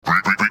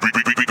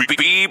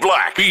Be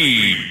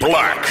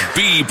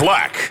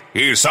Black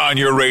is on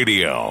your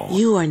radio.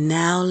 You are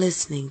now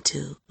listening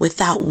to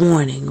Without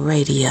Warning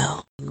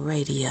Radio.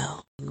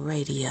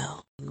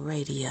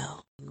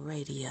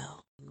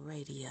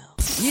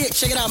 Yeah,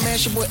 check it out, man.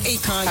 It's your boy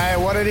Akon. Hey,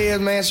 what it is,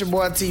 man? It's your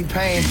boy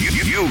T-Pain.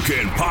 You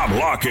can pop,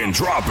 lock, and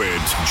drop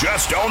it.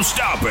 Just don't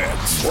stop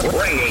it.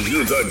 Bringing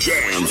you the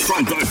jams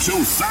from the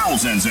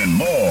 2000s and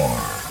more.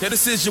 Yeah,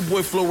 this is your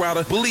boy Flo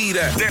Rida. Believe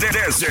that.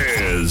 This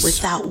is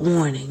Without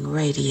Warning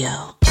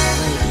Radio.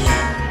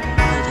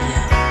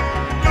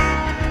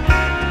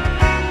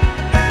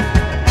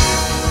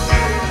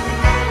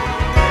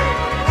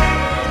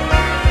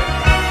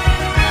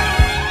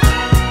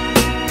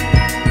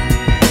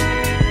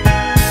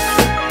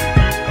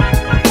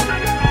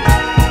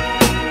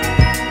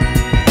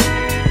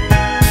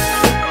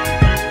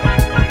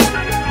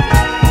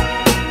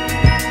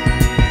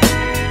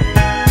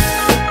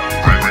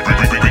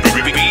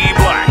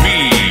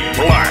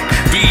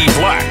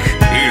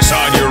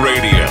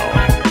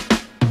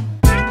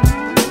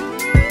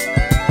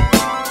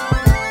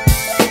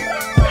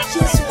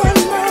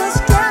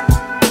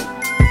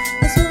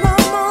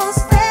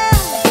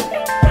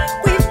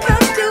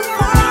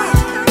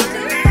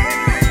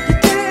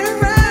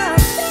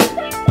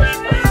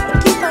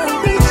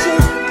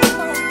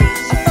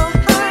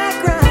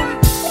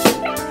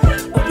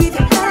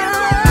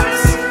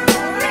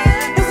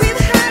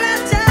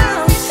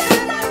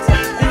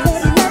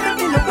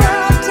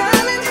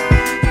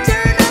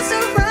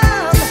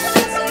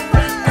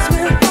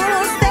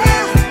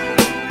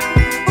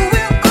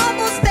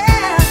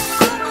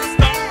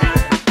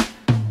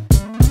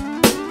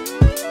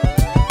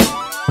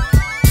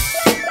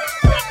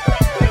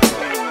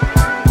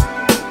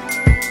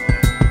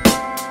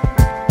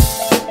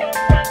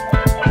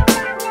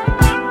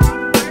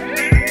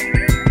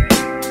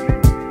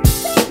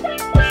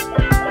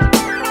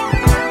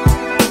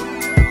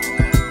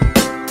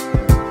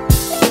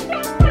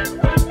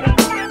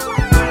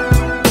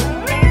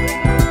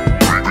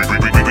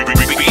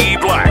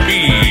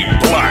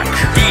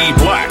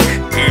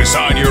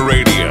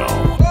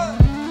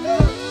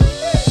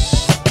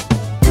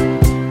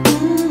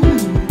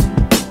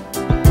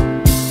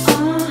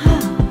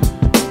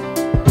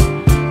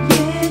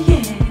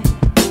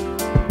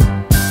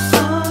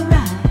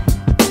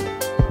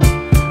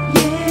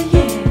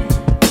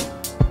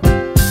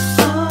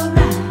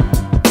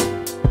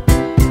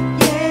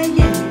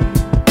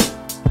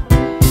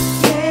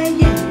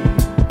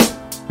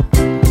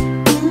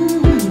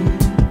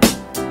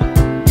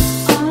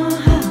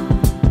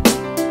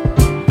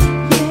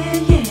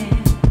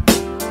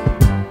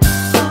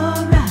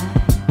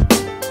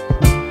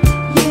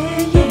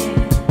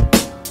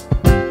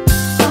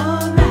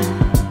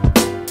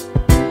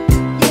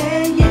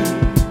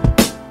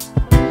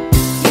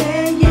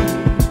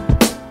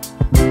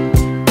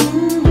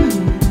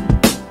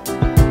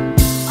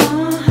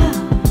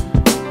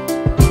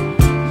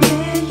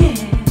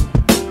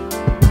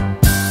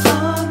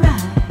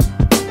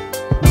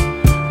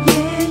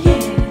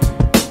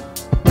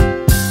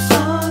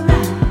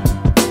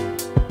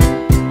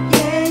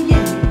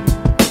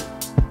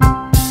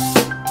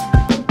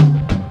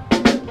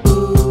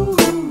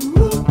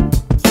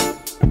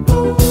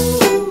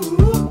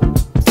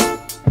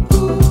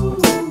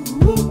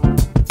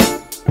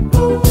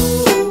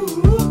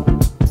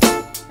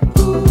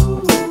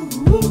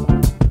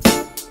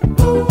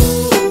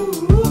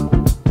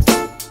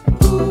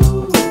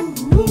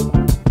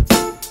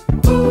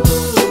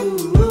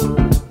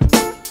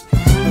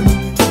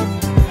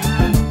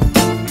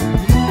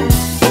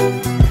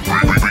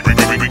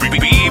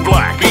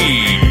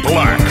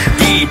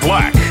 Be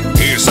Black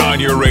is on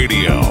your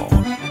radio.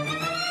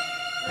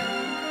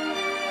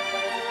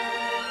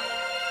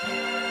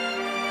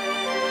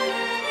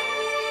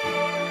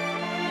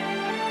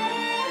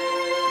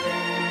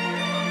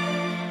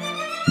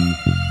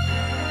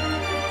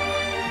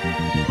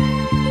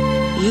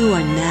 You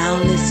are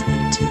now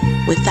listening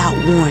to Without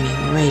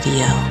Warning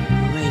Radio.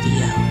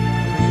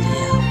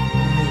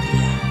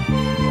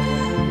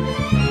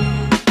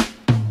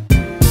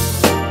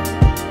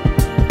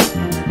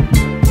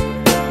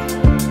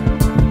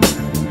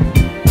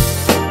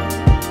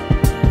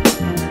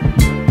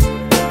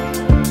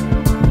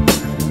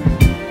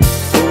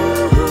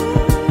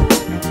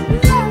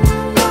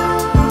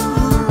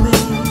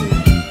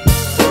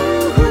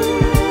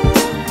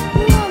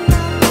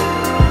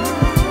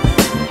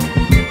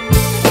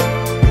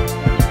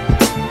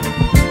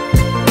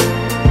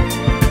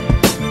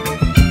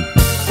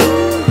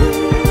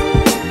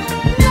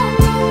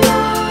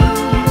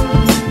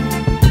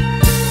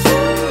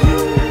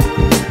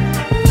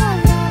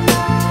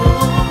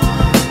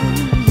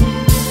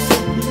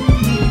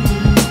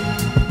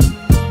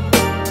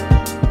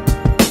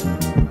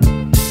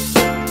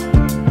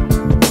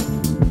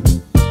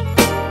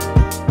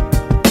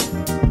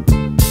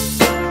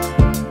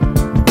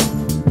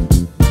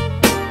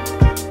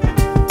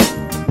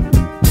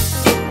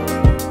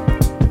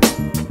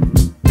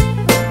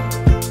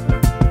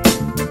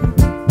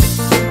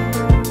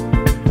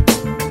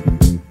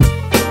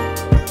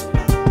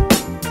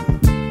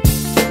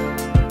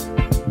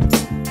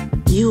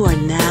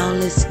 now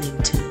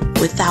listening to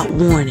Without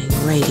Warning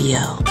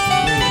Radio.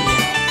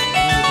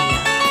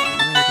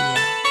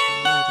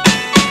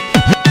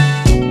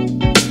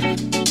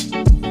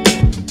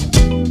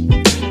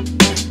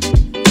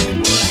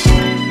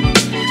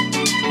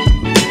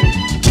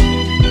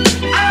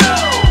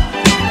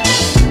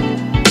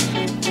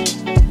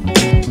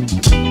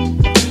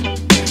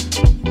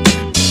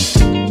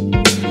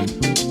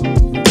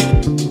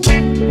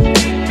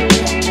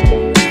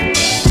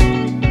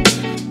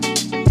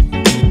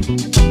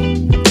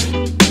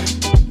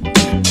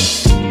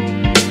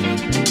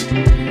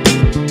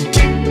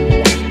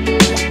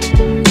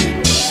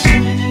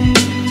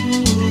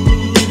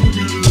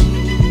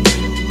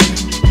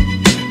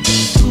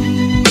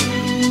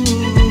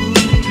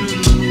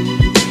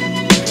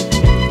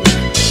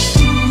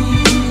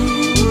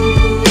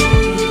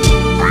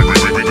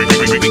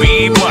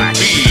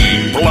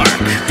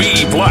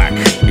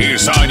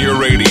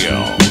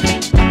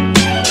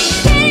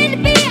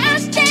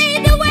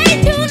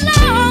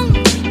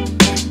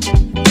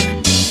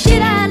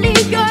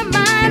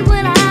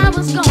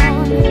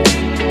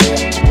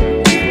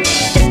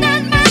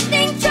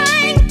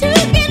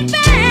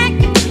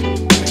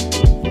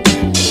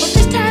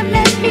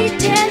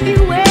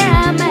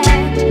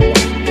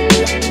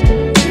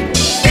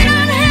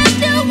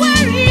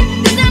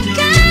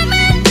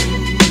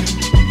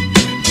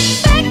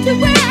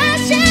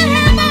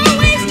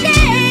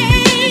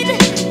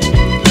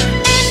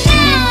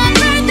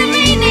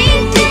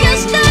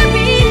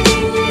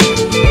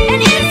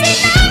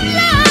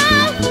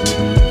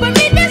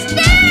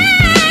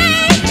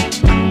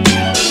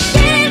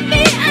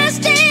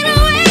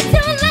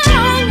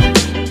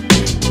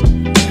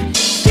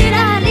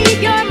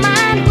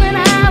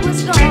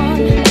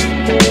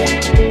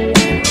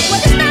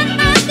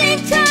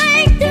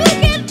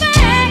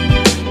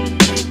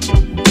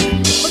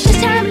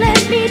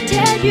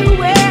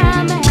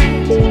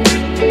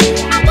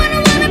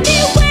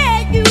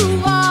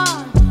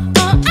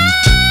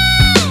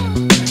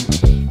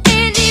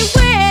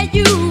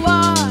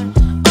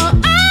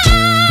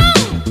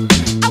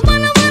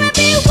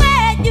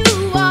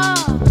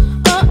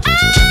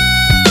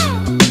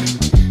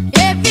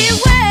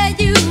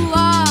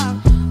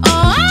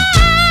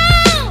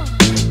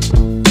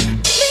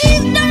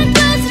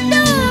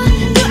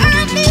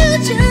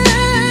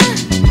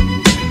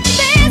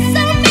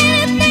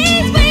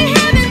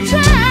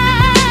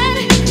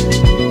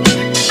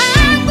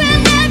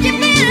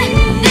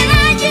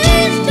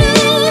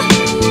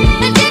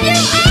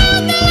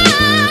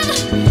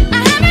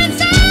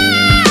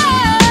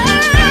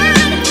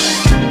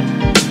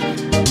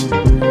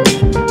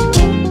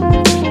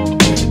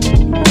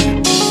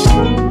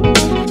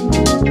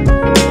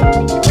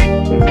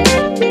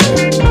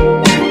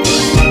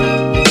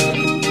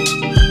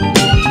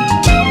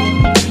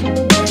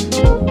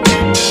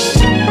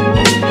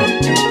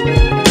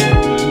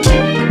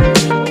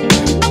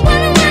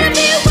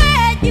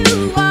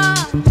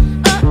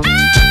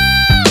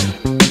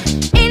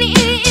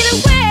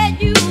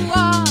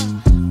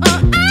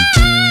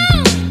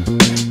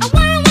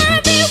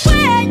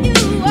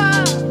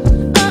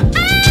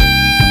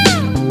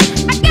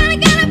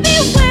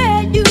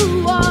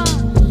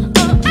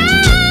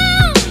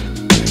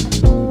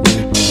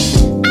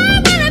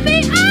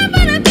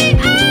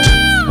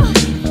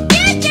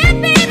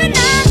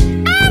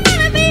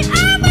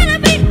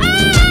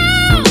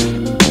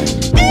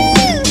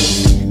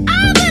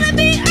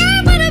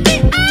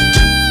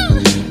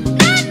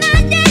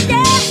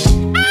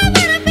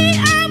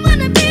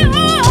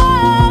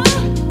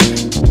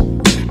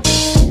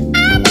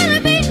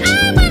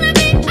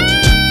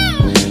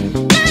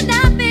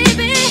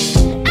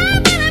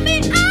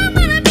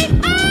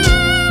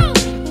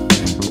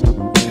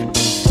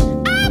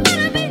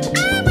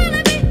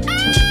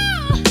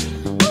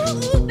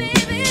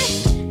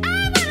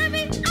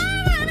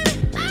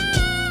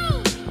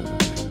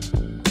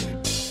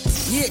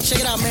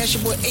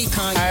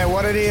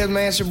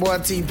 It's your boy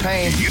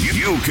T-Pain.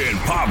 You can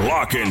pop,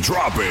 lock, and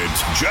drop it.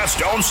 Just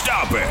don't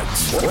stop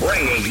it.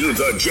 Bringing you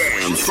the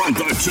jams from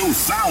the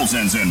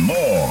 2000s and more.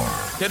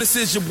 Yeah, this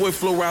is your boy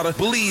Flo Rida.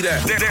 Believe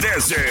that.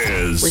 This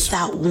is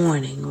Without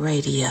Warning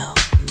Radio.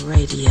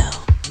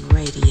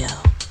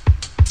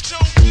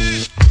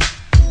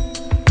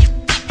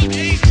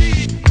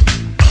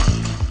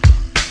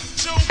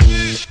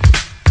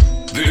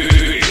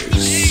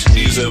 This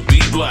is a B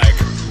Black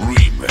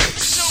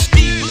remix.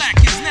 B Black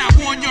is now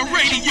on your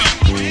radio.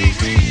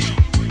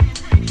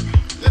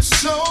 It's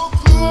so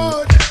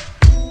good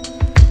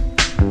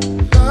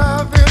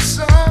loving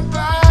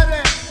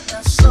somebody,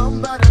 and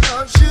somebody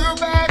loves you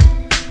back.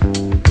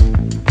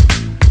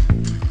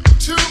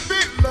 To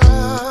be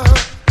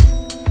loved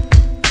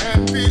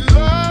and be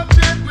loved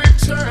in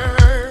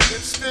return,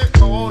 it's the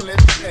only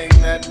thing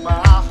that my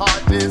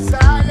heart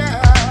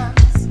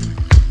desires.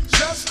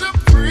 Just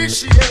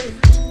appreciate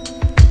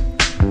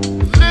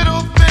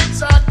little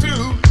things I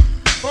do,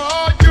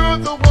 for you're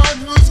the one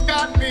who's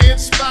got me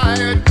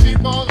inspired.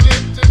 Keep on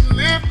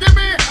lifting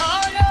me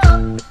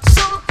higher.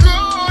 So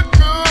good,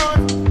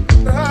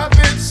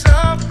 loving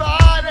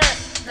somebody,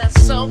 and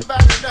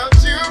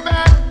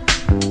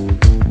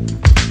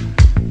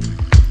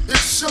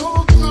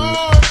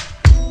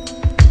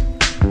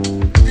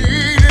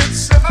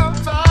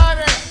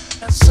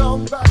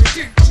somebody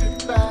get you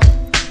back.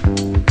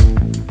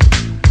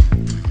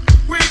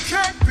 We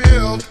can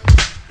build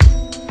a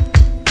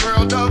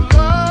world of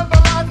love, a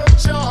life of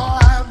joy,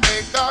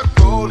 make our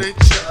goal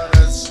each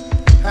other's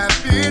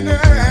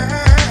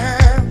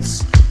happiness.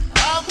 I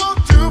will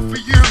do for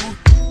you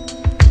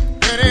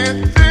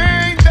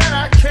anything that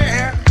I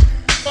can.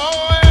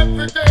 Oh,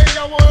 every day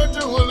I want to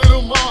do a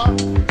little more,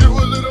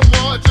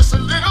 just a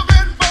little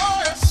bit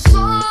more. It's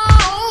so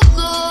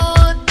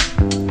good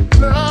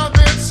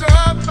loving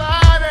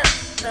somebody,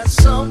 that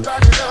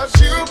somebody loves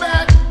you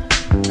back,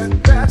 and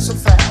that's a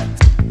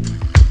fact.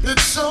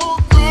 It's so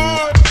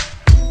good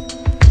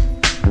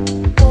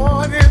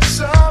wanting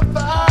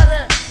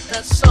somebody,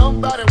 that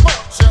somebody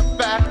wants you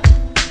back.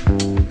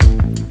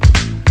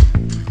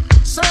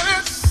 So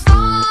it's so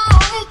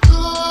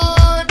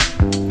good.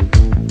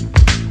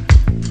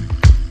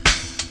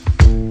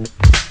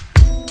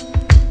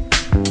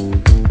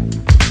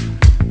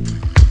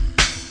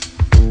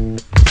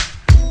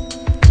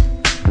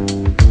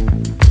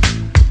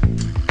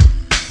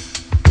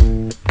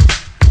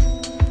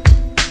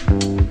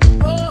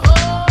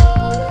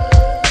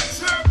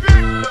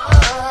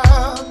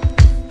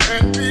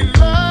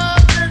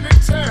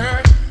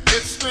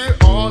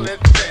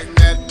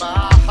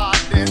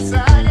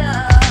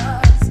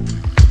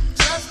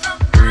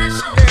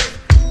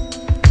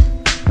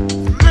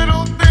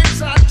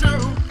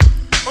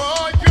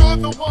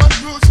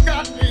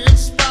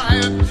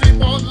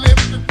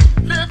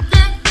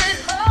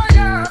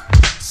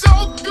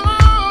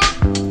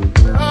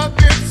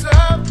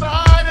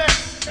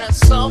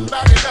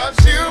 Somebody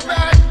loves you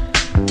back,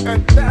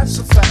 and that's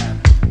a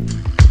fact.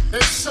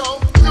 It's so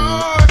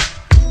good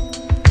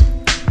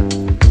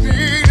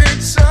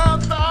needing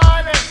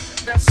somebody,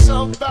 that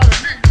somebody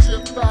needs you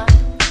back.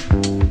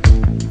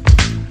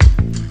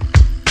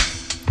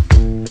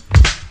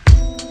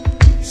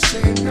 You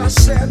say now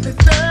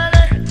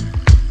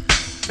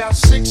 70-30, now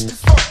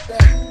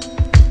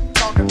 60-40,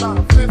 talking about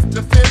a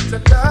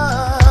 50-50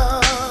 love.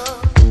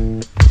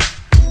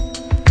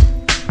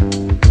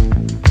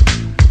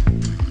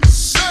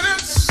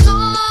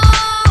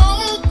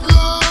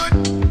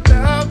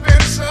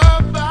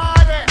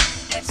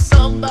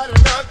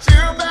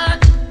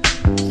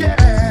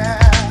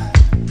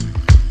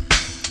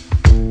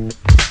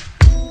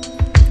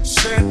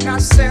 Got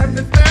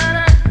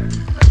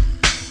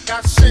 70-30,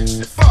 got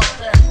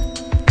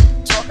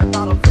 60-40, talking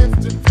about a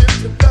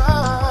 50-50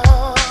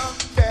 love,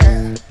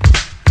 yeah.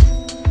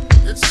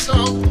 It's so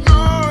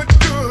good,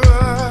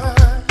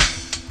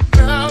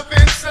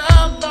 loving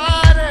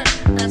somebody,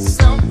 and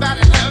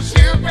somebody loves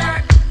you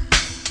back.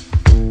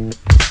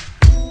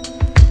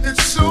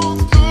 It's so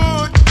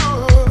good.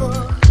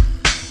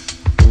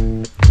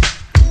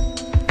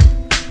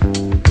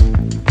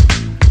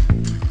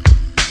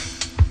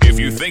 If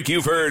you think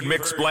you've heard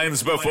mixed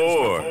blends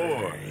before,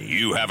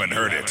 you haven't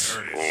heard it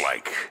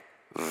like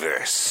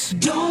this.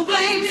 Don't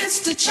blame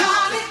Mr.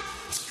 Charlie.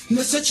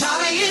 Mr.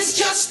 Charlie is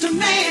just a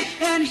man,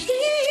 and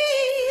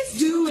he's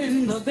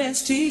doing the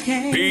best he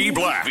can. B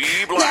Black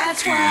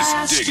That's why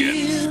I is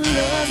digging still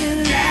love you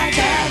like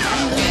I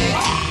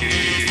do.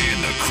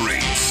 in the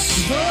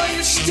crates. Boy,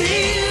 you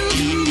still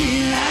do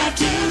me like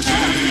you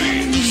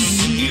do.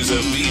 This is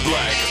a B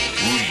Black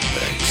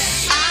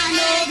remix. I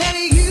know that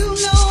you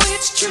know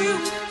it's true.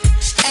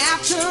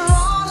 After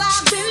all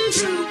I've been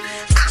through,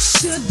 I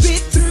should be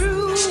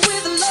through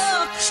with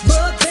love,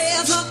 but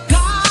there's a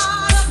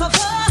God up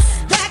above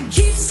that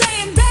keeps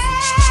saying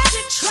that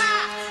you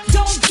try.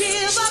 Don't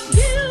give up,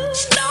 you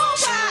know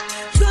why.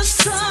 The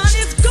sun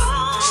is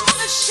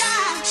gonna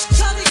shine,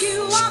 'cause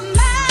you are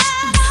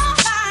mine, all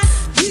mine.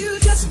 You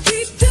just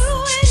keep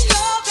doing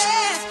your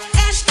best,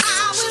 and I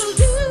will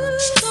do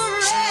the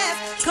rest,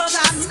 'cause I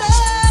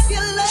love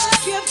you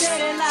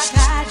baby, like I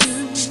do.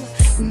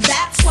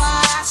 That's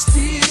why I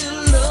still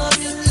love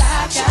you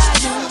like I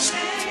do.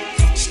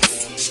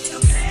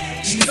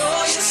 You know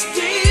you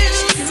still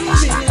do me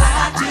like I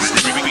do.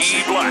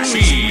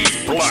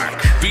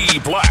 B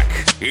Black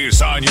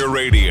is on your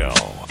radio.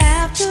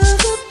 After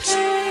the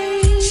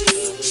pain,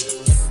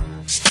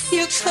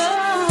 you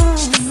come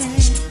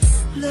and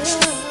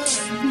love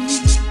me,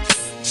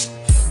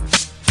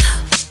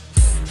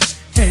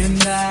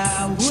 and I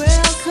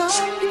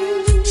welcome you.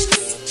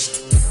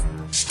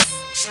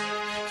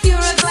 You're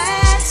a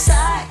glad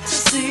sight to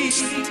see.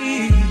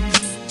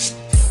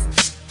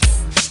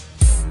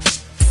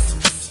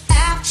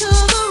 After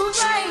the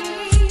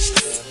rain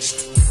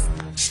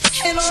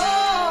and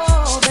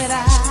all that I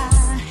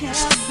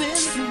have been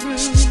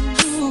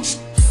through,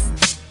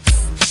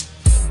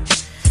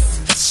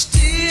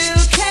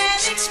 still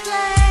can't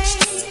explain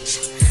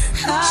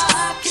how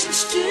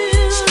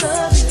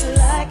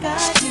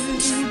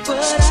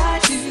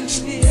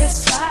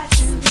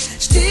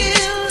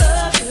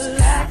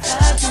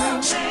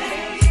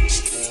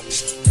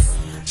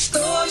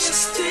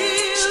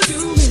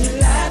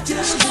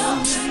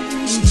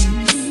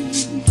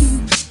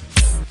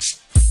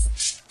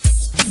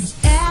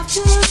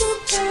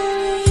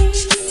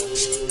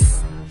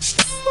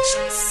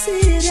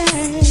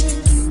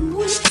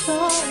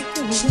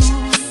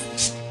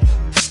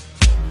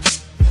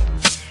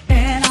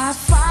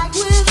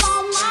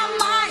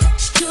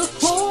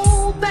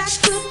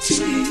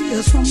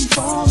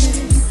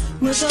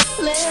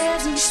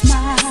pleasant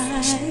smile.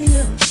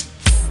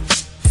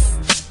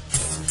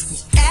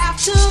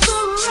 After the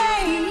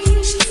rain,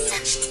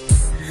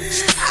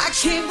 I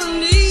can't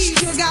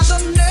believe you got the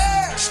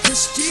nerve to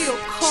still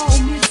call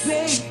me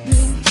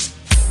baby.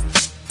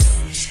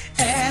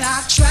 And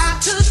I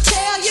tried to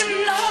tell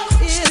you no,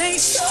 it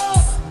ain't so,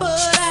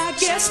 but I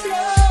guess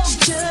love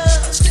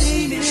just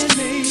ain't in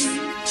me.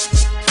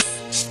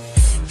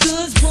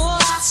 'Cause boy, I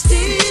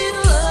still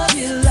love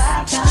you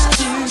like I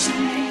do.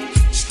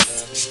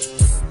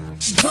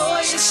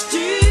 Boy, you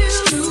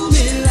still do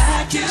me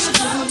like you do.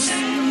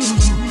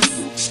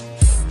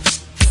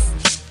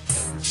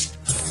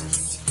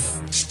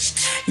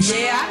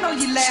 Yeah, I know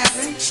you're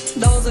laughing,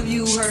 those of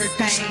you who heard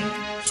pain.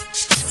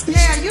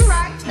 Yeah, you're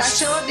right, I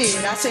sure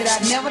did. I said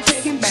I'd never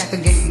take him back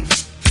again.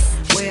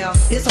 Well,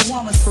 it's a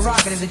woman's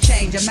prerogative to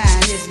change her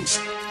mind, isn't it?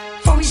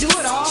 But we do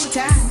it all the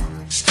time.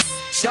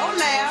 Don't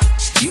laugh,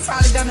 you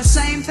probably done the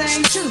same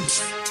thing too.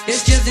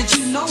 It's just that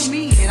you know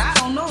me and I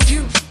don't know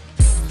you.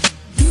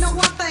 You know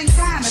one thing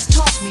time has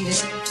taught me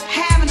that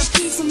having a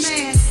piece of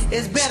man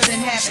is better than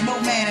having no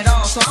man at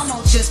all. So I'm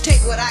gonna just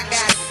take what I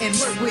got and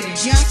work with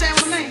it. You understand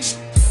what I mean?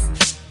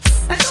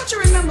 Now don't you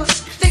remember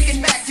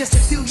thinking back just a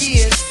few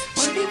years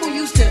when people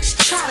used to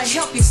try to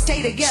help you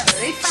stay together?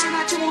 They find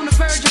out you're on the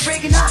verge of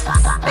breaking up.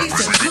 They used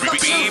to look up Be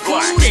some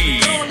black, food be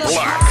and throw a little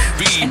black, heart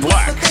be and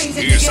black put the things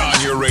in is together.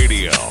 on your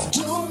radio.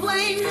 Don't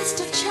blame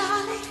Mr.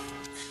 Charlie.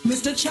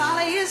 Mr.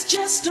 Charlie is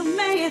just a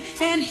man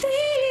and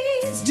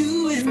he's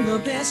doing the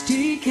best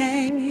he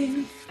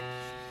can.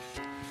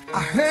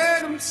 I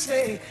heard him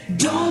say,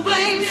 don't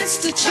blame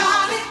Mr.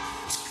 Charlie.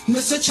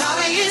 Mr.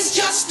 Charlie is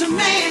just a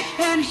man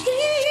and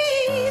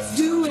he's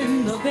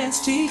doing the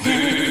best he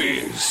can.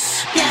 This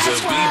is a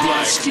That's Be why I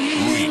Black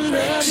still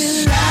love you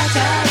remix. like I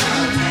do.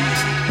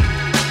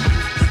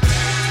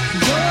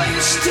 Boy,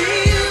 you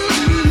still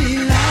do me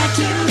like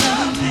you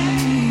love me.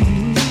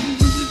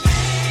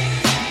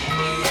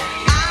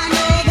 I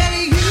know that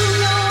you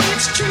know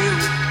it's true.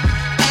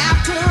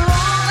 After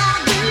all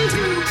I've been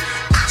through,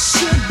 I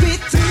should be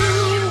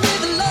through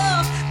with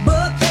love,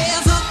 but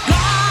there's a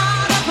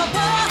God up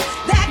above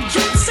that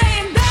keeps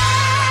saying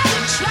that you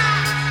try.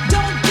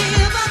 Don't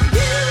give up,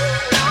 you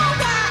know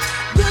why.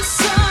 The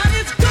sun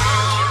is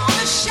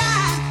gonna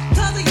shine,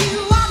 'cause you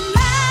are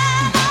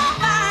mine, all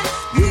mine.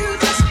 You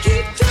just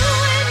keep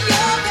doing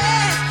your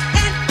best,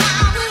 and I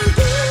will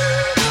do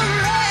the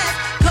rest.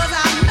 'Cause I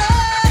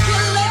love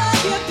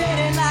you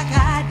better like I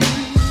do.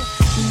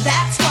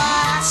 That's why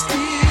I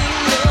still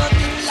love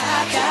you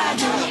like I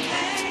do.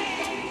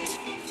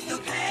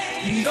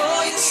 Know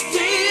you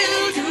still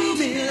do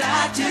me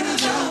like you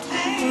do.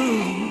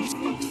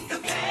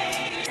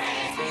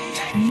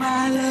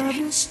 My love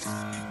is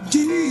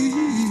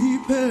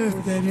deeper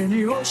than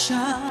any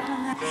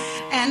ocean,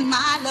 and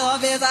my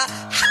love is a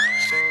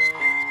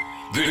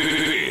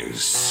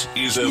This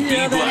is a Be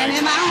higher than Black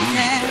any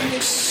mountain.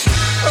 remix.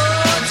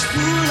 Oh, it's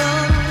full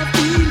of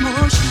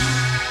emotion.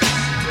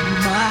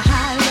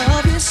 My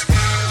love is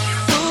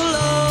full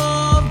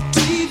of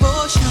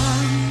devotion.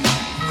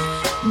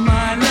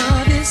 My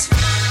love is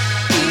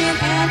in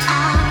and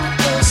out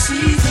of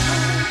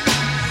season,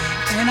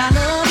 and I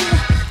love you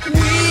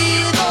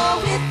with or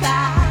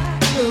without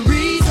a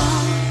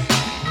reason.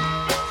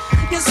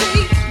 You see,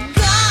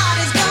 God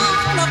is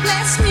gonna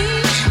bless me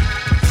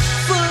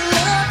for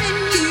loving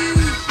you,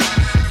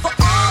 for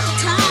all the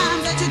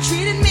times that you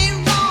treated me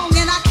wrong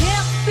and I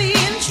kept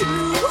being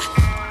true.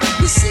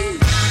 You see,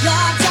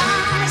 God's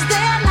eyes,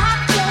 they're not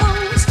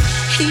closed,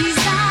 He's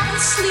not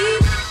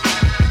asleep.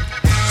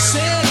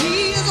 Said He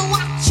is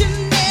watching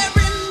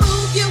every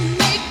move you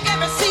make,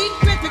 every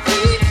secret we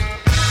keep.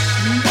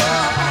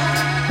 Boy,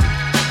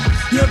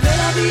 you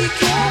better be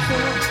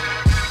careful.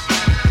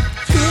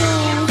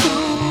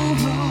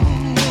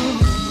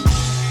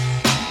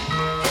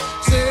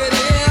 Said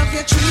if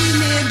you treat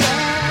me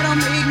bad or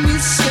make me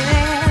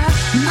sad,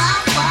 my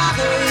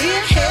Father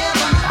in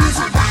heaven is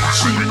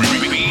watching me.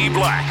 Be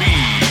Black, Be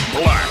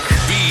Black,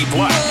 Be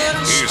Black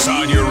is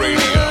on your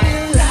radio.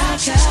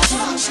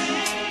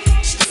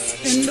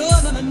 And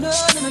nobody's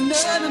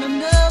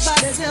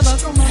ever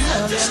gonna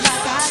love you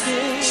like I do.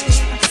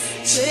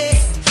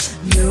 Say,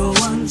 no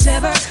one's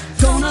ever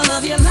gonna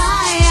love you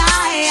like I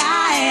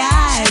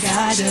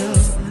do.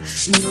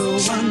 No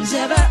one's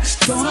ever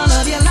gonna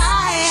love you like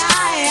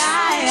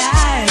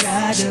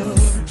I do.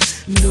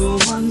 No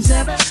one's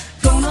ever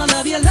gonna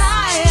love you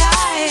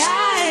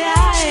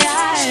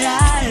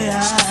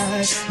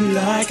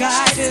like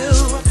I do.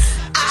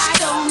 I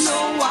don't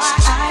know why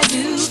I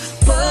do,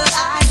 but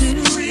I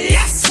do.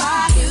 Yes,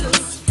 I do.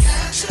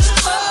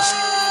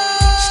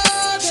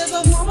 Oh, there's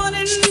a woman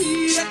in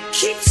me that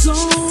keeps on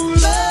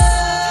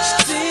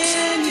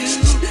loving you.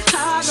 I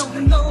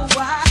don't know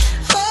why.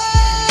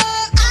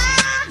 Oh, I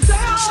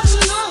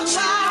don't know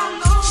why.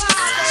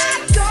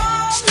 I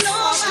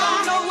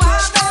don't know why,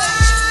 but I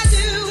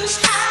do.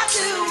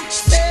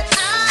 Said I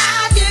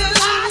do.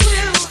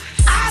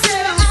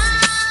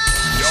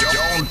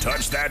 Don't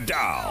touch that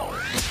dial.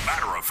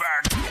 Matter of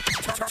fact,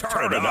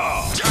 turn it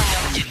up. Turn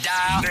up your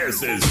dial.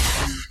 This is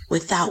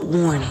Without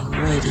warning,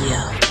 radio.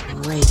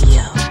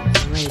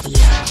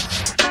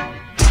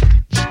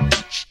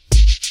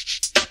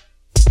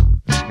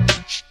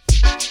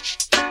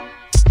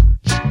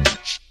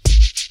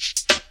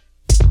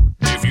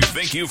 If you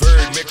think you've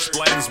heard mixed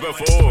blends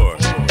before,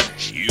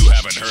 you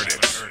haven't heard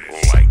it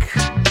like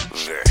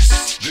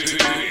this.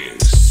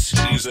 This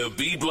is a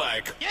B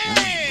Black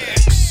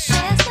remix.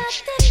 There's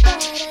nothing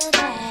better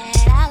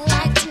that I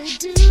like to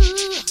do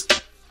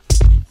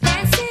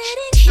than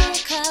sitting here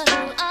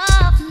cuddled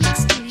up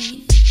next to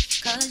you,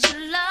 'cause you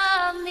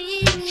love me,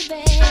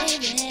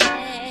 baby,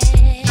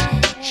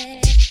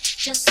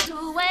 just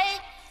the way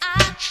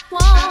I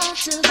want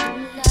to be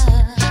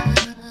loved.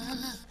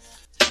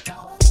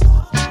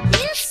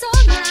 It's so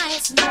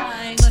nice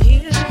lying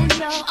here in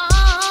your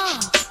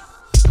arms.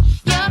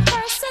 Your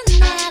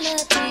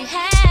personality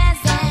has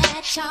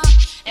that charm,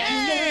 and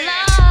you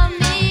love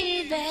me,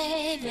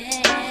 baby,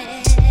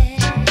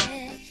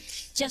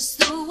 just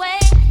the way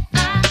I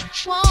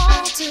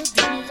want to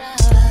be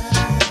loved.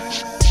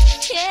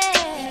 Yeah.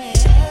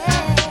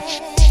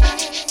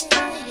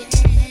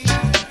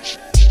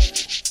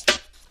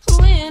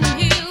 When I'm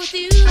here with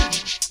you,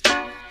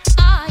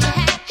 are you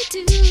happy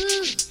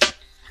too?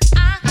 I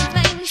can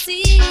plainly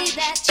see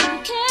that you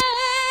care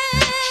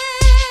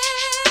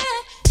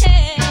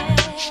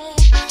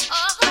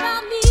all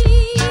about me.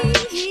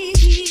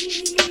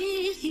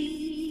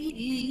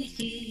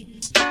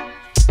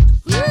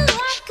 Ooh,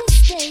 I could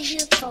stay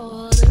here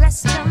for the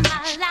rest of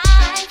my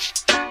life.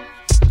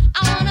 I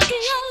wanna be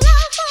your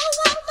lover,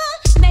 woman,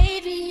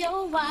 maybe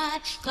your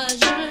wife, 'cause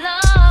you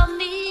love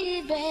me,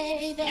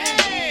 baby,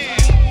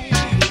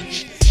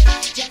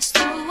 just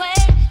the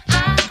way I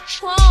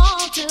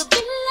want to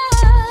be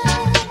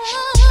loved.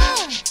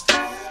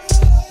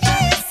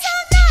 It's so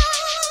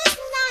nice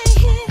lying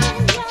here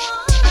in your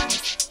arms.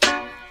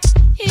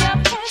 Your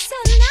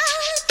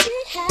personality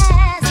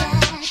has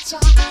that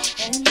charm,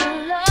 and you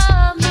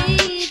love me,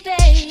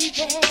 baby,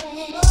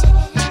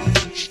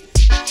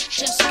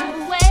 just the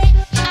way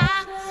I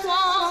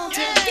want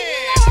to be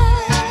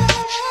loved.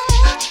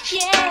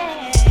 Yeah.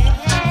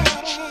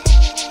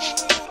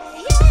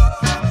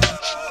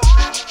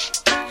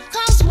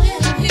 'Cause when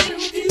I'm here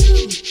with you,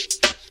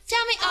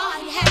 tell me, are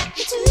you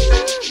happy too?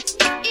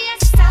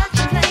 Yes, I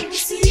can plainly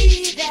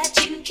see that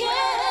you care.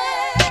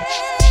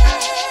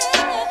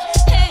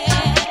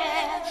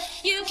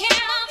 You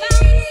care about me.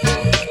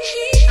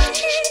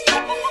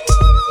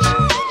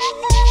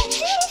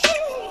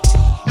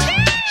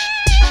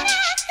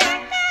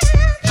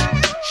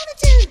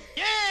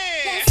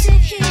 Let's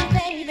sit here,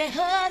 baby,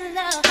 huddle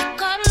up,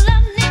 cuddle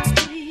up next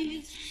to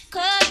you,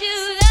 'cause you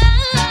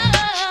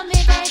love me,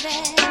 baby,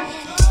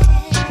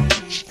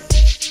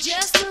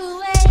 just the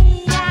way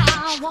I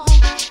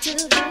want to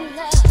be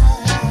loved.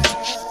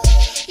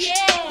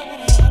 Yeah.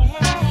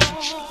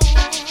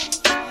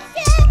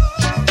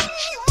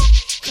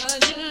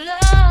 'Cause you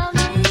love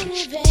me,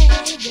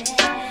 baby,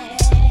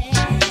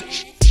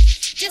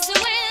 just the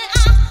way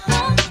I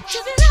want to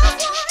be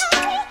loved.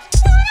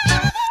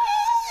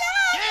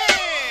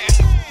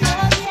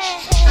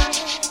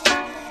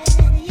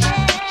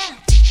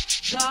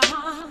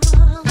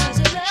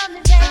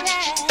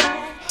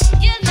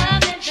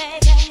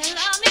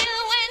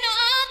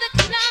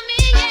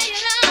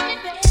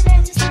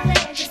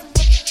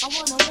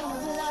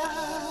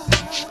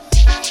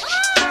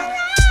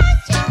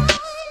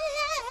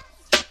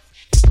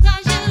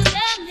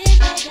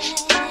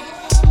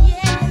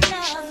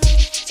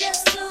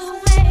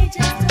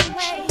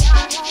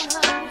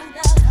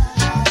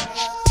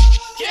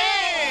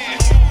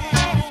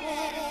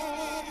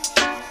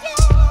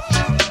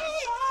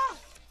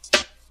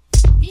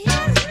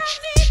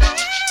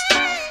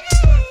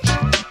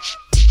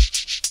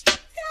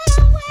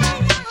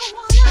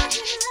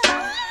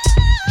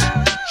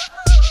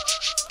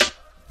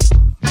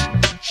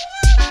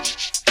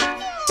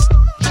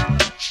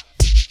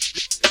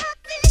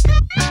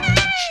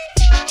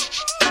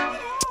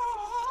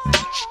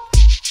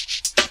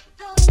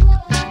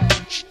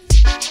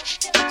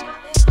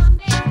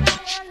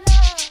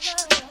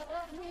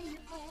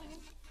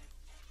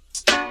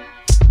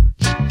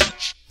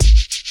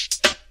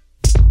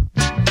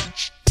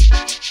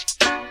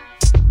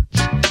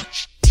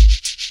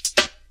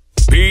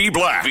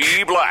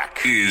 B Black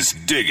is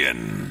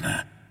digging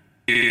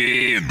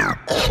in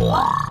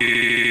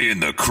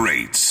the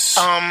crates.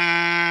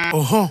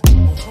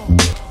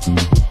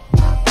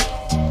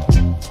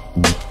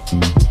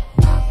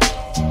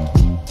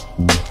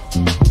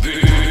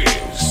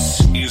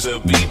 This is a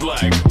B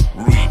Black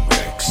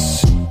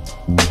remix.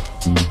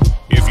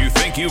 If you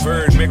think you've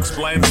heard mixed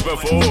blends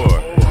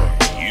before,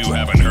 you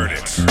haven't heard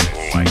it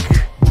like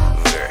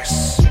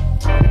this.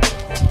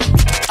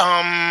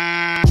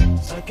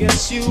 I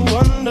guess you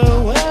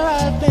wonder where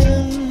I've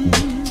been.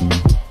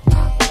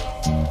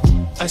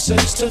 I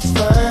searched to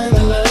find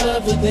the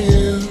love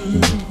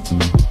within.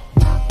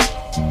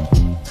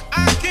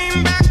 I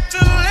came back to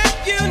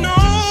let you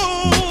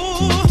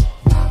know,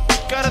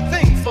 got a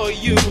thing for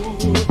you,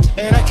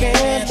 and I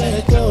can't let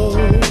it go.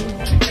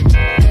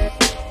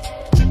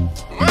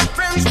 My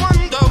friends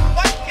wonder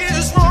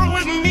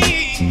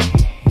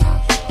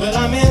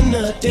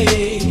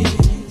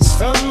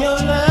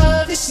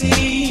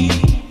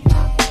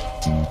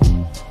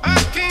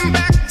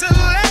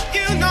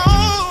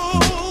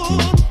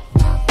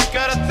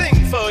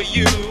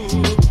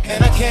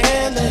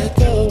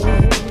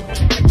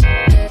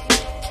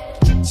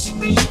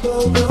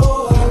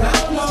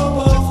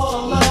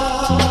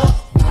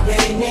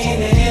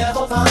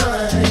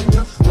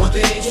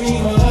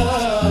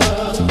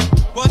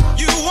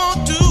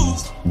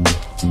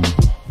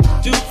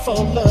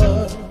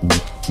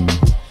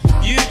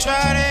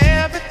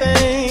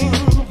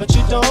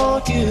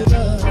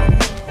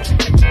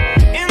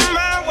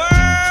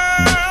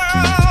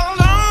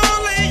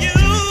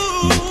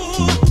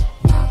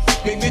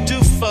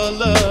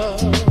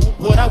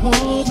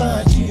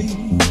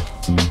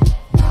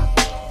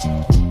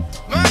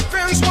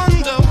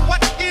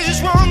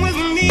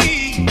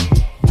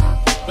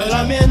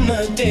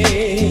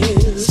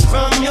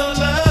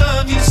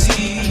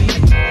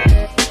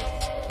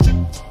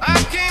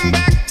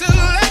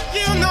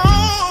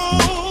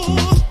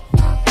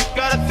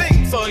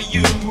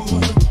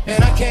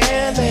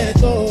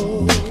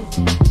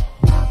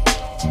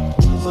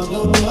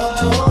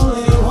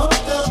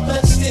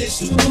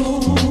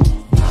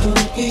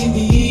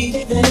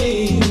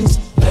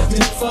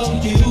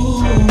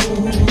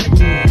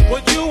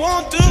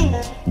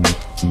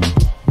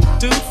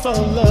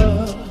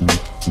love.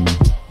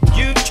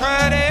 You've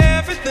tried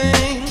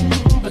everything,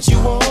 but you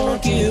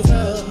won't give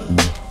up.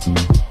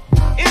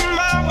 In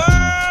my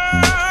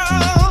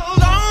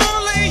world,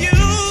 only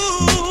you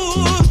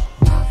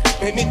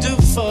make me do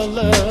for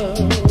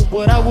love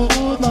what I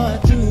would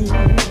not do.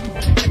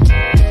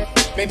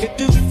 Make me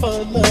do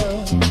for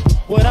love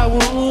what I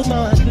would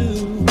not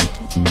do.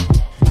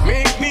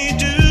 Make me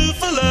do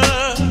for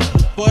love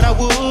what I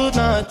would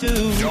not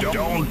do.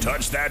 Don't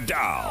touch that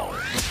dial.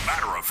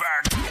 Matter of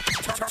fact,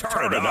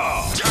 turn it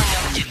off. Turn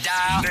up your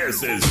dial.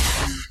 This is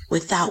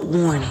Without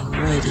Warning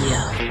Radio.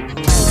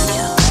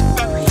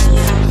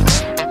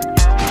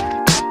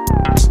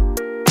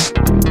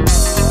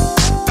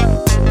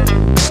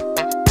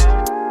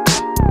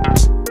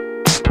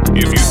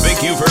 If you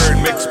think you've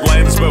heard mixed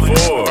blends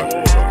before,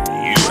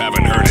 you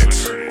haven't heard it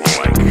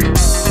like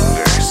this.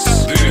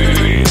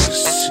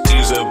 This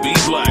is a B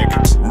Black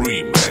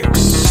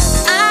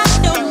remix. I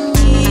don't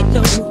need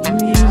no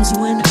dreams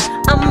when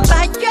I'm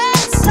by your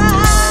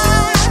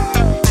side.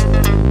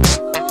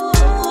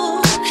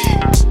 Ooh.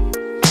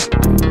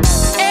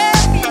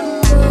 Every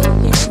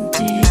moment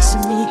takes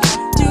me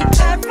to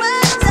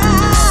paradise.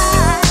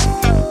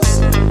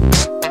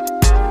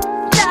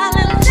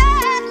 Darling,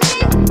 let me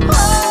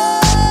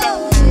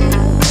hold you.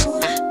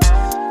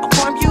 I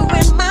warm you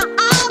in my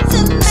arms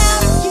and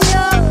melt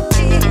your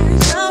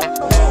fears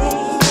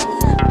away.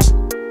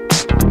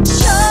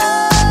 Show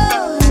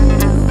you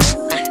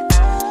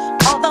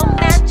all the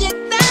magic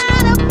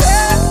that a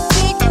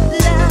perfect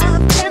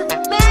love can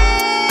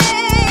make.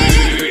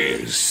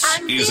 This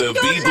is a B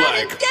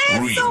Black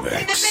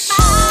remix.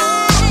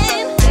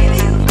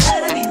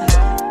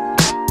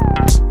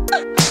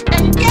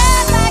 And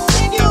girl, I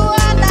give you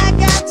all I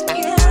got to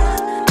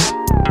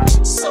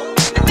give. So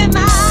be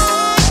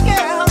my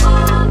girl,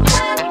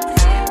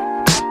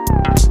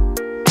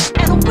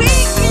 and we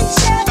can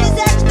share this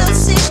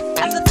ecstasy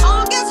as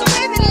long as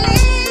we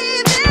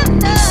believe in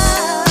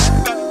love.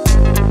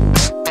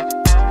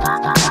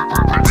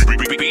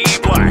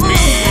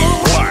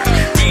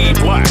 B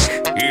Black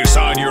is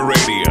on your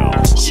radio.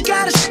 She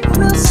got a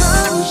real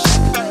soul.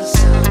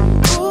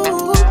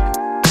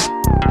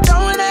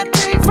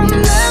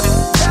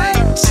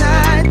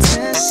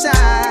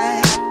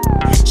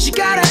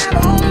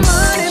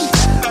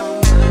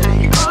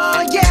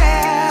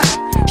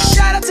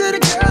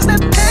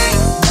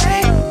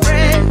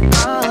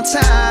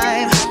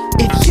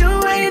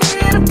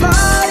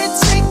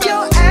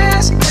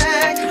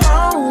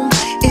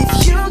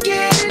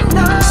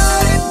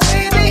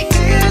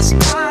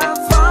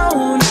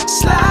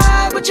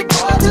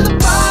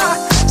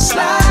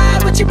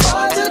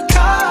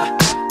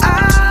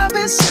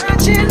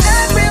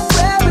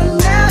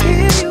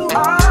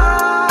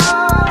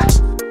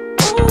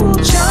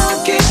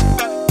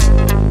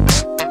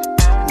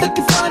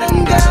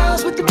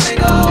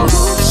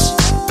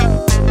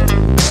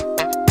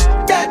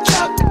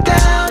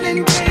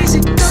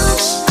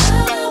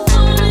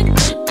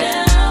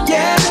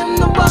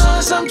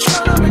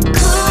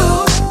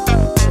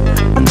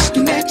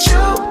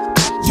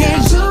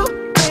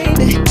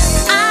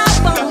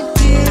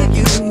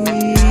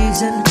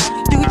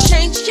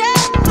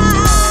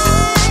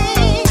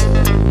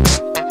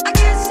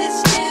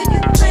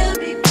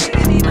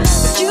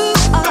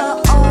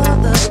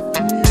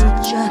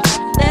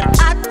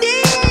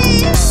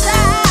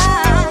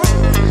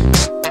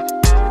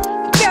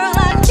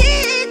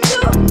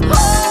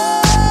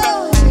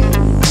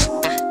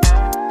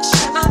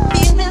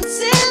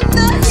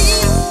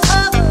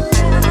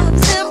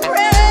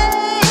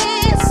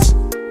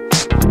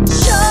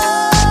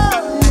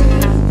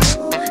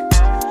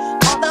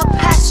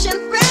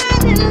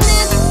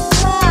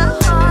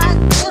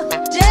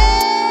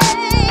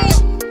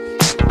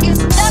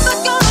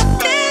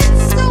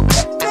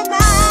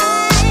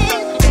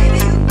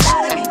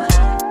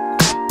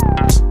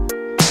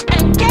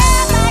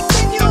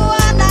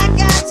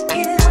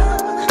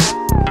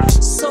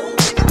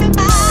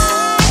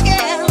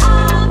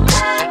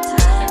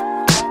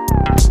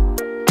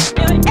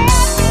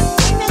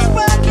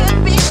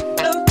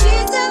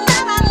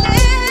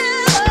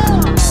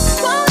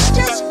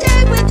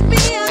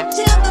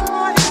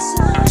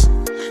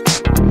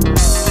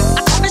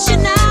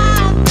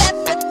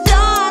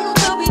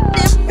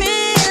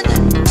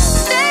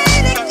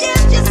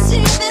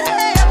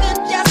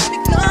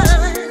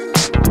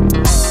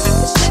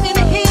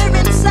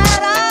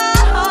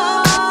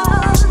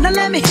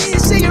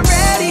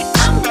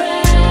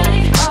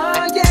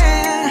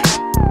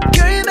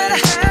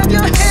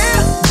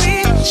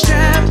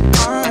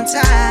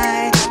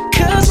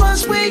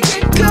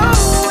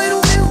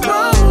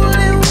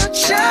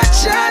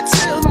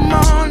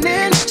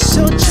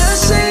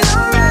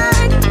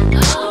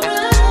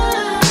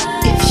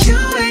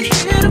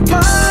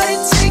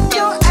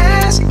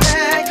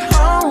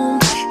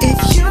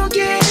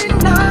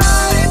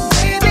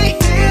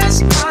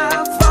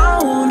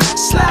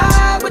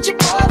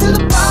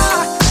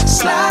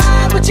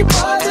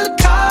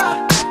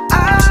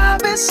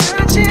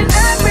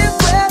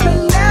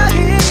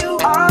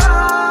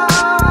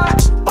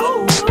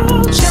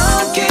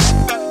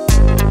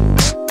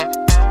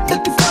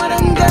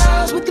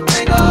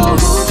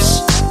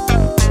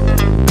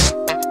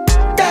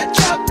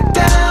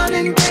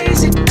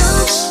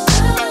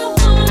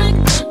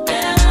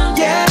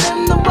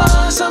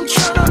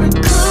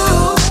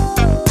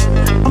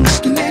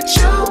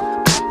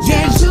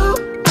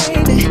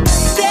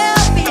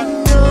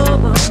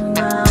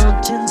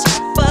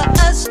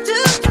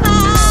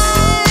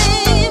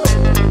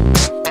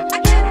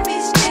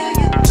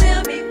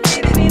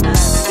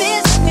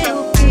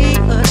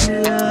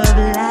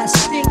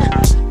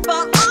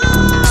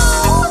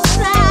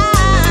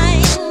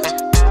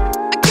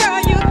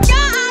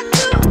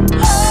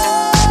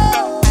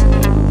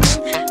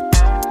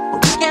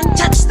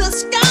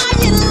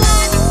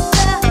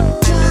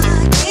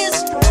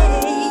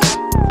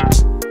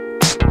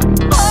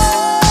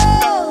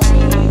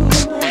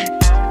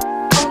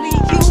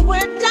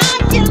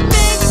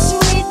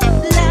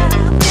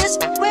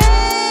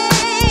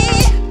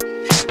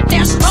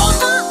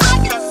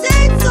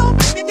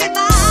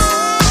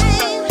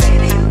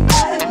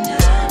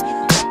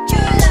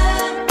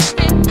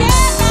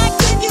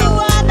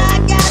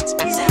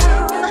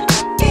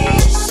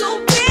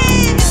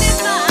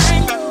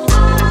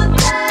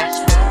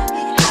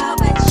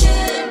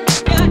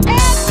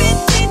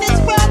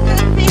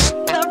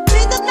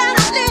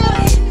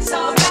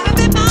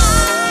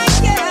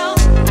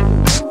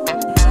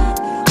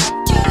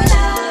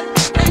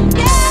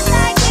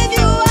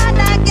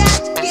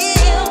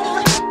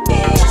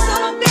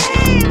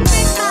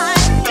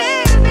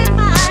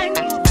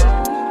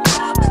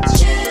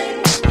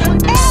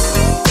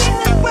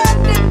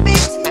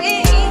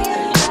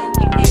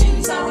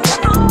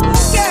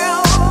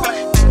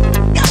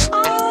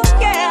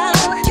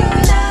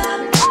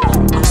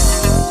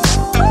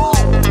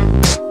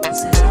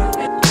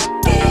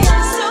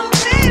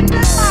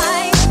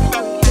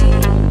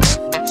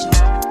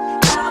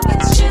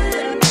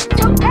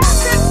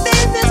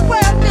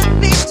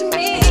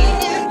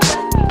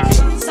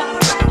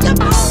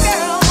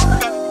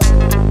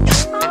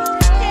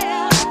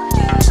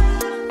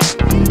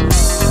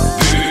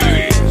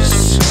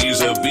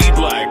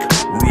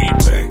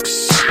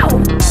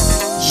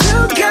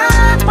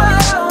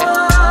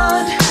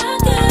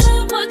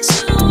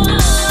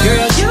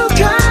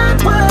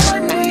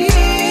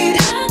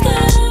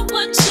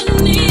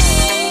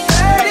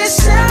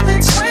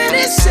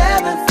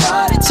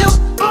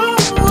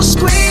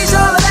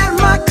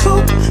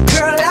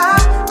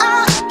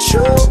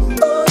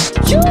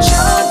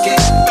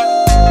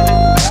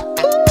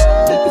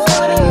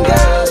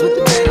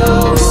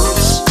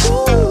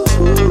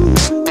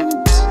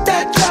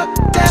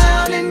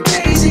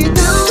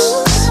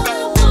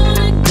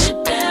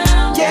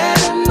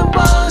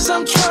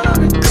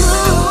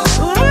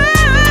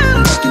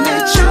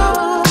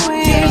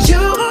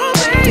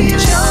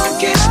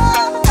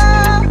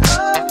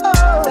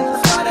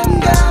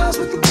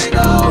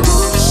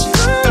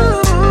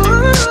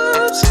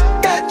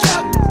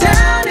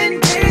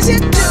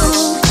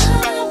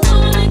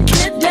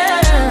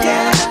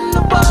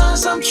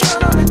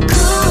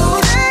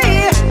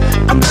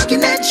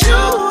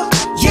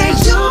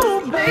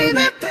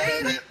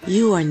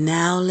 You are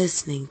now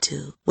listening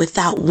to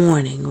Without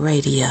Warning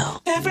Radio.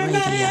 Every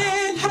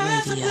man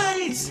has a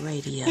place.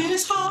 It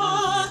is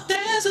hard,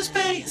 there's a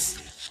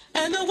space.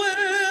 And the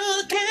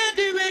world can't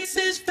erase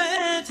his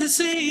fantasies.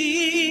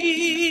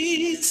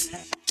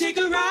 Take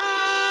a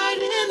ride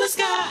in the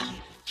sky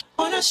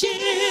on a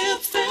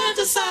ship,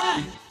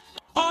 fantasize.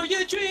 All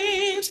your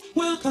dreams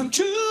will come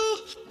true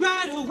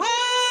right away.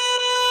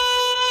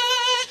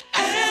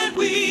 And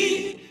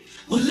we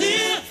will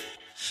live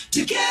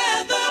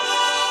together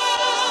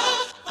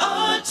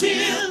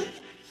until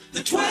the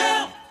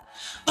 12th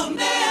of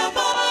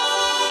never.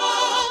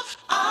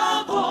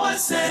 Our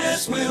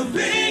voices will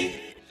ring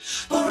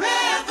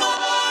forever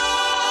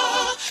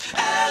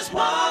as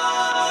one.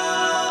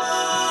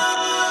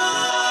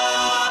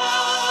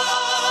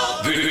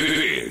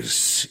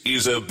 This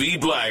is a B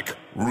Black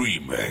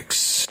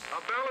remix. A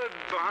ballad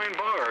behind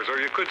bars, or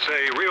you could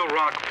say real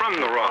rock from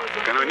the rock.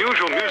 An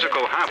unusual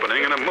musical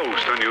happening in a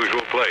most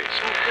unusual place.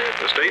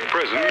 The state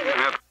prison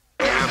at...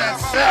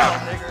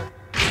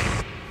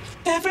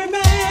 Every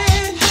man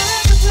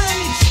has a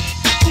place.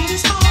 It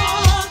is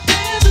hard,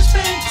 there's a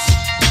space.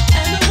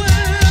 And the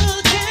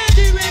world can't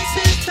erase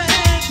his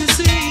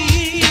fantasies.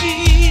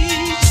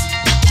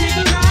 Take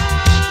a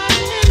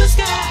ride in the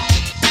sky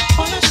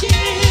on a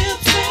ship,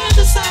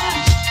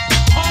 fantasize.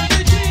 All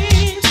your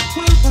dreams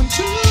will come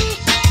true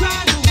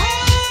right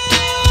away.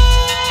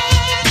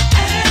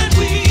 And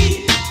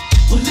we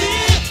will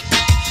live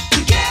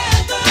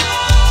together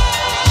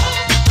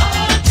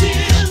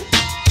until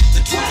the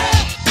 12th.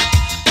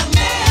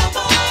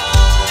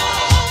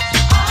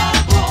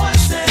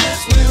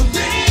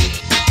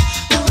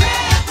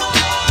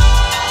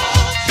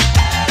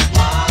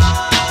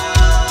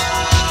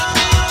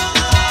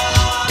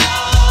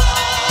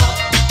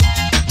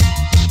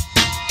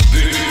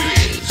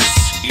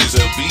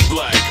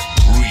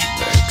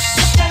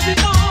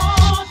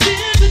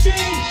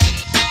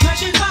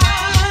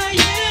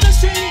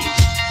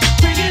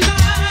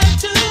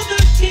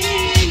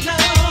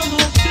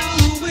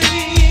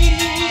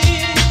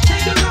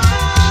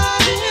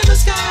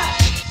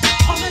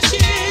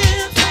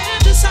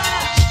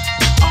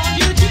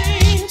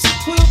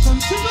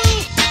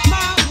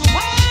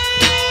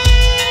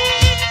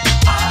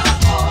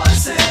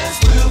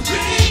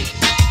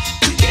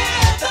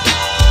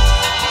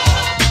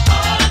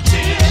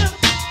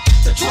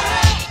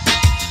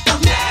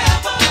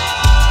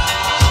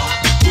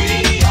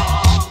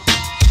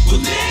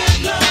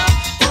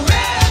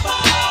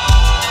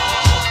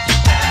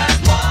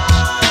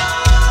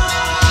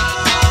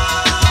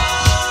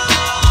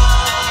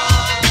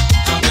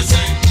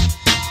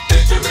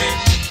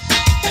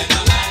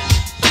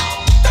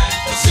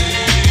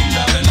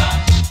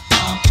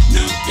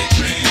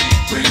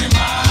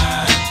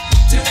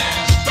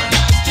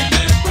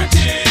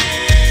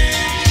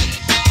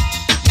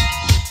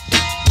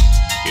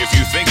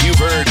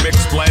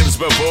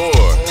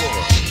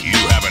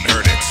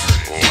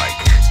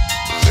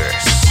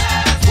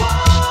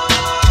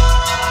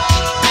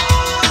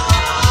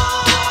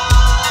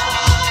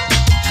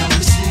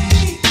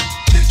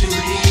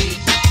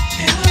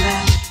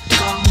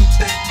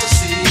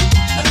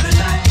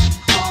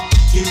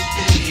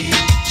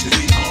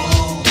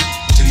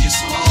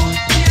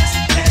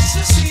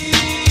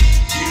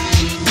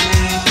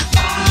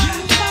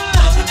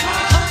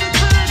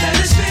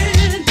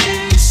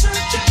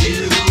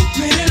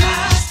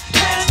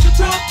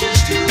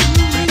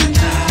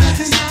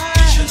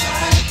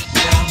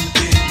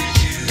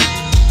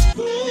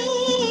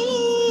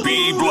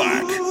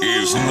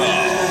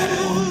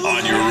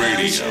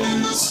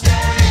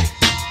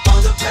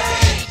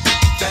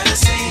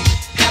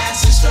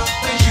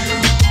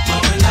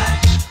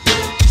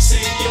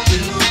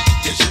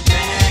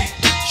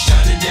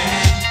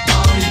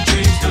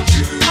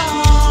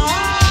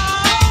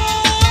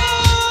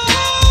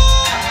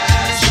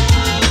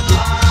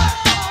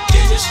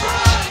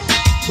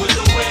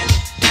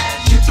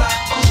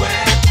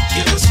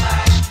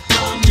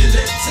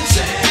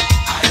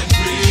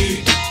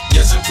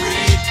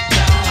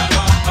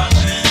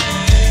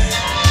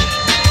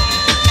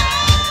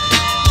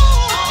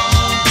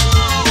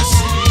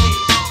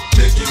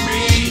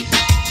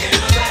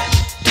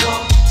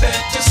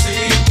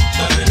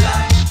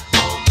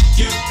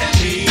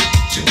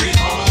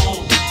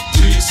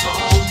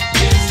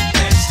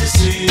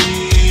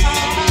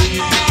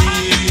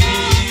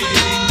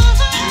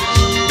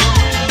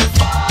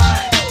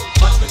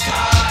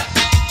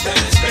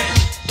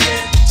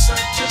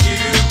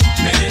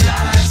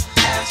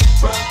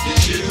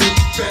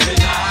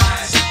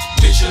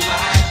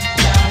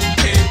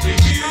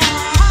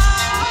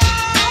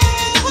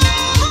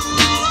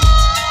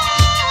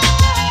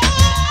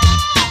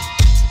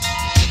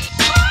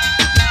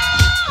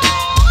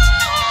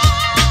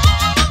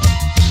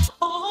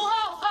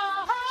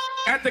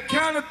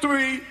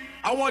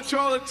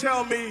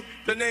 Tell me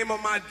the name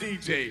of my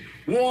DJ.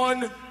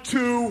 1,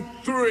 2,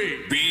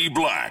 3. B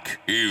Black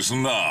is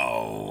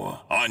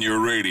now on your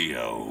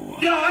radio.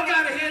 Yo, I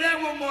gotta hear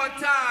that one more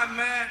time,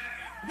 man.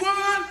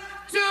 1,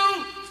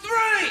 2,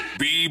 3.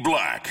 Be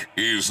Black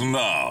is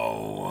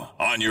now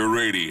on your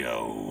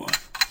radio.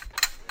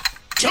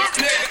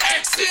 Terminator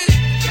exit.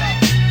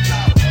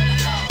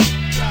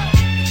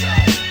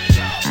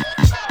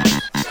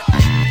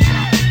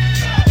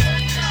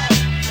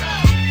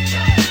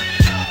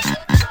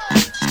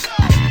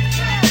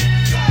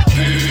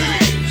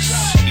 This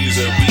is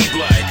a Be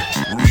Black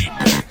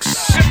remix.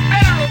 The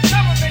federal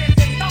government is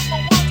the #1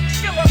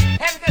 killer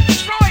and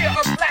destroyer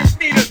of black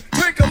leaders.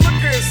 Take a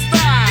look at his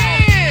style.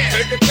 Yeah.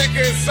 Take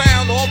his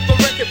sound off the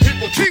record,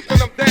 people keeping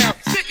them down.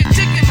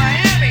 Chicken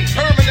Miami.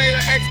 Terminator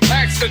X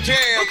packs the jam.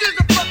 Who gives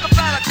a fuck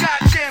about a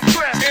goddamn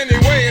crap?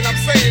 Anyway, and I'm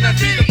saying that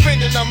he's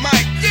defending the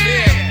mic.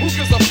 Yeah. Who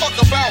gives a fuck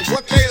about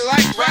what they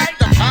like, right?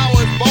 The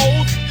power is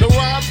bold, the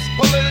rhymes,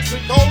 politics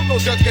and cold. No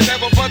judge can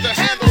ever but to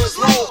handle his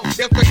role.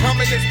 If the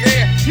coming is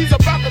there, he's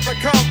about to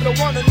become the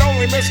one and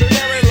only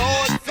missionary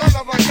lord. Son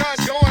of a gun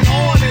going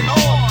on and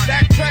on.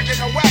 That track in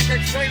the whack,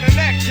 explain the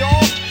neck,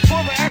 y'all.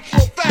 For the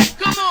actual fact.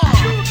 Come on.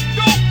 You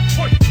don't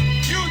put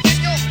using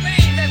your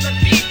fame as a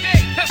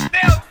DJ to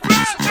spell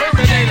crap.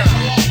 Terminator.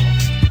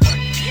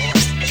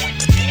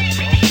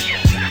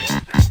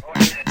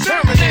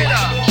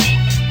 Terminator.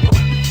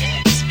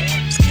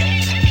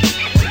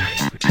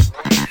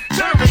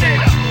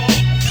 Terminator.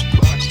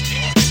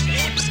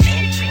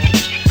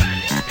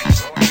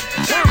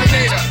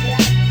 Terminator.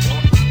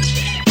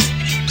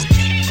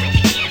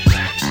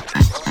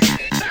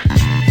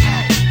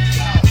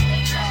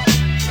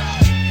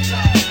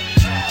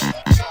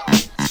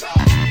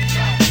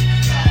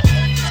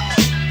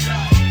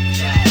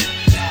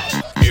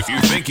 If you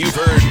think you've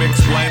heard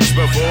mixed blends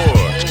before,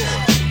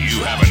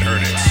 you haven't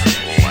heard it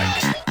like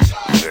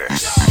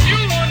this. You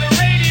on the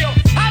radio.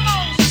 How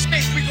long do you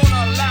think we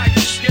gonna allow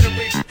you to get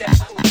away with that?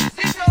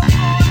 Think I'm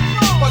going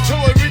wrong.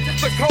 Until it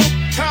reaches the coast,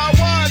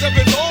 Taiwan of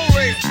its own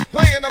race.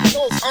 Playing them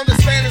close,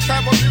 understand this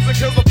type of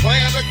music is a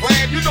plan to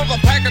clan. You know the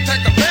pack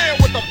attack the man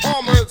with the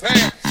palm in his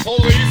hand.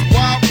 Police,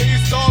 wild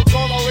police, dogs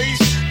on a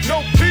leash. No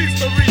peace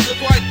to reach the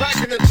right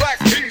back in his black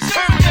piece.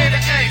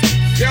 Terminator X,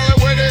 yelling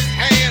with his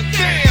hands.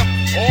 Damn,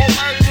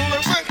 almighty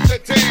ruler with the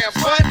damn.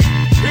 But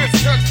his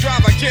truck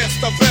driver gets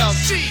the bell.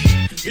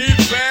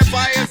 He's bad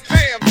by his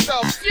damn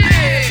self.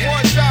 Yeah.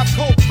 One job,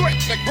 cold, quick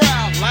to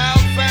ground. Loud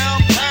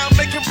sound, pound,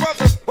 making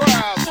brothers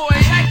proud. Boy,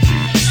 I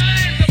keep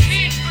trying to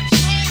be in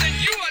control and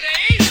you are the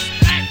ace.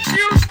 Black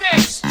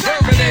music.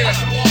 Terminator.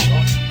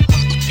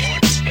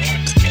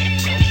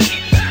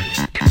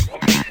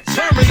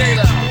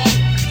 Terminator.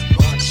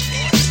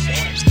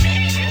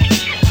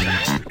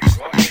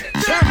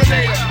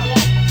 Terminator.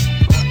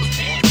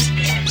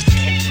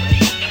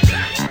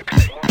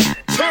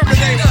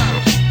 Terminator.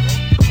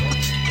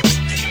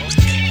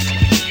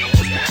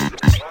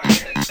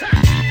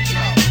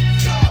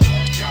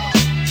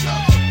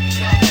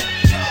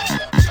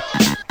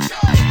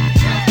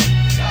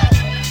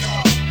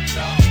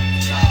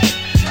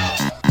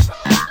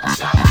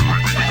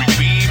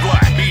 Be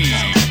Black, Be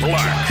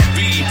Black,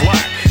 Be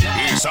Black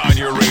is on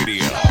your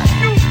radio.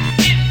 You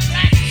in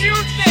black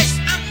music.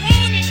 I'm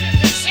warning you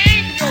to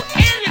change your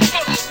area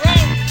for the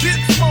road. Get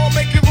small,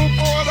 making room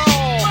for it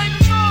all. Like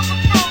the song of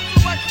thrones,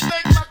 so I can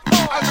make my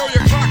call. I know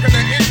you're clocking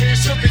the engine, you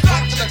should be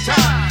clocking the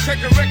time.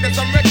 Taking records,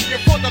 I'm wrecking you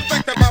for the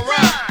fact of my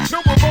rhyme.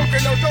 No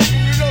provoking, no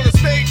joking, you know the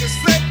stage is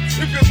set.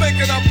 If you're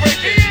thinking I'm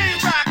breaking, He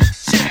ain't rock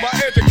shit. my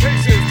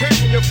education is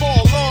taking you for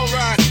a long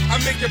ride. I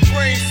make your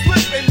brain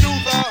slip and do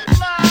the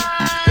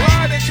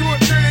glide into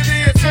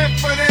infinity and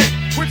symphony.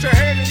 Put your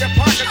hand in your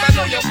pocket, I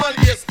know your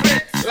money is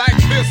spent. Like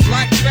this,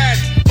 like that,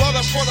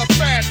 brother for the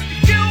fat.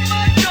 Kill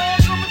my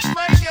dog, I'ma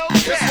slay your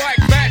It's cat.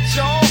 like that,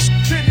 y'all.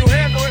 Can you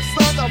handle it,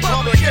 son? I'm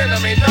public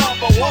enemy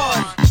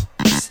 #1.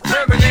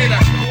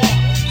 Terminator.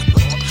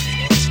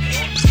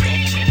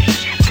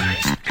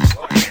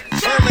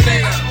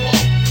 Terminator.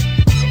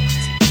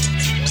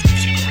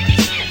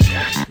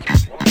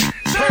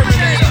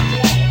 Terminator.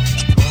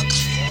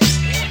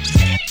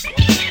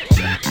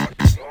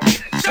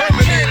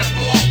 Terminator.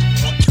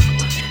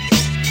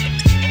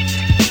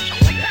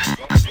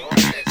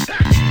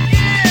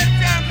 Yeah,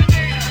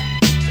 Terminator.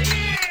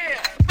 Yeah,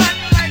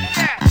 like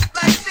that,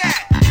 like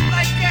that,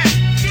 like that.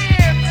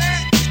 Yeah, man.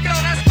 Yo,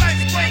 that's right,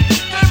 wait.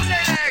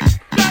 Terminator X,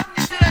 drop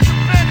me to that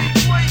penny,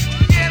 boy.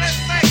 Yeah, that's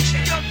right.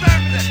 Yo,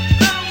 Terminator,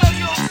 let 'em know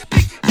you don't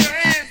speak with your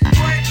hands,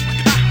 boy.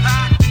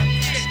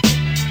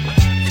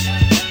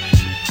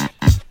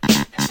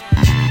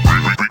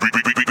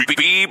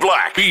 Be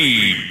Black,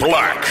 Be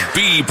Black,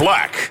 Be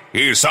Black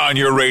is on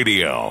your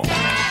radio.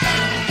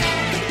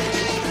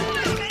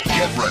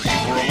 Get ready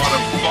for a lot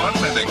of fun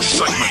and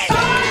excitement.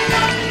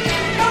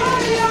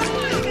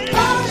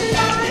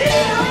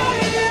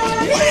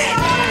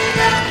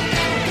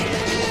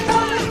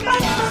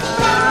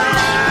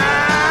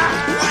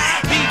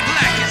 Be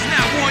Black is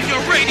now on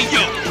your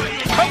radio.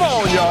 Come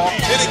on, y'all.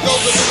 And it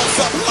goes a little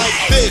something like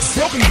this.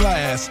 Broken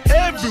glass. grass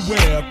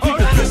everywhere.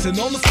 People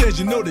pissing on the stage,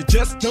 you know they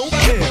just don't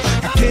care.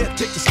 I can't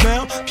take the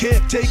smell,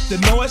 can't take the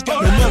noise.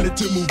 Got no money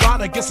to move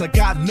out, I guess I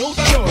got no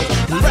choice.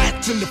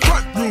 Rats in the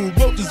front room,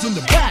 roaches in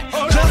the back,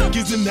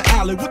 junkies in the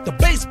alley with the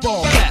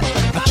baseball bat.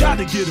 I tried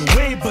to get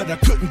away, but I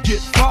couldn't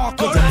get far,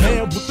 cause a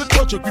man with the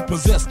tow truck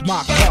repossessed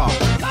my car.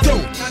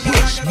 Don't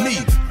push me,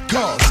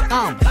 cause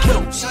I'm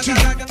close to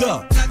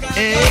the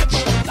edge.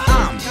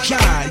 I'm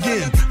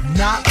trying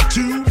not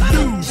to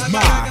lose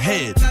my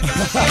head.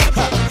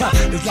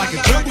 It's like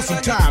a jungle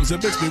sometimes,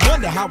 it makes me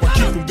wonder how I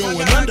keep from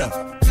going under.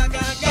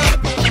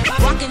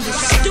 Rocking the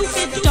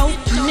stupid dope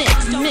mix.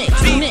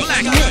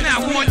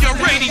 Now on your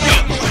radio.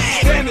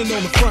 Standing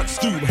on the front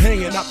stoop,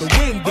 hanging out the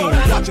window,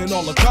 watching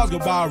all the cars go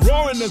by,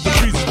 roaring as the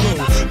breezes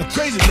blow. A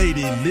crazy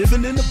lady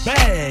living in a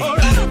bag,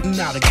 eating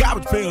out of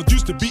garbage pails.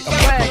 Used to be a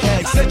flag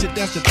hag, said she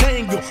danced the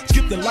tango,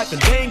 skipped the life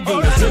and dango.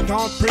 A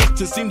sitcom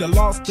princess seemed to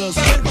lost her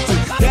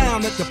senses.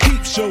 Down at the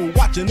peep show,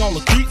 watching all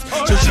the creeps,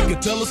 so she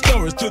could tell her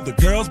stories to the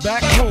girls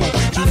back home.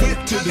 She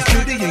went to the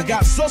city and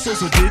got so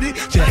did it.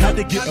 She had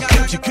to get a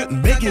pimp, she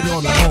couldn't make it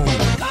on her own.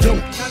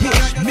 Don't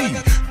push me,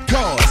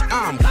 cause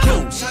I'm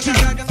close to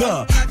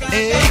the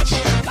edge.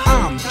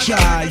 I'm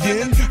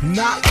trying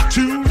not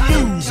to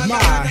lose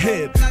my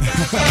head.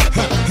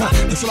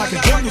 It's like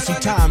a jungle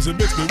sometimes, it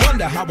makes me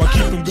wonder how I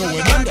keep from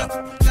going under.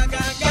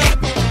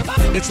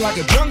 It's like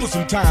a jungle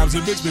sometimes,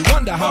 it makes me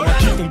wonder how I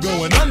keep from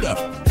going under.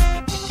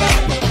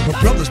 My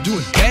brother's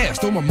doing bad,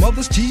 stole my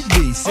mother's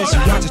TV. Says she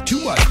watches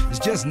too much, it's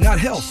just not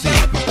healthy.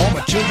 All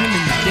my children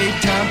in the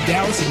daytime,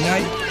 Dallas at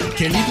night.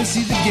 Can't even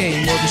see the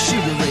game or the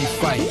Sugar Ray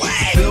fight.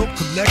 The bill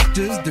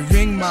collectors, they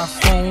ring my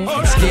phone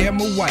and scare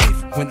my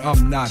wife when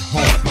I'm not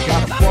home.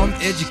 Got a bum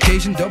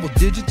education,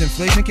 double-digit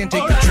inflation. Can't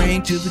take the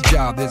train to the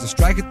job, there's a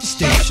strike at the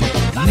station.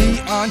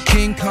 Neon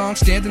King Kong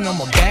standing on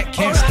my back,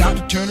 can't stop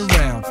to turn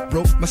around.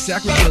 Broke my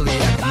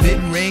sacroiliac,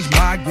 mid-range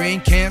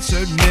migraine,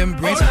 cancer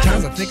membrane.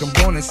 Sometimes I think I'm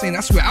going insane,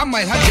 I swear I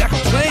might hijack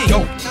a plane.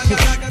 Don't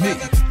push me,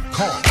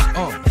 cause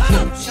I'm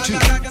close to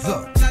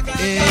the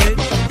edge.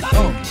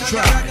 I'm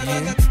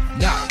trying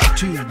not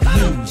to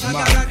lose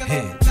my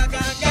head.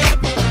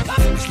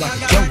 It's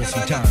like a jungle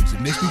sometimes,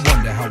 it makes me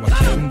wonder how I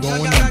keep from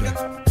going under.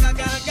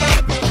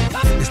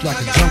 It's like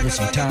a jungle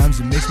sometimes,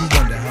 it makes me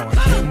wonder how I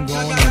keep from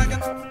going under.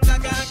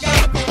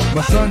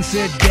 My son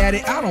said,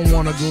 Daddy, I don't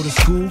wanna go to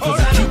school, cause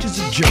the teacher's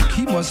a jerk,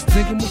 he must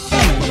think I'm a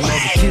fool. When all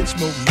the kids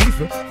smoke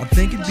reefer, I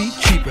think it'd be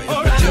cheaper if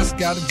I just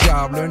got a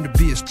job, learn to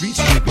be a street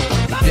sweeper.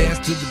 I dance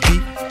to the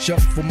beat,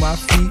 shuffle my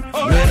feet,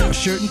 wear a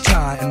shirt and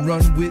tie and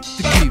run with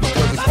the creeps.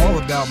 Cause it's all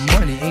about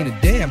money, ain't a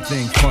damn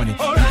thing funny.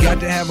 You got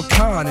to have a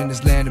con in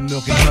this land of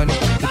milk and honey.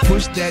 They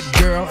pushed that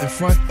girl in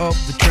front of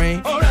the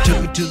train, took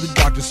her to the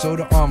doctor, sewed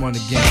her arm on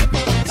again.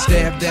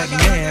 Stabbed that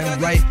man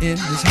right in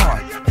his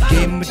heart,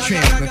 gave him a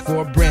transplant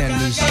for a brand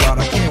new start.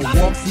 I can't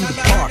walk through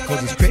the park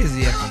cause it's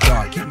crazy after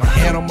dark. Keep my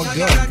hand on my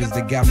gun cause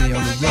they got me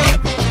on the run.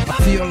 I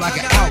feel like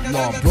an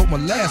outlaw, broke my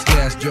last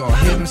glass jaw.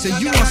 Hear them say,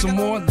 you want some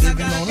more?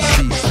 Living on a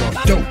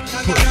seesaw. Don't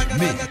push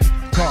me,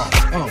 cause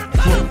I'm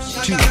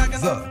close to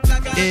the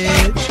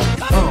edge.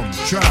 I'm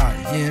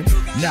trying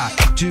not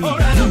to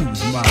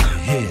lose my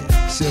head.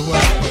 Say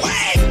what?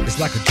 It's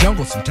like a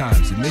jungle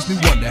sometimes, it makes me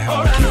wonder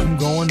how I keep from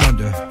going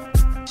under.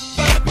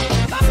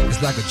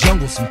 It's like a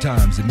jungle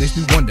sometimes, it makes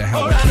me wonder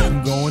how I keep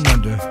from going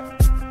under.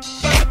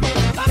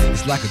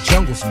 It's like a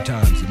jungle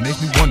sometimes, it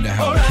makes me wonder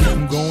how I keep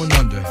from going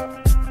under.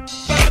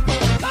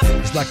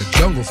 It's like a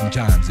jungle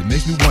sometimes, it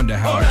makes me wonder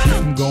how I keep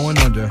from going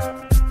under.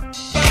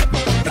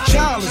 A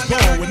child is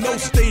born with no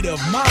state of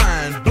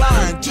mind,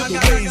 blind to the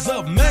ways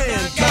of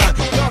mankind.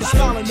 God is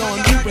smiling on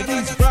you, but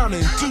he's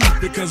frowning too,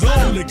 because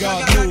only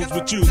God knows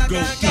what you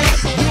go through.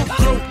 You'll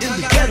grow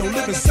in the ghetto,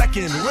 living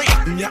second rate,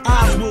 and your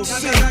eyes will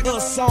sing a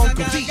song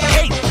cause he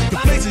hate the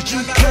places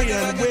you play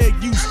and where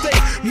you stay.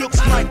 Looks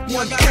like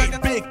one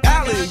great big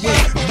alleyway.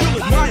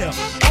 You'll admire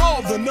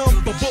all the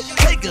number book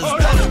takers,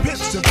 thugs,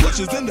 pimps, and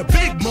pushers, and the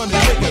big money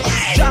makers.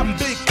 Driving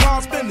big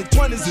cars, spending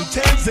 20s and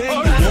 10s,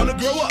 and you wanna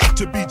grow up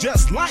to be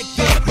just like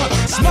them.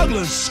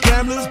 Smugglers,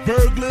 scramblers,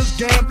 burglars,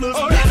 gamblers,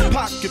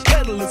 pickpocket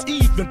peddlers,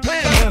 even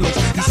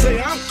panhandlers. You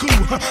say I'm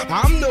cool,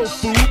 I'm no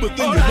fool, but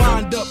then you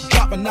wind up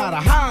dropping out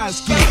of high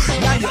school.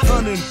 Now you're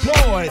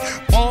unemployed,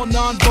 all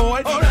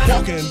non-void,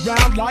 walking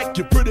around like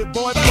your pretty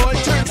boy Floyd.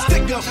 Turned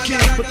stick-up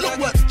kid, but look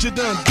what you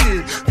done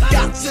did.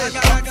 Got set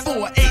up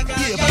for an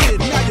 8-year bid.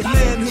 Now your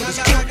manhood is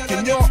cooked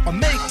and you're a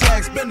make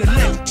tag. Spend the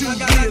next 2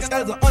 years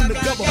as an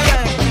undercover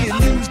fag,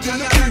 being used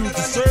and abused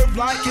to serve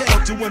like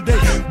hell. Till one day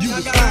you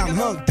was found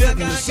hung dead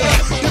in the cell.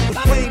 It was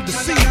plain to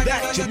see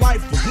that your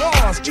life was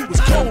lost. You was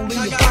cold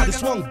and your body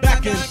swung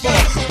back and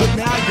forth. But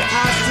now your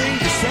eyes sing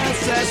the sad,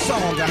 sad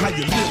song of how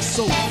you live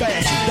so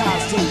fast and die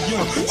so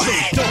young. So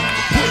don't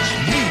push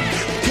me,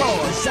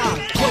 cause I'm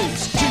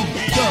close to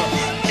the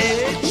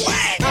edge.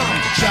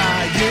 I'm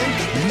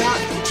trying not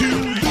to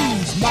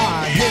lose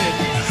my head.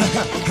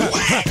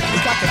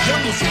 It's like a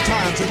jungle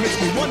sometimes, it makes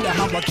me wonder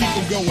how I keep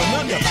from going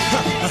under.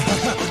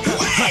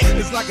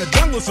 It's like a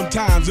jungle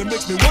sometimes, it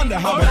makes me wonder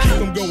how I keep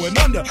from going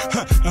under.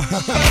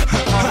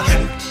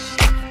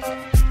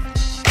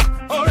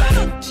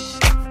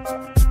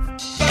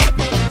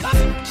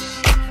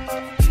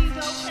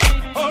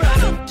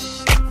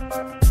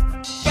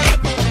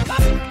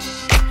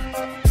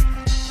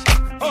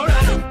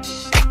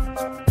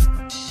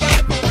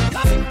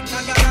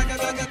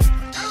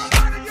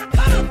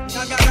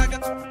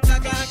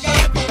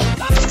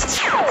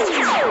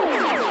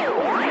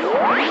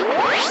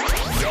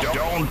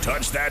 Don't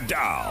touch that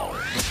dial.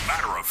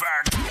 Matter of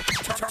fact,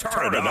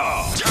 turn it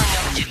off. Turn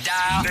up your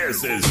dial.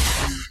 This is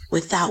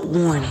Without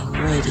Warning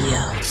Radio.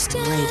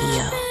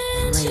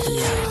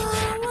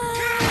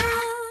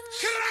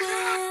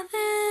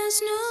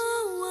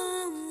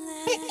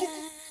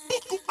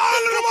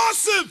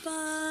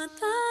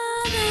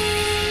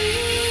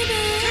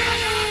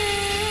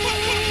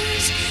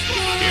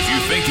 If you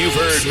think you've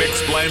heard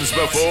mixed blends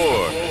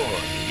before,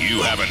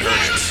 you haven't heard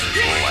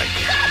it like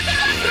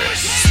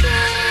this.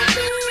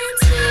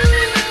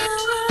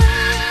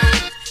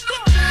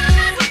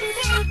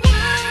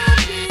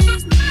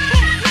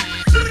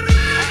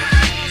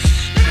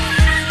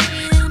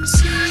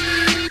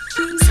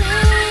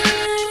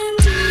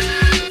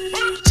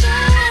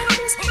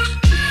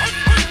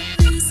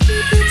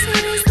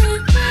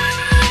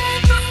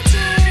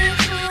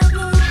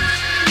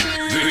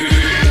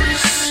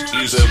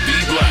 This is a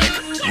B-Black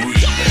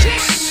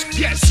remix.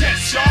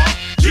 Yes, y'all,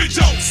 you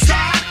don't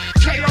stop.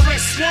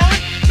 KRS-One,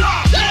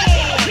 rock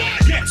on.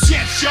 Yes,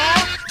 y'all,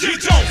 you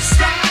don't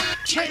stop.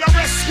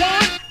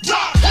 KRS-One,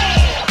 rock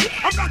on.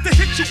 I'm about to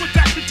hit you with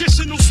that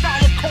traditional style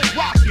of cold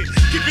rocking,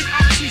 giving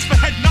options for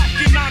head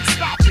knocking,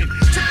 non-stopping,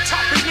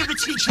 tip-topping,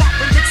 lyrically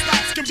dropping, mixed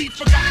styles can be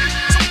forgotten.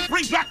 So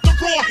bring back the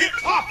raw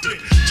hip-hopping,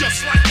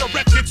 just like the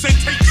records and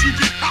tapes you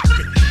get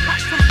popping.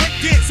 Rock from break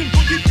dancing,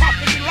 boogie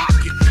popping and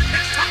locking.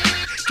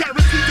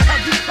 Guaranteed to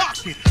have you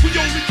cocking. We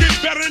only get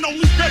better and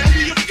only better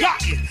we have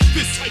gotten.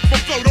 This type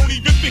of flow, don't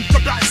even think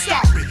about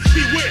stopping.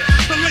 Beware,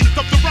 the length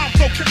of the round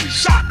flow can be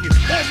shocking.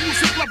 All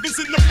music lovers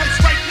in the place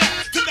right now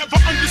that never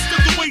understood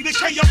the way the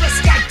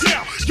KRS got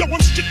down. Yo,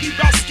 I'm strictly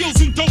about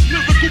skills and dope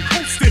lyrical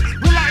coasting,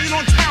 relying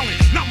on talent,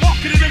 not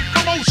marketing and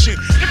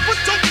promotion. If a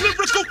dope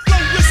lyrical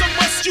flow is a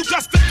must, you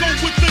got to go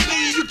with the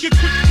name you can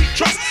quickly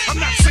trust. I'm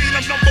not saying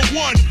I'm number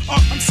one.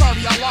 I'm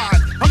sorry, I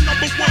lied. I'm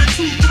number 1,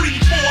 2, 3,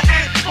 4,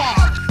 and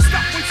 5.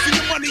 Stop wasting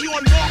your money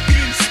on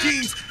marketing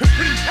schemes and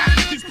putting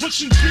packages,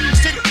 pushing dreams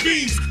to the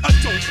fiends. A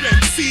dope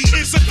MC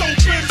is a dope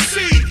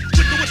MC.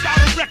 Trigger without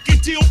a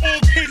record deal,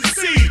 all can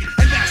see.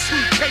 And that's who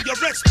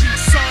KRS G,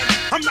 son.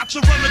 I'm not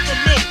your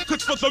run-of-the-mill,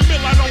 cause for the mill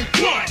I don't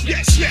run.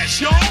 Yes,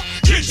 y'all,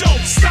 you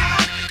don't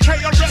stop.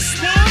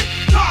 KRS-One,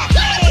 rock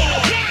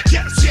on.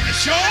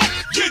 Yes, y'all,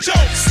 you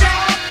don't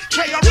stop.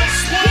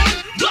 KRS-One,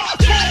 rock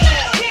on.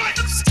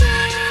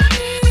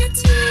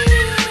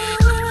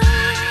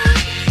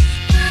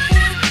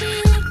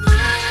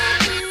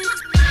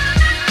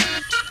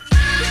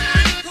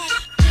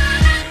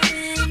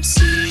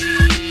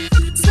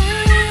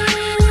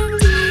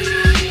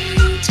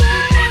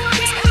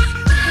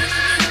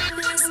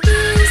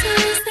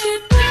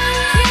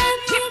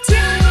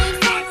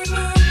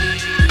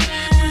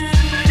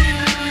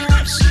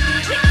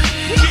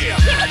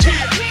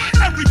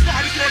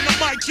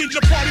 The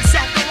party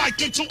sound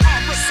alike until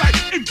I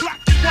recite in black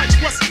and white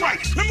what's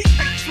right. Let me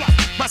take flight.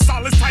 My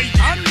style is tight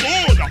and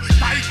good.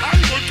 Tight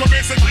and good,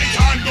 commence and tight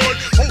and good.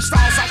 Old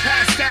styles I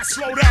pass that,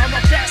 slow down,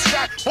 I fast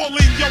rap, all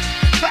in your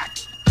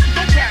back.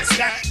 Don't pass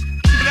that.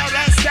 Now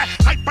that's that.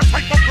 Hype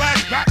a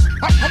blast back.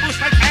 I publish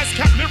like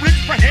ASCAP lyrics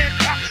for hand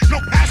clap.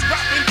 No pass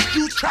rapping,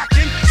 you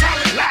tracking,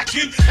 talent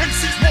lacking.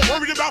 MCs more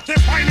worried about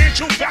their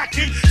financial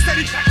backing.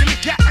 Steady packing the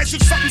gap as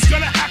if something's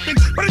gonna happen,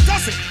 but it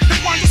doesn't. They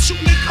wind up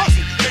shooting their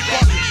cousin. They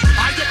bugging.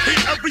 I appear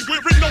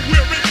everywhere and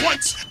nowhere at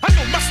once. I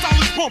know my style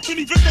is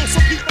bumping, even though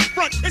some people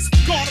front. It's the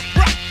God of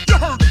rap. You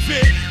heard of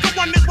it. The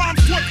one that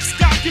rhymes with the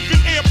sky, giving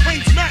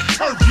airplanes mad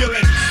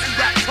turbulence. And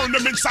rap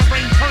tournaments, I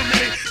reign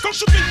permanent. Don't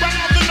you think right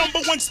now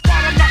the #1 spot?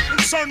 I'm not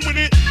concerned with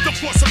it. The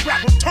force of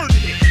rap, I'm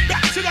turning it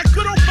back to that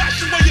good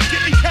old-fashioned way of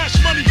getting cash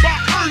money by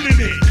earning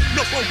it.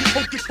 No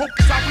focus, I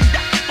bring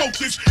back the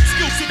focus.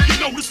 Skills, if you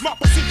notice, my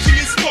position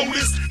is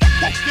flawless.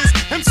 Focus,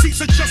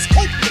 MCs are just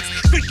hopeless.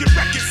 Thinking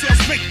record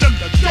sales make them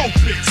the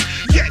dopest.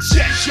 Yes,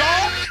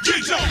 y'all,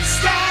 you don't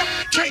stop.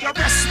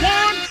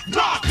 KRS-One,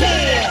 rock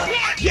on.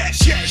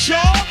 Yes,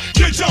 y'all,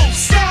 you don't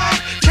stop.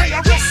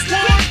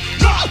 KRS-One,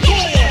 rock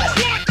on.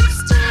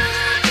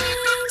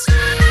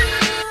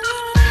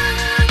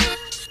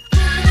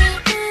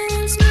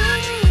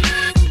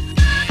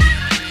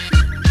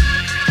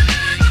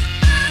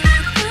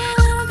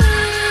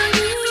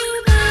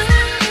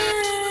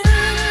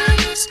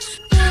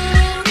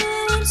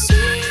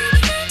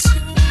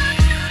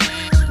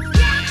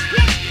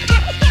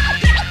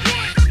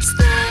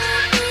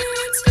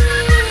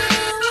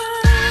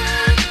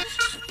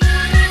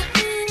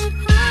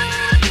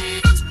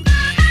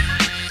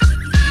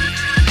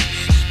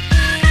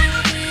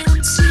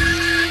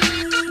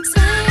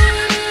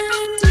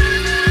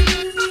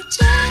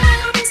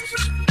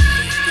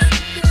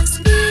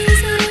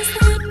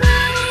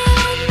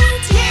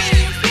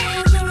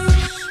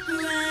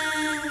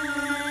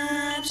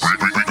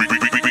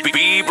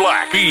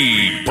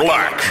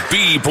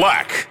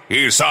 B-Black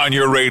is on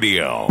your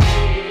radio.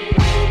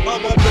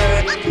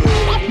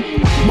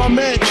 My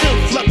man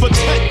Jim left a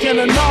 10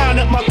 and a 9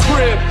 at my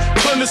crib.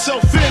 turned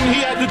himself in, he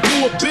had to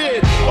do a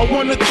bid. A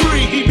 1 to 3,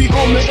 he be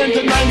home the end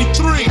of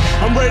 93.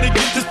 I'm ready to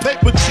get this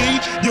paper,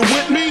 G. You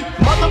with me?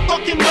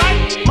 Motherfucking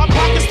right. My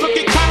pockets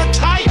looking kinda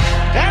tight,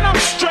 and I'm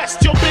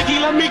stressed. Yo,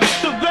 Biggie, let me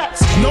get the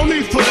vest. No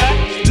need for that.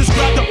 Just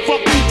grab the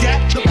fucking gap.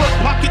 The front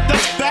pocket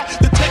that's fat.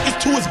 The take is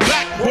to his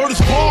back. Word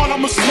is born,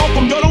 I'ma smoke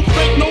him. Yo, don't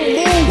fake no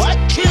move. What?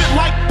 Treat it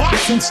like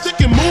boxing.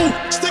 Stick and move.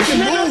 Stick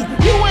and move.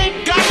 You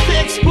ain't got to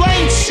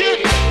explain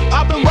shit.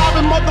 I've been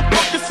robbing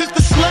motherfuckers since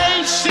the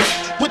slave shit.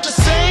 With the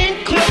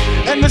same clip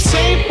and the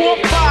same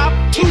 4-5.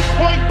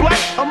 2-point blank.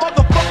 A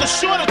motherfucker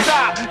sure to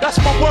die. That's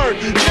my word.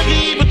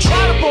 Jiggy even try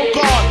to go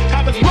guard.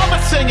 Have his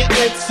mother singing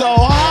It's So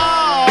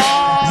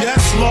Hard. Yes,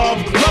 love.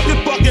 Love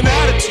your fucking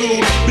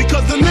attitude.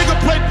 Because the nigga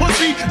play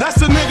pussy. That's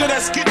the nigga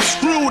that's getting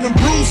screwed and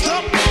bruised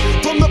up.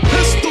 From the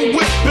pistol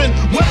whipping.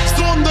 Webs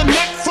on the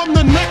neck from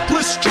the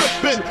necklace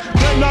stripping.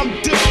 Then I'm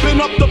dipping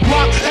up the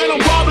block. And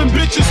I'm robbing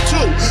bitches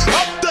too.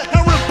 Up the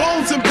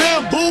herringbones and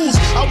bamboos.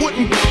 I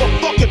wouldn't give a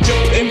fuck if you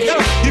pinned it.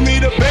 Give me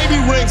the baby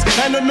rings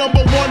and the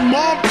 #1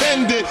 mom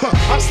pendant.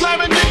 I'm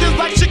slamming niggas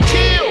like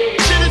Shaquille.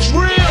 Shit is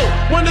real.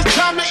 When it's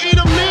time to eat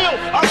a meal,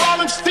 I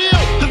roll him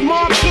still. Cause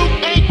mom too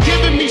ain't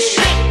giving me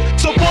shit.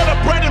 So for the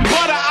bread and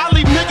butter, I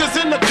leave niggas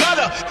in the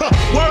gutter.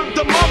 Word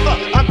to mother,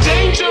 I'm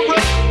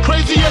dangerous.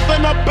 Crazier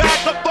than a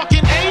bag of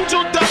fucking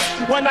angel dust.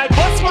 When I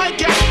bust my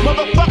gap,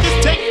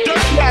 motherfuckers take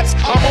dirt naps.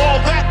 I'm all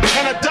that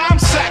and a dime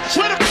sack.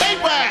 Where the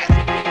paper at?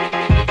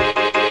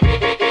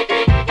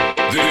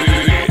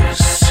 This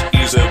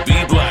is a B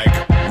Black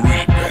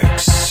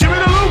remix. Give me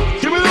the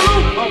loot, give me the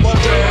loot. I want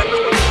that.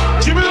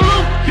 Give me the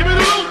loot, give me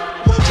the loot.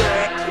 I want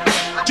that.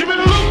 Give me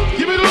the loot,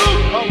 give me the loot.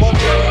 I want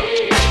that.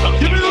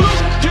 Give me the loot,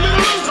 give me the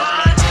loot.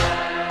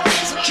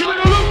 Give me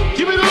the loot,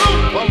 give me the loot.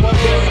 I want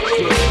that.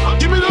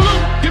 Give me the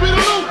loot, give me the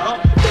loot. I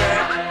want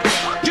that.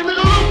 Give me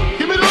the loot,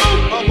 give me the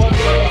loot. I want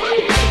that.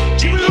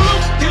 Give me the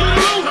loot, give me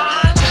the loot.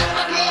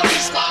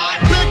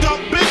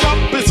 Big up,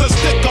 it's a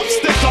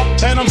stick up,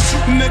 and I'm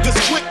shooting niggas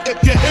quick if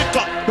you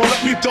hiccup. Don't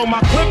let me throw my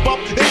clip up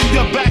in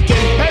your back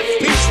and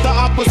headpiece. The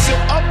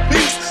opposite of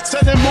peace,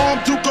 sending mom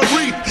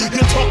Dukery.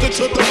 You're talking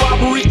to the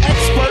robbery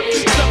expert.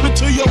 Step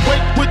into your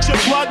wake with your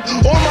blood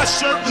on my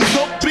shirt.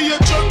 Don't be a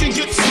jerk and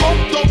get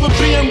smoked over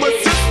being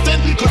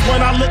resistant. Cause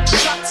when I lick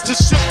shots, the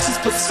shit is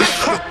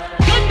persistent.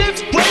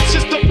 Goodness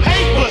gracious, the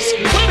papers.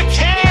 Where the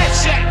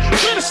cash at?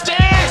 Where the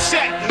stash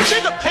at?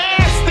 Nigga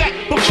pass that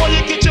before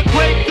you get your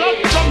grave dug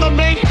from the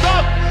main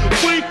thug.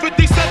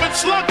 357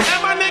 slug,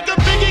 and my nigga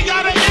Biggie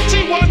got an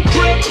itchy one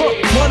grip.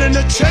 One in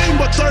the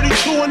chamber,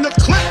 32 in the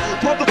clip.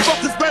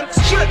 Motherfuckers better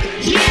strip.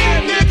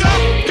 Yeah, nigga,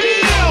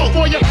 feel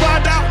before you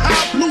find out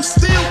how blue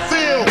steel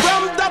feel.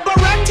 From the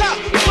Beretta,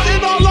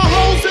 putting all the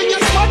holes in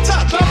your sweater.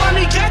 The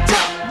money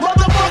getter,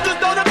 motherfuckers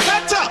know the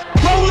better.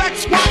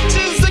 Rolex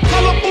watches and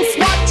colorful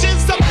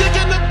swatches. I'm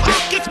digging in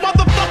pockets,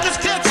 motherfuckers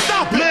can't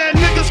stop. Man,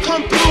 niggas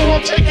come through,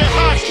 I'm taking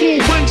high school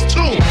rings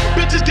too.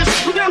 Bitches get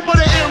screwed for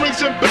the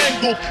earrings and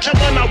bangles. And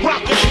when I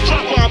rock her and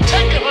drop her, I'm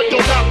taking her $2.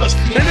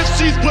 And if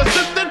she's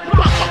resistant,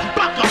 baka.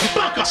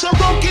 So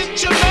don't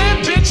get your man,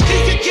 bitch, he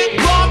can get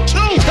robbed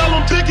too. Tell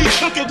him Biggie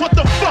took it, what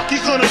the fuck he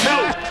gonna do?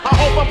 I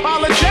hope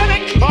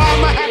apologetic, or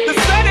I'ma have to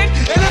set it.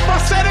 And if I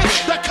said it,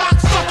 the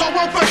cocksucker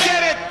won't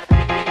forget it.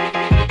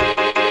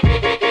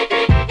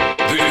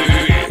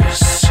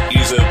 This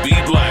is a B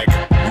Black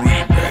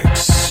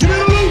remix. Give me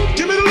the loot,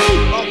 give me the loot.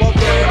 I want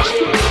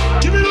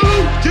that. Give me the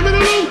loot, give me the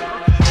loot.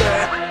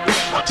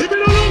 Give me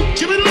the loot,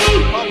 give me the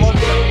loot. I want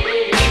that.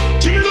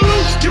 Give me the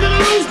loot, give me the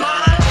loot.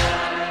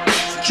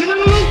 Give me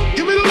the loot,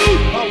 give me the loot.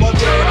 I want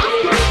that.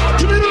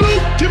 Give me the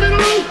loot, give me the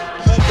loot.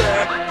 I want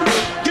that.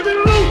 Give me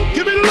the loot,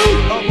 give me the loot.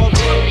 I want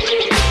that.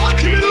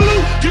 Give me the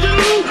loot, give me the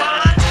loot.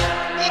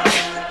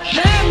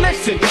 Man,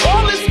 listen,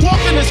 all this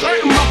walking is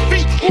hurting my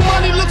feet. Who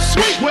money looks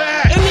sweet?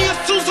 Where? In the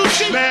Isuzu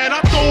Jeep. Man,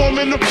 I throw him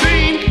in the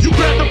bean. You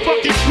grab the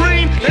fucking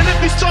green. And if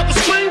he start to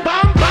scream,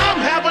 bomb,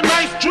 have a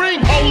nice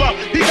dream. Hold up,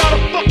 he got a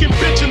fucking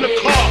bitch in the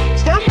car.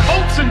 Fur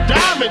coats and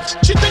diamonds.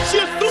 She thinks she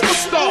a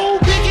superstar. Ooh,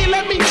 Biggie,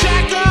 let me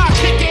jack her.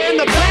 Kick her in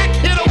the back,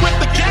 hit her with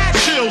the gas.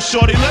 Chill,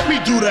 shorty, let me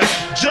do that.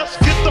 Just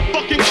get the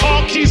fucking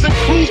car keys and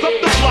cruise up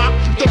the block.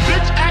 The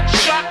bitch act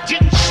shot,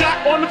 getting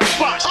shot on the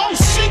spot. Oh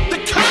shit, the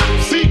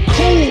cops. Be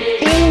cool,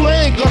 fool,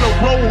 they ain't gonna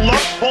roll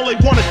up. All they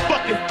want is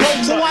fucking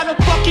donuts. So why the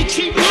fuck you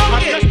keep looking? I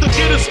guess to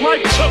get his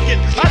life tooken.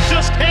 I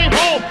just came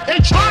home,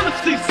 ain't trying to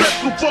see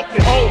Central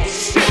fucking. Oh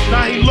shit,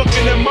 now he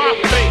looking in my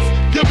face.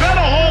 You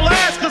better haul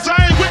ass, cause I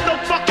ain't with no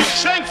fucking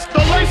shanks. So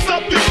lace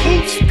up your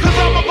boots, cause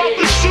I'm about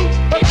to shoot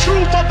a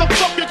true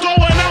motherfucker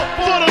going out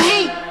for the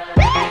loot.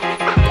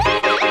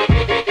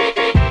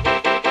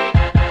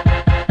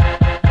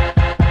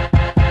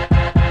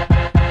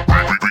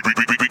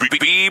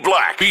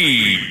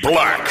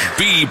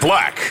 B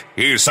Black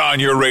is on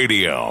your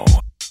radio.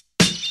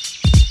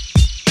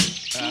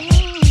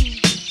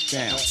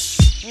 Bounce.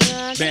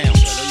 Bounce.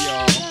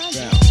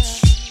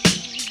 Bounce.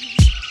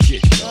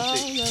 Get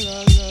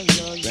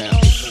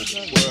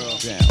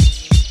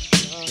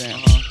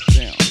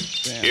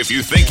If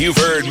you think you've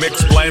heard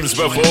mixed blends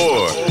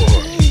before,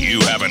 you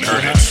haven't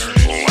heard it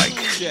like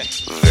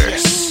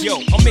this. Yo,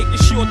 I'm making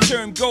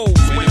short-term goals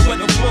when the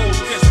weather flows.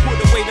 Just put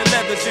away the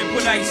leathers and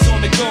put ice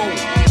on the gold.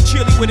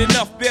 Chilly with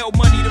enough bail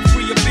money to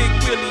free a big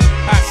Willie.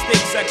 High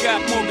stakes, I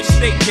got more at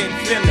stake than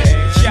Philly.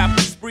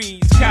 Shopping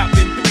sprees,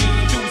 copping 3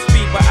 dudes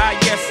feet by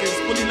IS's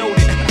fully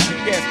loaded.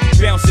 Yes,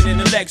 bouncing in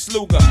the Lex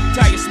Luger.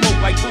 Tire smoke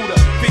like Buddha.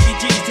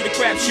 50 G's to the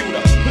crap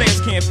shooter. Players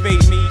can't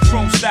fade me.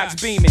 Chrome stocks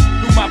beaming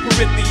through my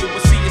peripheral.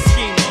 We'll see you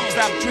scheming.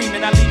 Stop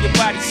dreaming, I leave your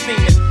body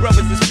steaming.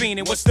 Brothers is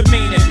fiending, what's the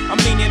meaning? I'm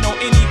leaning on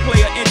any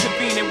player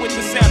intervening with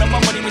the sound of my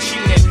money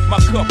machining. My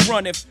cup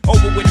runneth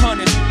over with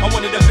hundreds. I'm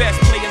one of the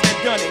best players that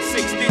done it.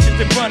 6 digits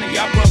and running,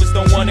 y'all brothers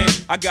don't want it.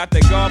 I got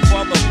the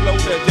Godfather flow,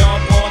 the Don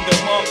Juan, the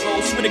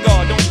Marco. Swear to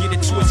God, don't get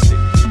it twisted.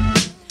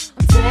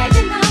 I'm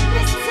taking out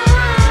this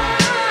time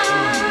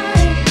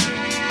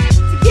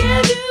to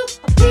give you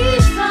a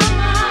piece of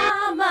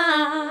my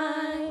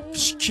mind.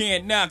 She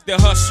can't knock the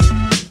hustle.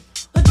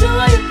 But do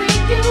you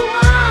think you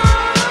are?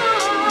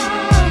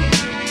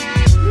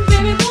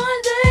 Baby,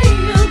 one day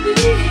you'll be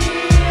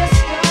a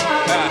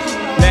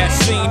star. Last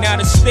seen out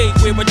of state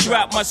where I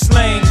drop my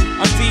slang.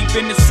 I'm deep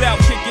in the south,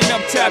 picking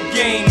up top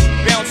game.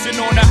 Bouncing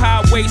on the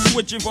highway,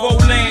 switching 4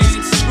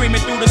 lanes.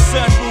 Screaming through the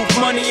sunroof,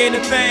 money ain't a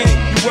thing.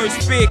 Your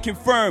worst fear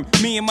confirmed.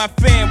 Me and my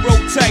fam roll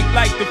tight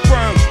like the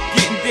firm.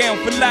 Getting down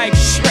for life,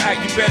 try,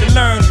 you better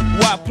learn.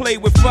 Why play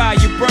with fire,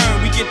 you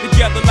burn. We get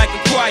together like a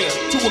choir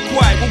to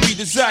acquire what we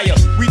desire.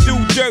 We do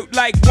dirt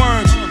like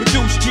worms,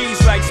 produce G's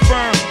like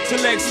sperm.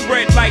 Till legs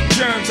spread like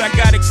germs. I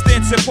got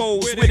extensive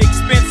holes with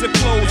expensive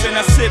clothes, and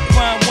I sip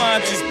fine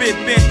wines and spit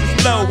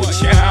benches low. What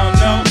y'all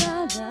know?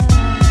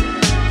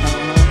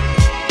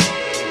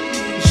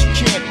 She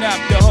can't knock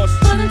the hustle.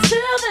 But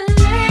until the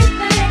late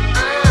thing,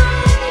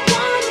 I'm the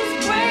one who's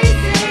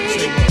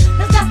crazy.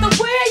 'Cause that's the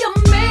way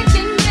you're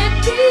making me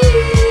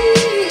feel.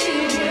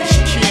 She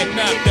can't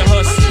knock the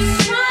hustle. I'm just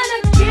trying to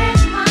get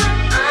my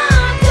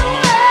arm to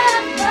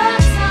have the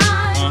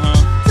time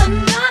to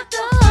knock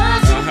the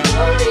hustle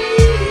free.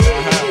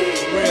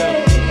 Real.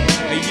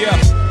 Hey, yeah.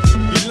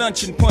 Be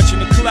lunching, punching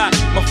the clock.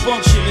 My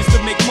function is to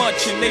make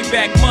munchin', lay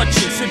back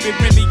munchin'. Sipping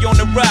Remy on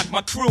the rock.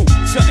 My crew,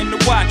 something to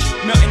watch,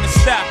 nothing to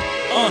stop.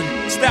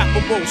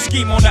 Unstoppable,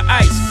 scheme on the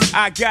ice.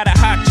 I gotta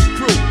hot your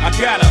crew. I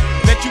gotta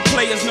let you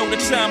players know the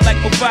time like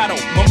bravado.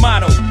 My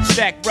motto,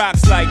 stack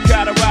rocks like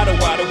Colorado.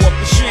 Out of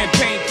the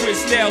champagne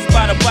crystals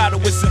by the bottle.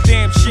 It's a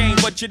damn shame,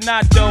 but you're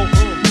not though.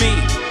 Me,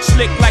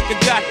 slick like a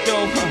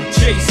gato.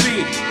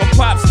 Jay-Z, my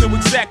pops knew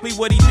exactly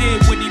what he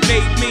did when he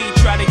made me.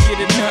 Try to get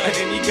a nut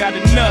and he got a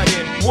nut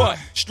in. What?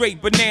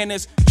 Straight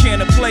bananas,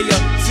 can a player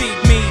see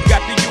me?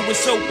 Got the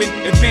US Open,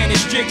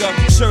 advantage jigger.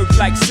 Serve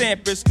like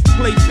Sampras,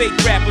 play fake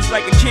rappers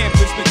like a campus.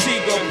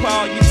 Fatigo,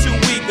 Paul, you too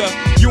eager.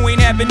 You ain't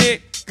having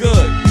it?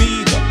 Good,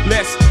 me either.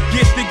 Let's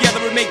get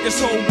together and make this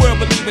whole world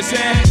believe us,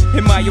 eh?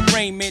 In my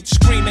arraignment,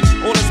 screaming,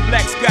 all us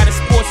blacks got is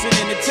sports and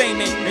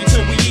entertainment.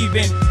 Until we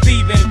even,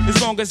 thieving, as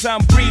long as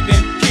I'm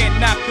breathing. Can't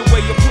knock the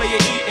way you play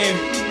it eating.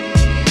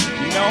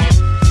 You know?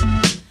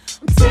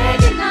 I'm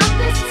taking out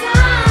this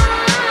time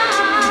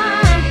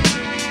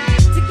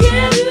to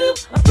give you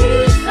a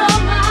piece of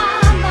my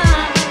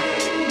mind.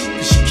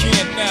 'Cause you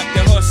can't knock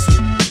the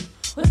hustle.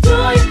 But do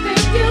you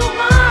think you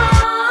are?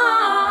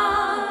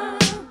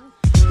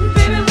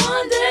 Baby,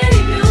 one day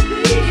you'll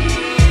be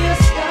a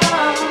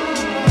star.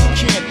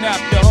 Can't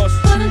knock the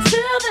hustle. But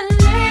until the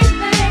late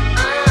thing,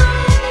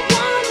 I'm the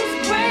one who's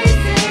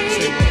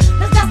crazy.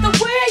 'Cause that's the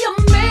way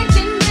you're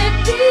making me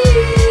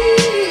feel.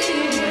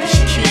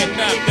 She can't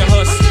knock the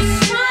hustle. I'm just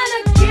trying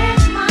to get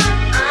my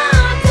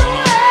arm to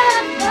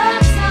have the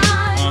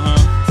time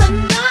to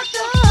knock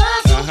the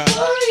hustle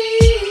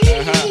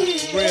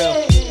free. Real.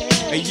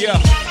 Hey, yeah.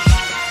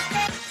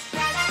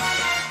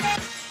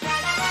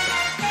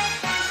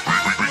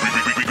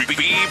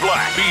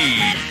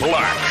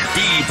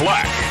 Be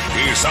Black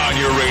is on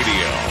your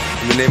radio.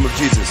 In the name of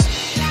Jesus,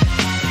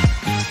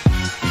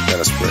 let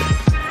us pray.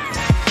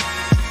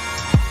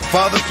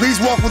 Father, please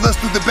walk with us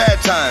through the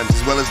bad times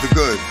as well as the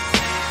good.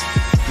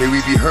 May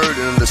we be heard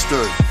and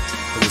understood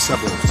from the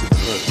suburbs to the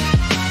hood.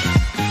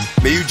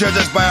 May you judge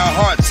us by our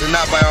hearts and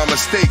not by our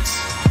mistakes.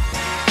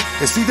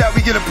 And see that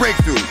we get a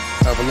breakthrough,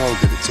 however long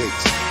that it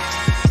takes.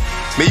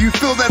 May you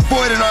fill that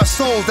void in our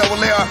souls that will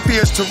lay our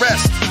fears to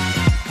rest.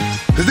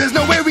 Because there's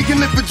no way we can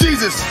live for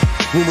Jesus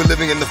when we're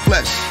living in the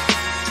flesh.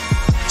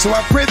 So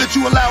I pray that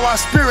you allow our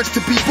spirits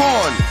to be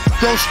born,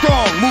 grow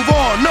strong, move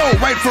on, know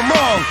right from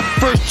wrong.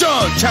 1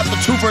 John chapter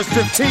 2 verse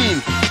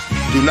 15.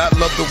 Do not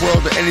love the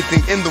world or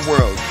anything in the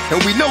world.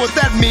 And we know what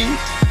that means.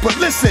 But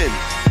listen,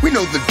 we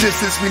know the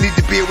distance we need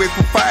to be away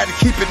from fire to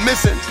keep it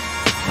missing.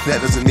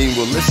 That doesn't mean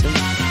we'll listen.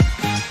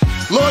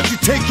 Lord, you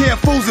take care of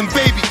fools and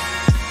babies.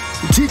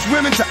 You teach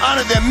women to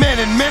honor their men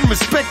and men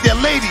respect their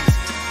ladies.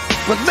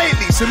 But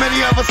lately, so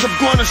many of us have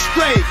gone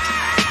astray,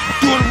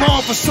 doing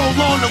wrong for so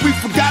long that we've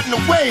forgotten the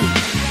way.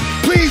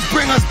 Please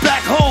bring us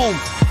back home,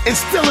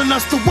 instill in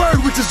us the word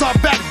which is our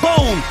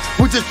backbone.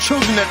 We're just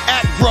children that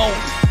act grown.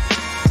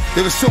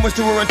 There was so much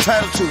that we're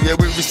entitled to, yet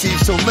we receive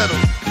so little.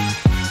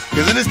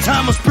 Because in this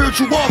time of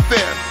spiritual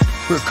warfare,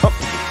 we're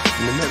comfortable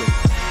in the middle.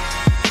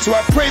 So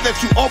I pray that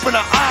you open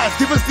our eyes,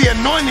 give us the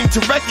anointing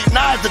to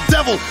recognize the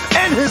devil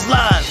and his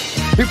lies.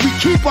 If we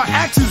keep our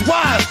actions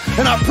wise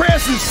and our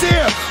prayers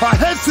sincere, our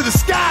heads to the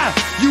sky,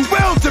 you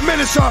will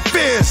diminish our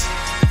fears.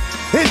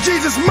 In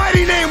Jesus'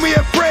 mighty name we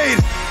have prayed.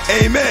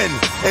 Amen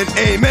and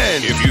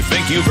amen. If you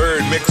think you've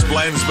heard mixed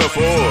blends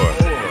before,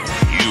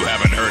 you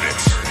haven't heard it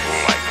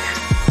like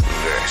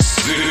this.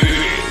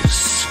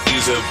 This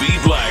is a B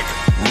Black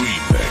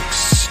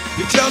remix.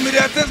 You tell me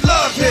that there's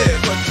love here,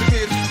 but to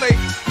me it's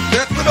fake.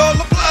 Death with all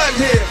the blood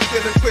here,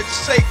 feeling quick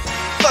sake.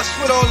 Flush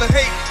with all the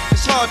hate,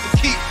 it's hard to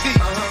keep deep.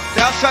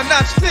 Thou shalt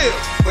not steal,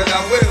 but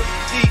I will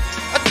eat.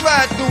 I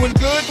tried doing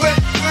good, but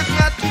good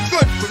not too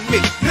good for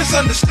me.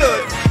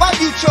 Misunderstood, why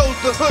you chose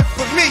the hood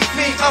for me?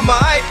 I'm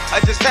alright,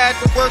 I just had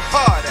to work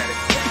hard at it.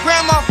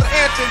 Grandma for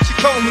answer, she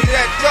told me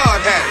that God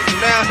had it.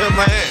 Now here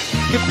I am,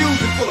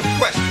 confused and full of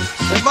questions.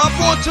 Am I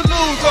born to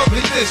lose, or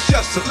is this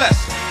just a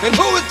lesson? And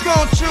who is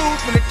gonna choose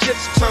when the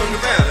chips turn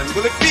around? And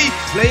will it be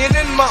laying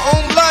in my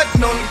own blood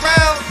and on the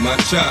ground? My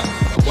child,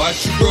 I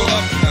watched you grow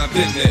up and I've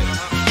been there.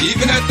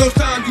 Even at those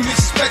times you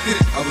suspected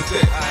it, I was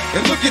there.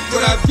 And look at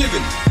what I've given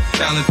you,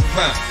 talent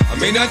around. I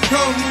may not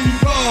come when you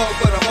call,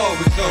 but I'm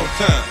always on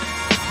time.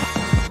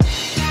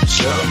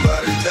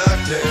 Somebody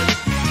knocking,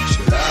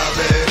 should I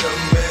let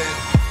them in?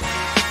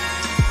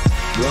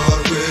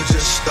 Lord, we're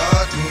just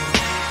starting,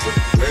 but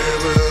where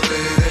will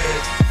it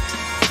end?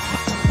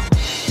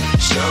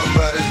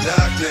 Somebody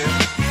knocking,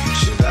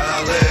 should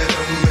I let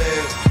them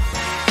in?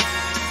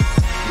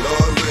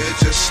 Lord, we're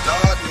just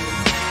starting,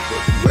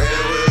 but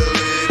where will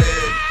it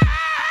end?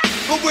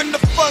 But when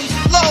the funds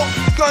are low,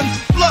 guns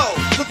blow.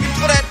 Looking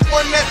for that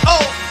one that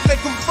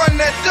make them run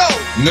that dough.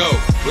 No,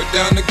 put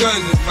down the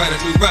guns and find a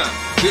new rhyme.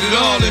 Did it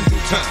all in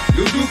due time.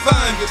 You'll do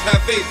fine, just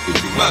have faith if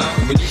you mind.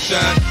 And when you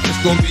shine,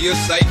 it's gonna be a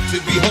sight to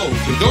behold.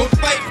 So don't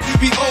fight to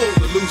be old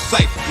or lose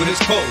sight when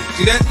it's cold.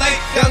 See that light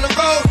down the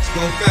road? It's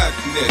gonna guide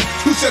you there.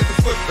 Who set the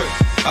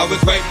footprints? I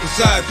was right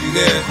beside you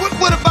there.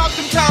 What about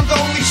them times I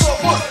only saw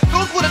one?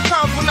 Those were the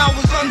times when I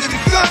was under the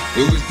gun.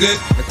 It was then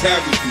I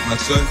carried you, my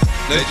son.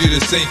 Led you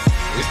to safety.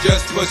 It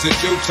just wasn't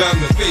your time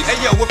to face. Hey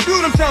yo, a few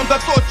of them times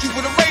I thought you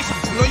would erase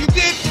me. And all you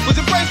did was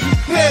embrace me,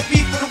 prepared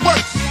me for the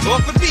worst.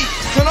 Offered me,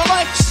 turn on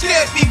life,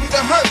 scared me with the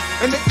hurt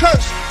and the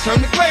curse. Turn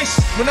to grace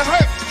when the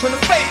hurt, turn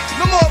to faith.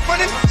 No more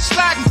running,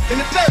 sliding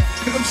in the dirt,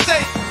 cause I'm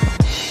safe.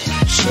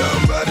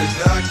 Somebody's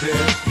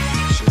knocking,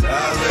 should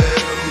I let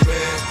them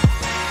in?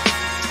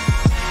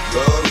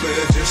 Lord,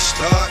 we're just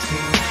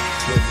starting,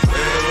 but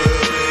where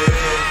will it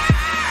end?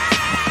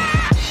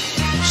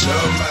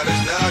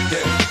 Somebody's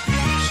knocking,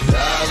 should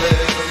I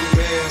let them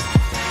in?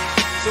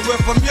 So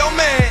if I'm your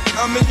man,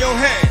 I'm in your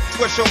hand.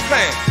 What's your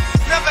plan?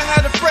 Never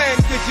had a friend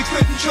cause you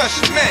couldn't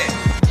trust your man.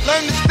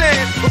 Learn to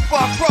stand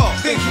before I crawl,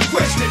 things were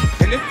twisted.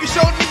 And if you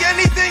showed me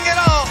anything at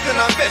all, then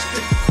I missed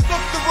it.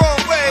 Looked the wrong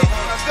way,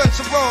 I've done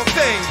some wrong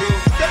things.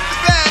 Kept the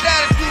bad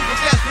attitude, but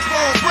that's what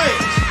wrong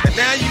brings. And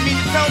now you mean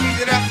to tell me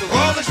that after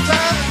all this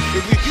time,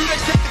 it was you that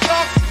kept the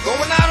dog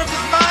going out of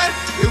his mind?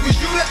 It was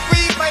you that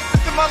breathed life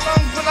into my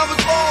lungs when I was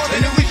born.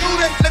 And it was you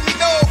that let me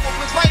know what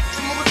was right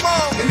from what was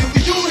wrong. And it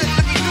was you that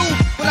let me do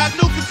what I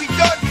knew could be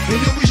done. And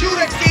it was you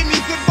that gave me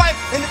a good wife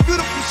and a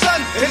beautiful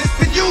son. And it's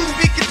been you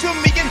speaking to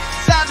me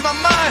inside my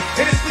mind.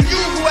 And it's been you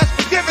who has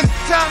forgiven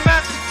time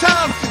after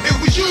time. It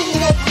was you who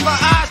opened my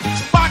eyes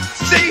so I could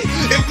see.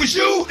 It was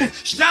you,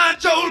 shine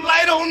your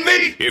light on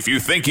me. If you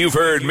think you've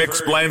heard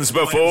mixed blends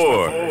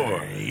before,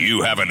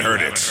 you haven't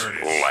heard it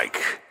like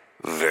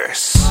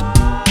this.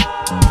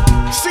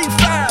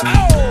 C5,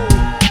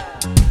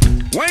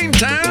 Wayne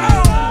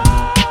Town.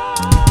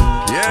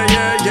 Yeah.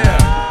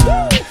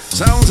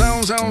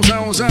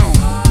 Zone.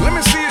 Let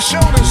me see your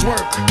shoulders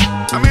work.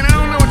 I mean, I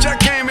don't know what y'all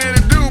came here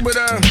to do, but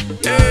if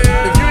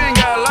you ain't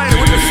got a lighter,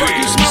 what the fuck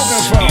you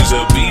smoking for? He's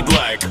a B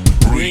Black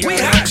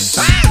remix.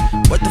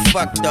 What the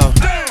fuck though?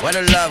 Where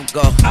the love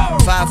go?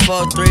 5,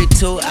 4, 3,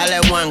 2, I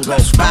let one go.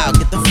 Wow,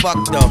 get the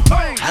fuck though.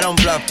 I don't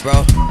bluff,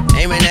 bro.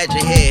 Aiming at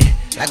your head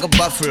like a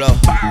buffalo.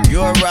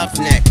 You a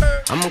roughneck,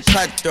 I'm a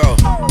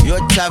cutthroat. You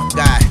a tough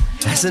guy.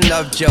 That's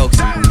enough jokes.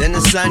 Then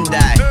the sun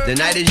died. The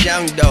night is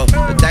young though.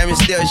 The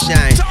diamonds still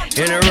shine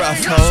in a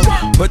rough hole.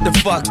 What the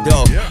fuck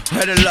though?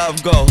 Where the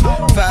love go?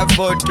 5,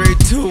 4, 3,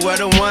 2. Where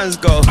the ones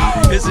go?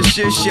 It's a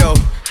shit show.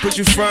 Put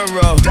you front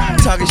row.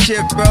 Talking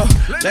shit, bro.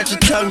 Let your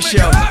tongue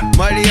show.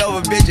 Money over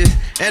bitches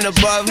and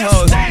above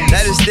hoes.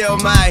 That is still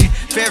my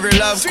favorite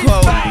love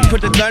quote.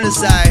 Put the gun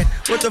aside.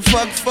 What the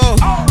fuck for?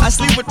 I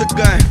sleep with the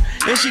gun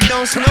and she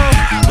don't snow.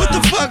 What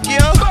the fuck,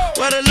 yo?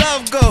 Where the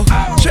love go?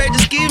 Trade the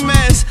ski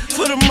mask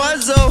for the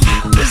muzzle.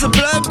 It's a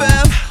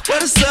bloodbath. Where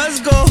the suns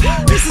go?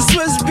 It's a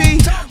Swiss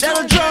beat. That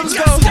the drums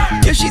go.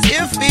 If she's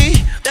iffy,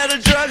 that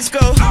the drugs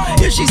go.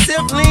 If she's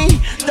simply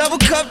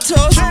double cup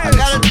toast, I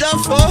got a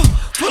duffel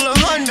full of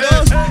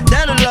hundos.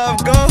 That the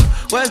love go.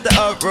 Where's the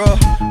uproar?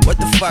 What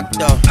the fuck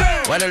though?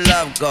 Where the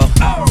love go?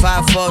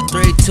 5, 4,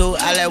 3, 2,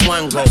 I let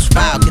one go.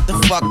 Wow, get the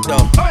fuck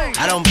though.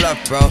 I don't bluff,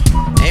 bro.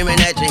 Aiming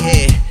at your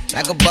head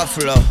like a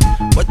buffalo.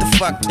 What the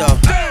fuck though?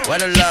 Where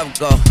the love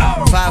go?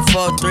 5,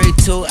 4, 3,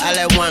 2, I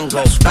let one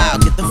go. Wow,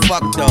 get the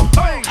fuck though.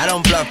 I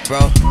don't bluff,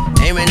 bro.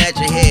 Aiming at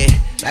your head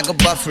like a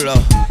buffalo.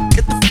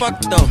 Get the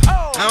fuck though.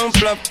 I don't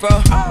bluff, bro.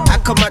 I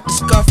come out the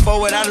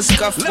scuffle without a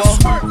scuffle.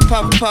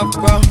 Puff, puff,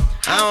 bro.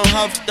 I don't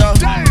huff though.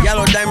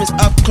 Yellow diamonds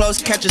up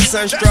close, catch a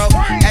sunstroke.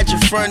 At your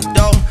front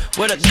door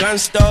with a gun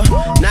store.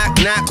 Knock,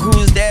 knock,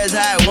 who's there's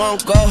how it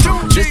won't go.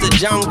 Just the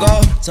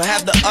jungle, so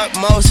have the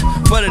utmost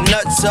for the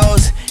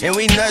nutsos. And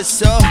we nuts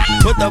so.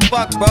 What the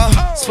fuck, bro?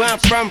 Where I'm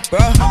from,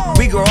 bro.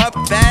 We grow up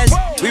fast,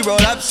 we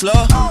roll up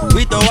slow.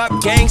 We throw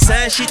up gang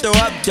signs, she throw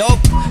up dope.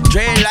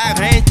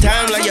 Dreadlock, ain't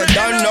time like you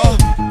don't know.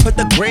 Put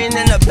the green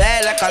in the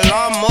bag like a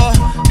lawnmower.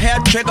 Hair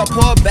trigger,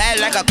 pull back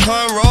like a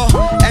cornrow.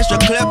 Extra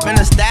clip in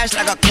the stash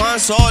like a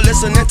console.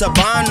 Listening to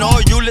Bono,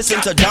 you listen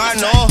to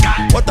Darno.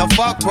 What the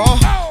fuck, bro?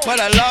 Where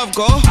the love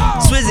go?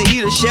 Swizzy,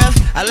 he the chef,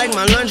 I like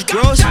my lunch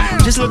gross.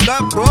 Just look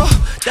up, bro,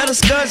 that the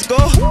scuds go.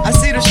 I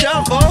see the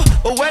shovel,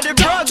 but where did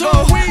bro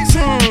go?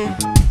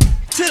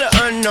 To the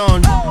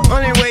unknown.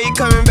 Only way he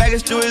coming back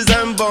is through his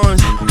unborns.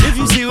 If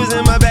you see what's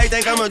in my bag,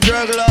 think I'm a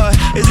drug lord.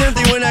 It's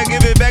empty when I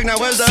give it back, now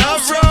where's the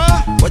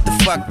uproar? What the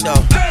fuck though?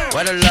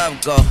 Where the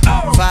love go?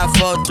 5,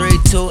 4, 3,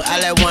 2, I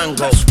let one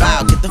go.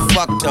 Wow, get the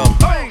fuck though.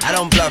 I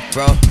don't bluff,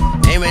 bro.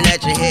 Aiming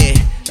at your head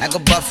like a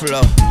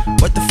buffalo.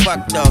 What the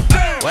fuck though?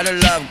 Where the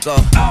love go?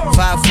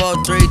 5,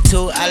 4, 3,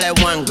 2, I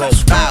let one go.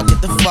 Wow, get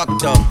the fuck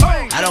though.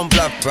 I don't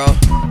bluff, bro.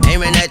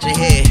 Aiming at your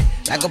head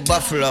like a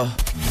buffalo.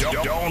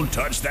 Don't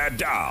touch that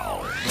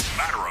dial.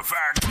 Matter of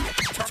fact,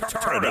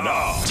 turn it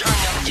off.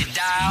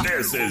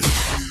 This is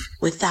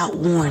Without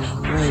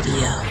Warning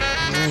Radio.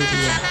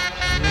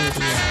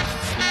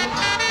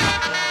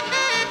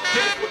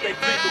 Here's what they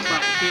think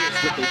about. Here's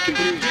what they think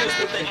about. Here's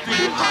what they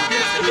think about.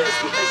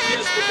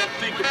 Here's what they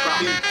think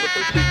about.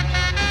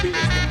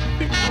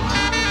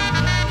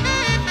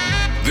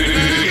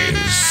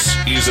 This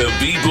is a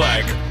B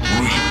Black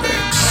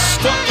remix.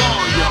 Fuck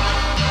all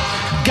y'all.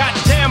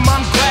 Goddamn,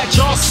 I'm glad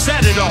y'all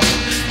set it off.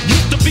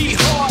 Used to be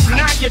hard,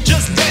 now you're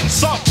just dead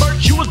soft.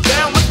 First you was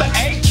down with the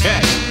AK,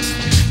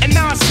 and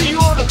now I see you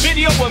on the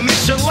video with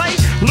Michelet,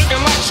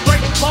 looking like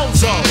straight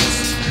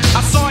bozos.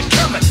 I saw it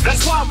coming,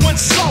 that's why I went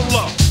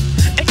solo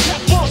and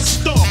kept on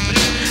stalking.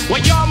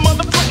 While y'all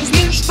motherfuckers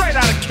moved straight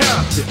out of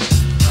Compton,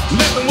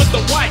 living with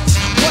the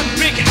whites, one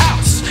big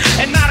house,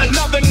 and not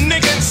another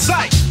nigga in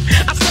sight.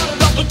 I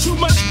started off with too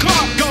much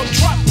cargo,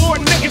 dropped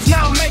 4 niggas,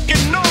 now I'm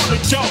making all the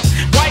dough.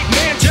 White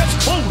man just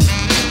fooling.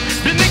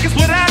 The niggas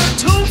with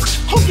attitudes,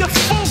 who you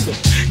fooling?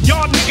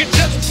 Y'all niggas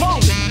just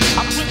fooling.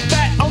 I put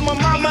that on my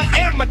mama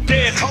and my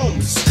dead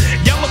homies.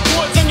 Yellow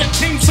boys on your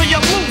team, so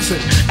you're losing.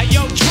 Hey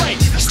yo,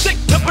 Drake, stick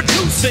to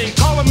producing.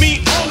 Calling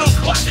me on the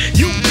what?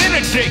 You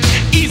Benedict.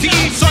 Easy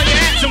E, saw your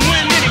ass and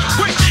win it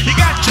quick. You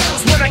got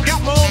chose when I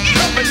got my own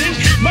company.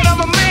 But I'm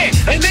a man,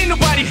 and ain't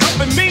nobody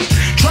helping me.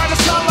 Trying to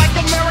sound like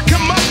America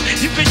Mo.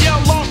 You can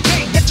yell all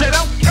day, but you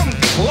don't come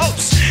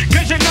close.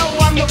 Cause you know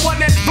I'm the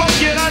one that broke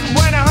you. Done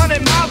ran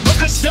 100 miles, but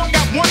I still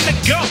got one to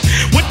go.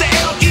 With the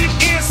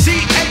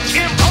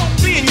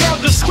LENCHMOB, and you're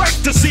a disgrace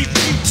to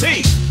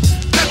CPT.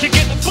 Now you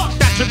get the fuck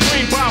out your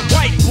brain by a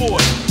white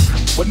boy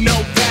with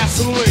no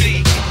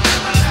Vaseline.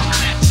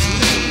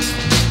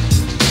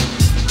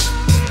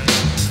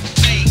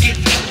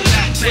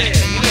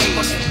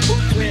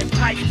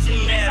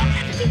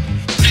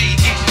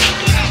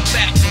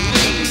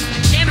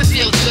 And it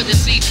feels good to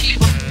see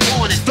people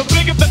on it. The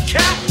bigger the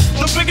cat,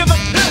 the bigger the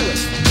villain.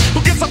 Who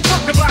gives a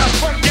fuck about a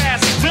funk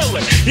ass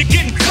villain? You're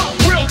getting caught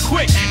real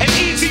quick and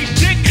easy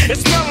dick.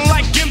 It's nothing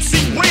like MC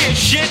Ren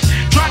shit.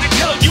 Tried to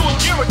kill you a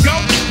year ago,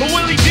 but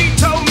Willie D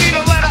told me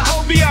to let a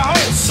hoe be a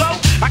hoe. So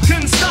I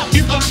couldn't stop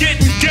you from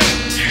getting gay.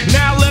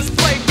 Now let's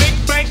play Big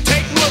Bank,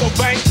 take Little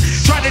Bank.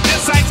 Try to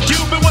diss Ice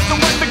Cube, it wasn't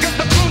worth it cause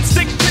the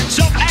broomstick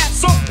bitch your ass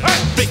so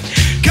perfect.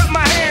 Cut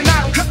my hand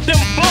out, cut them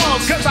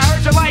balls, cause I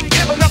heard you like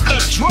giving up the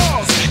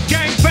draws.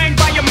 Gang bang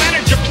by your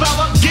manager,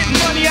 fella, getting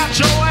money out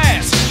your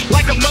ass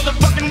like a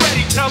motherfucking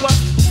ready teller.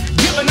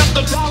 Giving up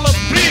the dollar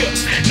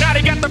bills. Now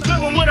they got the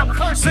feeling with a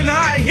purse and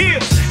high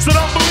heels. So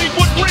don't believe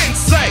what Ren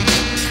say,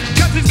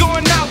 cause he's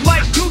going out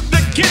like Duke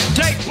the Kid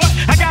Tape. What?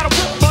 I got a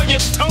whip for you,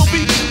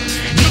 Toby.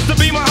 Used to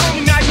be my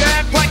homie, now you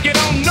act like you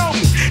don't know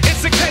me.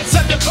 It's a case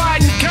of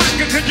divide and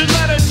conquer, cause you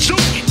let her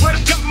shoot.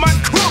 Break up my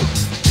crew.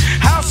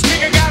 House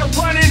nigga got it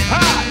running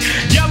high.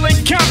 Yelling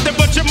Compton,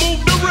 but you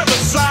moved to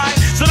Riverside.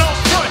 So don't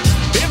front.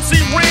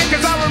 MC Ren,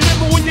 cause I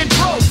remember when you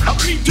drove a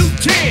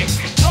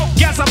P210. Oh,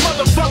 yes, a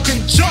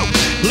motherfucking joke.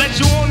 Let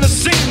you on the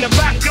scene to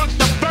back up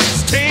the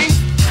first team.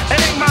 It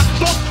ain't my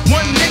fault,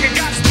 one nigga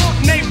got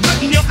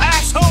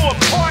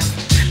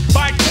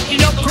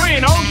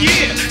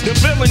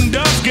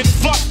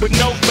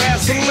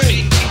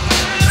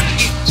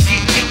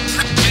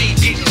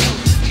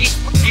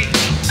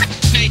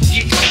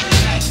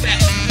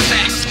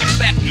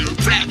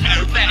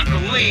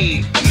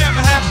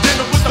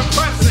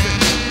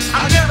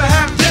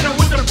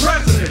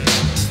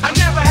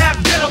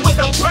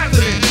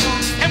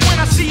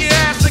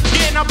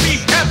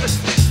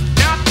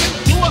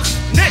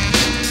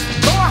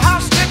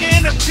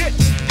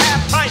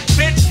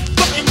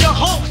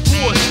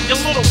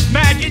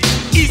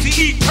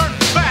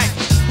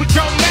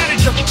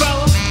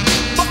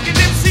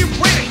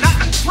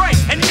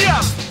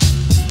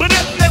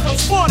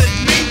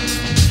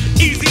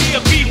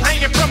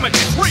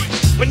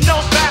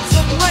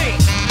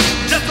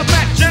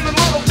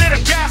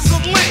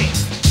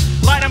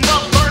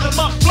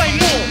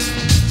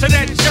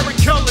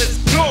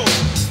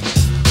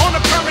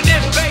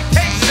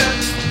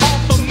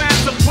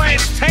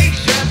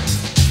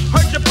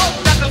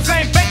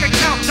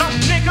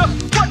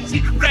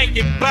me rank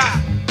and by.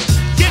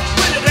 Get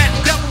rid of that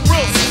devil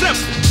real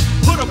simple.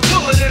 Put a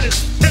bullet in his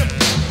temple.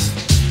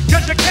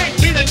 Cause you can't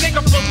get a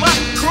nigga from my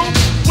crew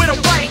with a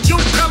white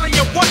dude telling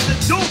you what to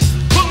do.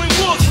 Pulling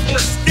wolves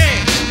with a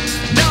stand.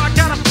 Now I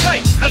gotta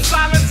play the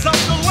silence of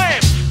the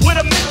lamb with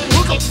a nigga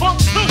who can fuck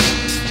too.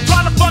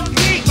 Try to fuck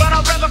me, but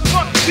I'd rather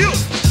fuck you.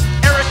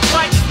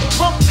 ERYK,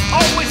 pump,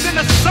 always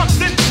into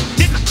something.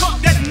 Get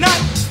cooked at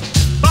night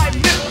by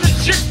Mr.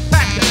 Shit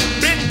Packer.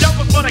 Bend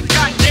over for the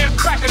goddamn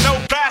cracker, no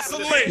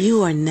Vaseline.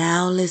 You are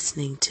now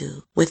listening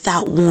to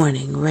Without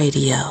Warning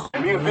Radio.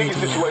 Me and Big's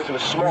situation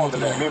is smaller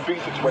than that. Me and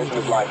Big's situation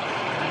is like,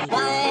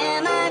 Why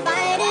am I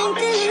fighting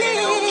to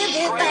live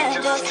if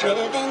I'm just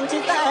living to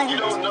fight?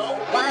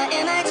 Why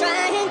am I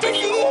trying to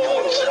see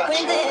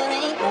when there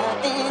ain't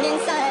nothing in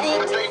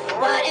sight?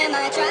 Why am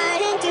I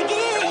trying to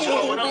give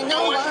when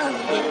no one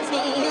gives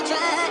me a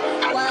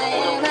try? Why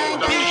am I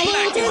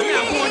dying to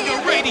live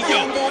if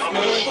I'm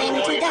just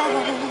living to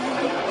die?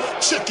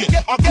 Check it,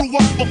 I grew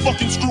up a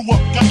fucking screw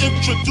up. Got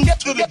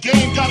introduced to the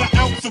game, got an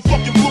ounce and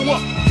fucking blew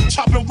up.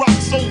 Chopping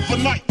rocks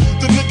overnight.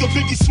 The nigga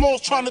Biggie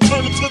Smalls trying to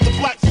turn into the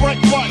Black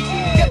Frank White.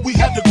 We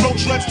had to grow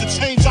dreads to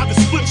change our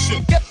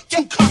description.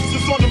 2 cops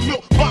is on the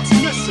milk box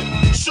missing.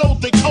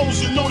 Showed they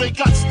toes, you know they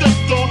got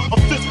stepped on. A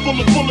fist full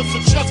of bullets, a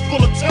chest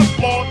full of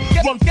Teflon.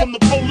 Run from the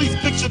police,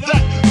 picture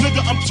that.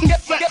 Nigga, I'm too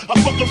fat. I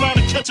fuck around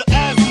and catch an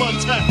asthma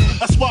attack.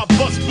 That's why I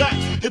bust back.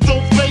 It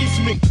don't faze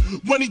me.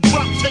 When he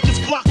drop, take his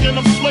clock and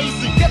I'm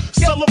Swayze.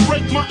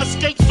 Celebrate my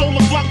escape, stole a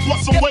block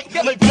plus some weight.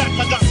 Lay back,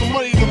 I got some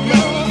money to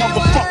make,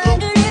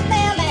 motherfucker.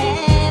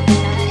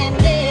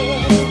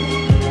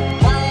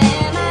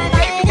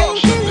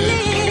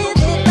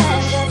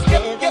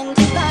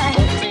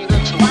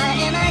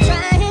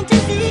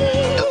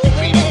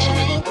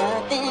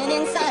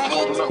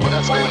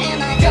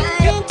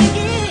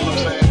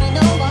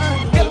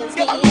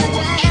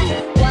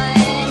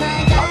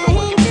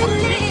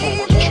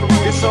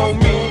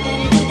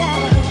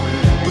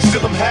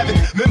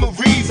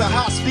 Memories of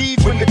high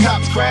speeds when the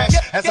cops crash.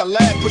 As I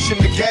laugh, pushing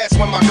the gas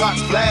when my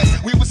Glocks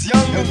blast. We was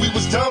young and we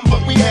was dumb,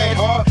 but we had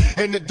heart.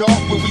 In the dark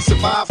when we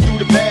survived through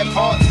the bad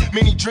parts.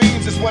 Many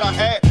dreams is what I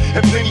had,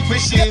 and plenty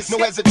wishes. No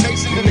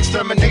hesitation and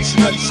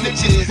extermination of these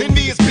snitches.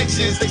 Envious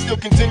bitches, they still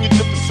continue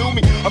to pursue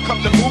me. A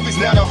couple of movies,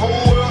 now the whole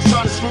world's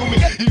trying to screw me.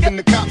 Even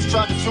the cops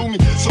tried to sue me.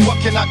 So what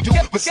can I do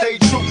but stay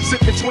true?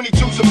 Sipping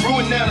 22s of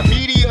brewing, now the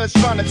media is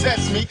trying to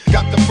test me.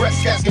 Got the press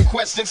asking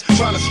questions,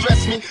 trying to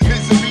stress me.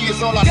 Misery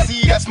is all I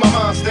see, that's my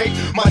mind state.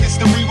 My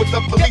history with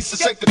the police to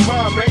shake the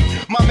crime rate.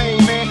 My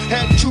main man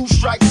had 2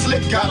 strikes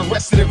slip, got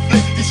arrested and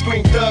flipped. He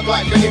screamed thug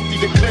like an empty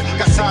the clip.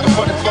 Got tired of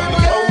running from the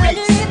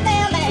police.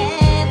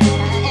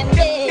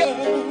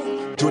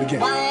 Do it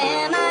again.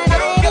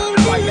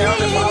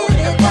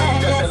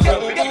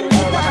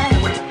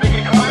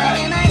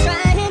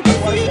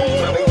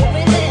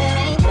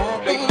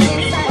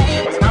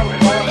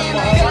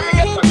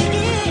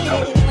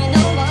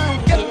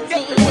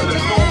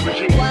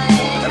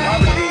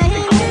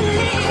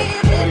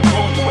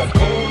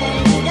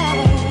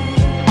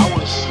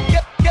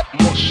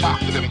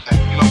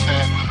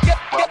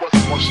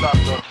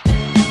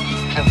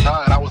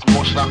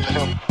 Shocked to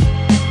him.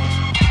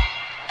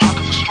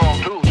 Pockets a strong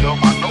dude, yo.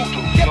 I know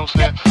dude, you know what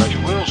I'm saying? He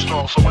real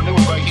strong. So when they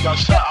was like he got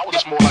shot, I was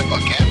just more like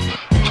again.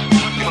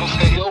 You know what I'm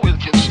saying? He always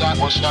gets shot,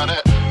 one shot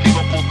at. He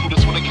gonna pull through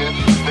this one again,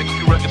 make a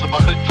few records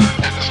about it,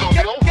 and it's gonna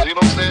be over, you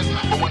know what I'm saying?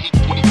 But when he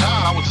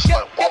died, I was just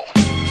like, whoa.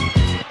 You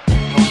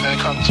know what I'm saying?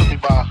 It kinda took me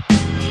by.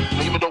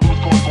 Even though we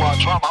was going through our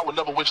trauma, I would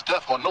never wish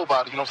death on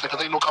nobody, you know what I'm saying? Cause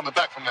ain't no coming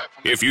back from that.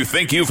 If you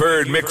think you've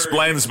heard Mix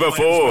Blends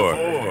before,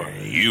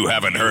 you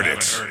haven't heard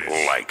it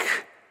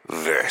like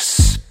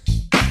this.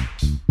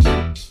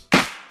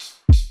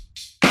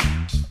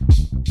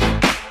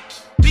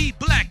 Be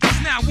Black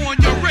is now on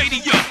your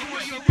radio.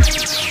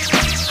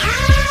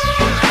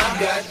 I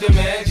got the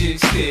magic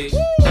stick.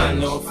 I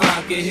know if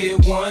I can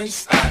hit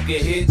once, I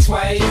can hit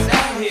twice.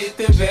 I hit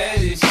the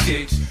baddest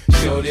chicks.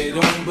 Sure they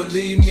don't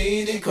believe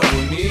me, then come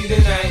with me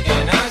tonight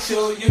and I'll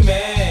show you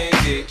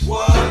magic.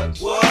 What?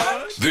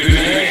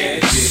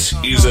 This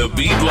is a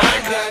Be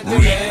Black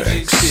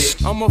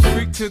remix. I'm a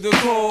freak to the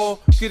core.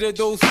 Get a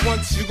dose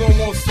once, you gon'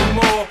 want some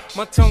more.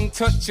 My tongue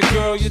touch your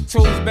girl, your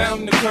toes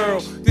bound to curl.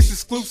 This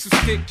exclusive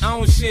stick, I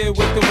don't share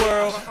with the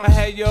world. I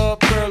had you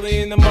up early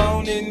in the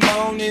morning,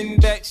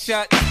 back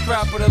shot,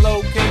 proper the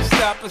low, can't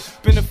stop us.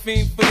 Been a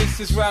fiend for this,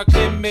 is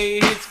rockin'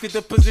 made hits. Get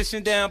the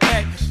position down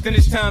pat, then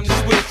it's time to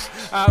switch.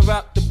 I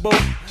rock the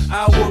boat,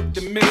 I work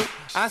the middle,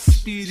 I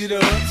speed it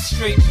up,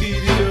 straight beat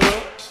it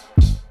up.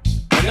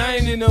 And I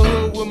ain't in the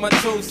hood with my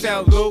toes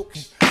out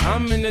looking.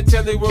 I'm in the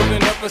telly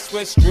rolling up a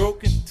sweat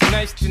stroking.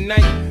 Tonight's the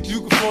night,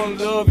 you can fall in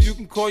love. You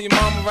can call your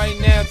mama right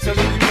now, tell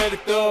her you met a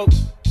thug.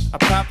 I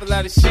pop a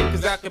lot of shit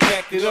cause I can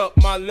back it up.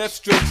 My left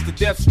stroke's the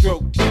death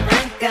stroke.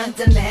 I got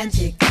the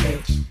magic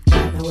trick.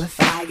 I know if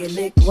I get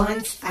licked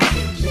once, I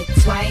get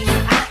licked twice.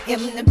 I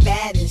am the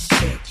baddest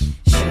chick.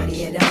 Shorty,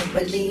 you don't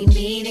believe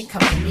me, then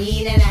come to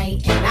me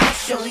tonight and I'll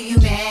show you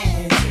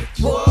magic.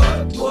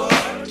 What?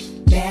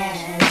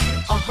 Magic.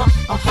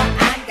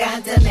 I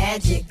got the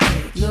magic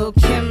trick. Lil'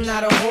 Kim, not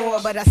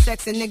but I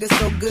sex a nigga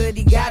so good,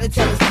 he gotta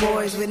tell his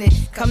boys. When it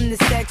come to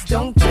sex,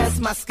 don't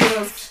test my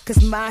skills,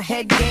 cause my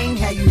head game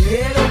had you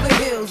head over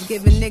heels.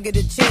 Give a nigga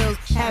the chills,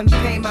 haven't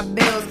paid my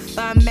bills.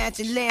 Buy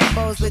matching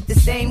Lambos with the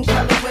same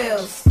color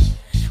wheels.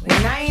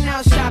 When I ain't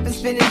out shopping,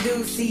 spending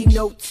dues, see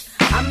notes.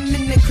 I'm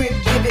in the crib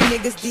giving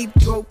niggas deep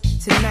throat.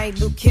 Tonight,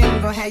 Lil'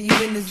 Kim gon' have you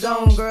in the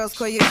zone. Girls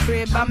call your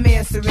crib, I'm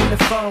answering the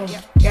phone.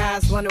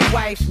 Guys wanna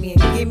wife me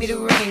and give me the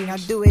ring. I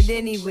do it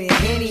anywhere,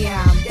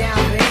 anyhow, I'm down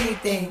for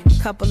anything.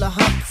 Couple of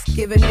humps,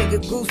 give a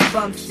nigga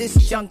goosebumps. This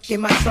junk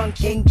in my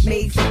trunk ain't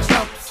made for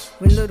chumps.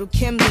 When Little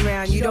Kim's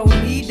around, you don't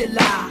need to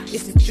lie.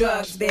 It's the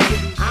drugs, baby,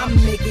 I'm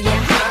making you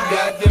high. I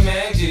got the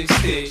magic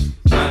stick.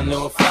 I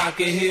know if I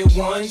could hit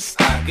once,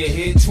 I could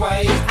hit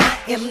twice. I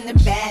am the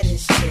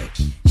baddest chick.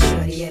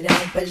 Shorty, you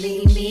don't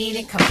believe me,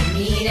 then come to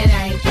me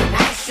tonight and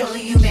I'll show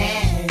you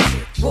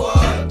magic.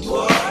 What?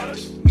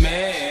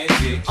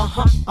 Magic.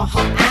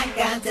 I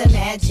got the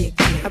magic.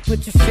 I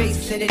put your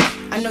face in it.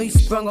 I know you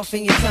sprung off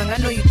in your tongue. I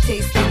know you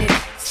tasting it.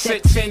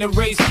 Sex ain't a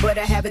race, but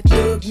I have a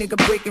thug nigga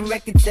breaking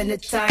records and the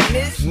time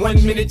is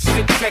 1 minute,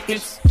 6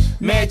 seconds.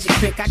 Magic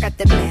trick, I got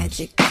the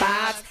magic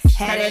vibes.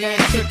 Had it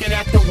and took it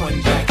after one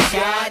back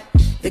shot.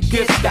 The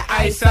gifts, the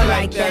ice, I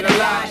like that a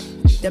lot.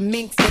 The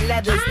minks, the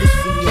leathers, the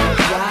sea. I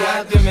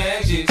got the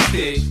magic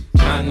stick.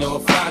 I know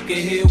if I could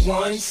hit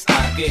once,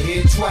 I could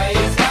hit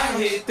twice. I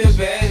hit the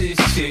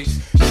baddest chicks.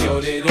 Sure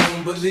they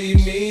don't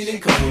believe me, then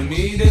come with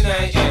me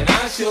tonight and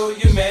I'll show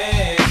you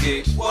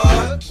magic.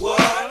 What?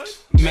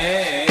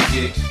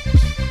 Magic.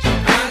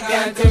 I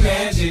got the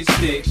magic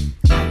stick.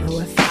 I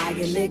know if I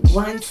get licked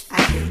once,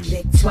 I get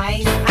licked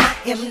twice. I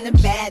am the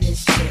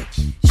baddest chick.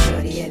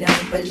 Shorty, you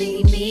don't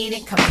believe me,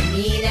 then come with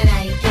me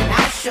tonight and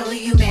I'll show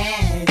you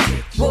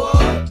magic.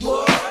 What?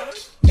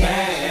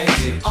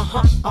 Magic.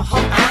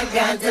 I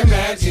got the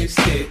magic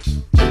stick.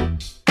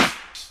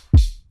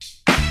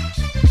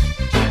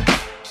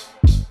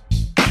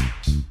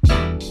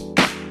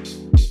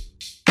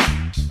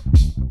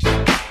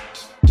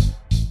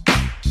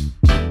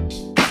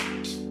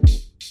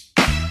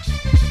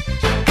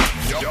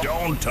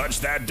 Don't touch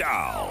that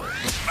dial.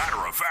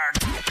 Matter of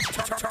fact,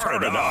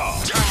 turn it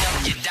off. Turn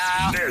up your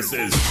dial. This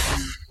is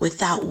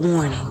Without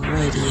Warning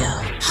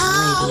Radio. I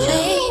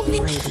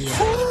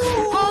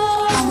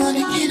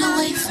wanna get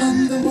away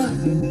from the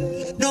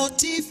world. No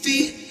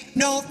TV,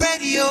 no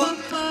radio,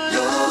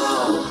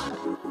 no.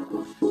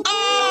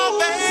 Oh,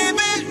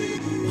 baby.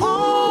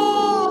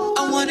 Oh, I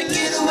wanna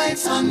get away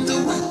from the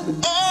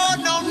world. Oh,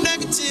 no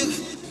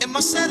negative in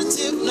my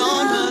sedative.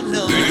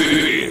 No.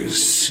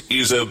 This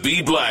is a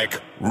B Black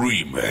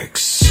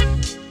remix.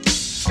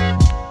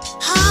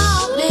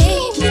 Oh,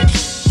 baby.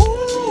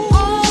 I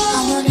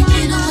wanna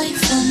get away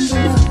from the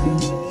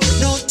world.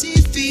 No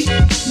TV,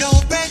 no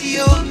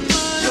radio, no.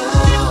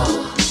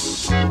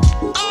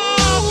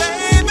 Oh,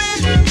 baby.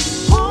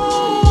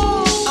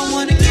 I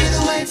wanna get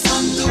away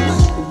from the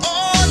world.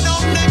 Oh, no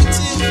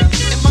negative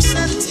in my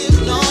sedative.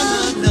 No.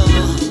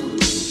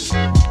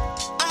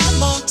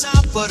 I'm on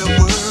top of the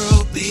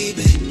world,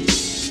 baby.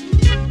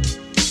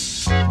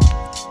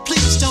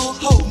 Please don't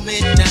hold me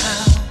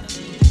down.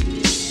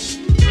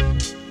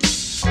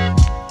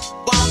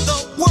 While the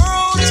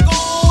world is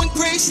going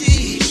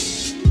crazy,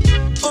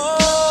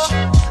 oh,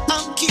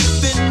 I'm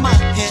keeping my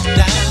head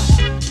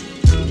down.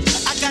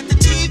 I got the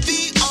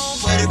TV on,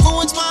 but it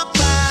ruins my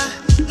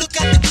vibe. Look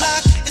at the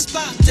clock, it's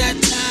about that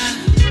time.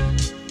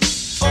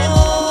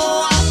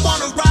 Oh, I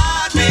wanna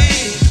ride me.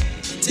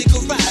 Take a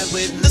ride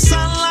when the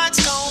sunlight's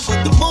gone,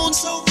 but the moon's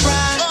so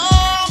bright.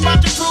 Oh, I'm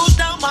about to cruise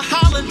down my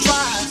Holland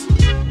Drive.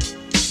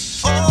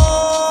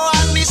 Oh, I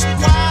need some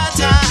quiet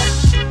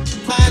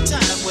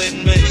time with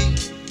me.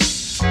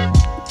 Oh,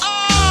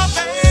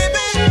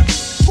 baby,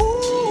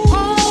 I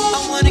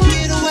wanna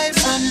get away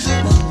from the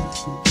world.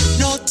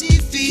 No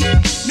TV,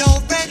 no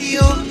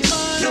radio,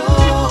 no.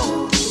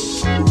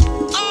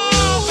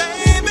 Oh,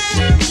 baby,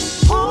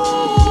 I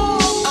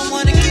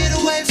wanna get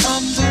away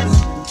from the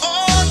world.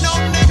 Oh, no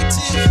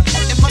negative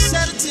in my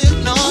sedative,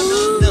 no.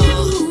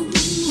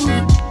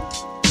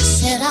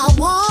 Said I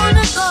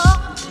wanna go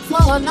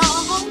for a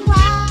long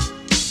ride,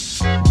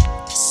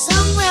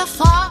 somewhere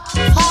far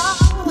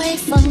away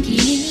from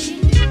here,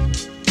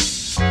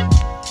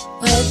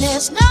 where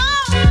there's no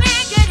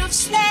negative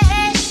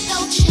space,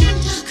 no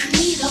gender,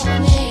 creed or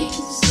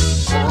race.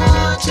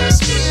 Oh,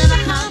 just me and a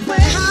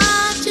highway,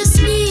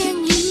 just me and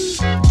you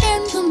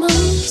and the moon.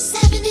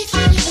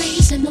 75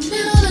 degrees in the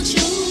middle of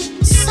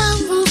June,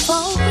 sunroof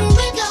open,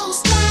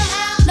 windows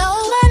down,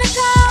 nowhere to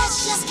go,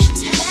 let's just get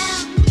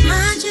down. I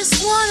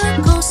just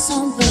wanna go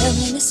somewhere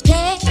in this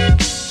day.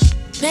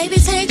 Baby,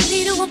 take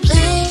me to a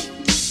place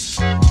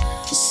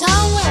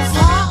somewhere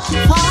far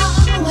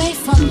away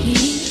from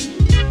here.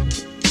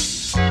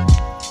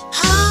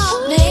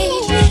 Oh,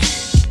 baby,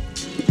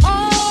 I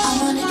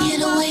wanna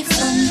get away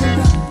from the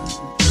road.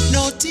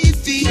 No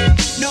TV,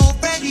 no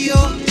radio,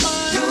 no.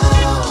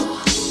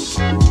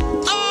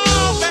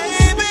 Oh,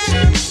 baby,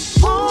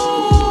 I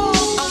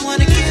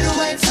wanna get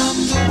away from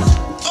the road.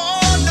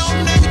 Oh, no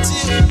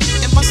negative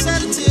in my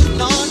sedative,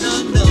 no.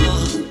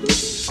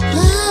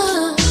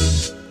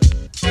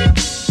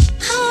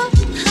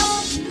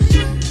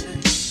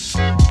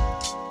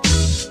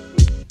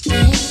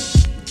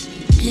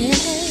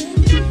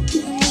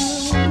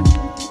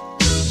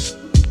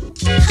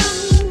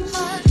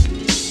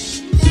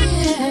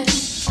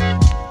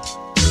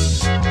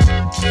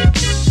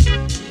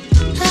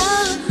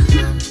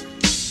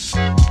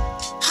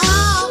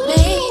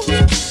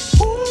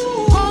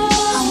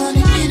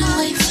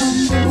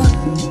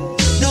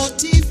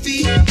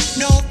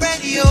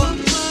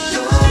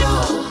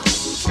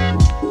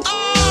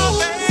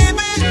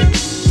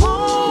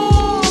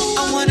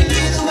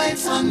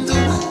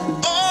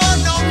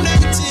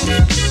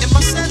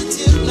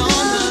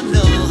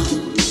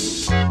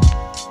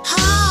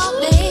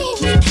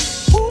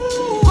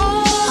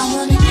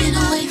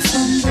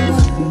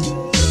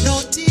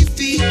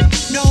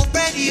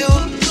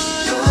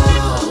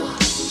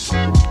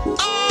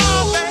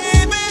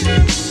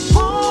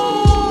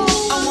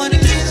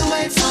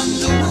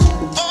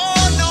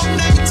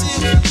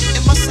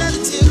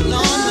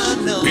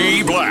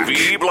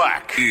 B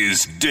Black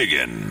is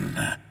digging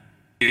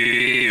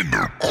in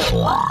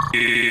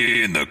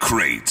the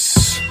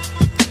crates.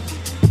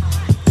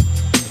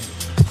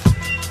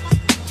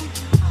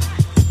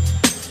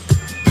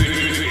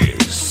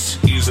 This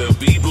is a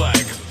B Black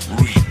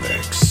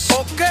remix.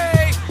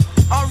 Okay,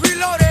 I'm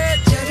reloaded.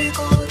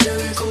 Jericho,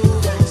 Jericho,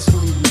 walls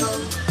come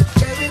down.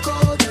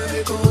 Jericho,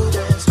 Jericho,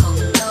 walls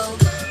come down.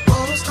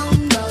 Walls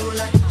come down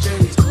like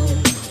Jericho.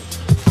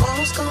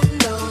 Walls come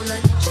down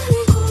like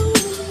Jericho.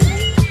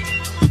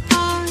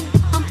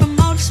 I'm from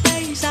outer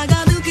space. I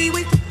got Milky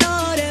Way for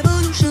thought,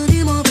 evolution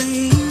in my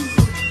veins.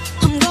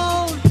 I'm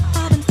gone,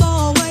 I've been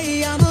far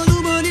away. I'm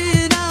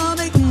illuminated now,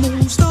 make a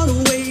move, start the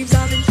waves.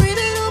 I've been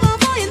dreaming about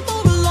flying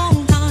for a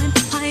long time.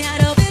 I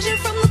had a vision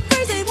from the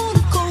place they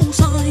wanna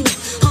co-sign.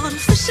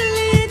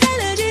 Artificially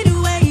intelligent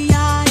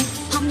AI.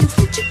 I'm your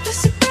future,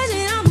 past and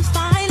present. I'm a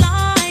fine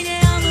line.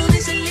 Yeah, I'm a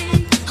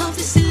listening of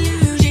this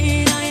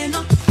illusion. I am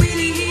not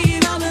really here,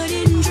 I'm an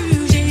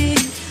intrusion.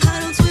 I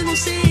don't swim or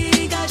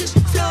sink, I just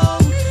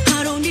float.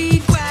 I don't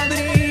need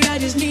gravity, I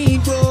just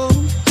need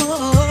room.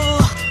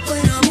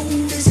 When I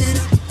move, it's in a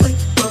quick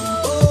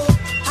rumble.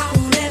 I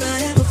will never,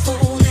 ever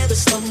fall, never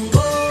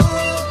stumble.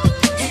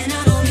 And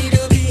I don't need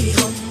to be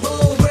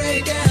humble.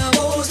 Break down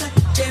walls like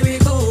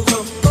Jericho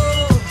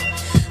crumble.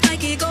 I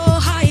can go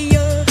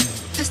higher,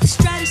 past the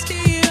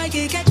stratosphere. I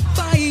can catch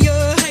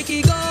fire. I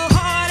can go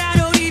hard, I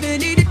don't even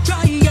need to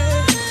try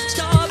it.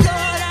 Star blood,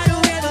 I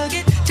don't ever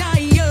get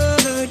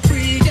tired.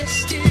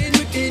 Predestined,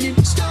 written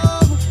in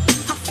stone.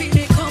 I feel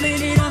it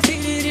coming in, I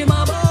feel it in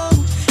my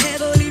bones.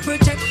 Heavily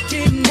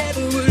protected,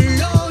 never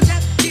alone.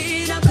 Tapped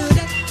in, I'm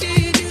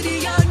connected to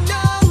the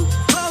unknown.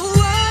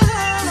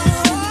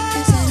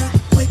 It's in a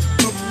quick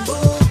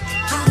rumble.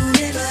 I will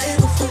never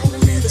ever fall,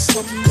 never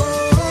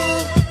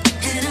stumble.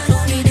 And I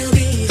don't need to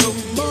be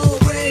humble.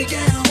 Break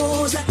down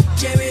walls like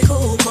Jericho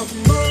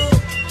crumble.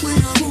 When I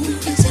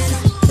move, it's in a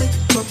quick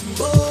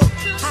rumble.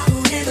 I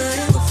will never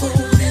ever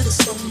fall, never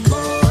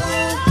stumble.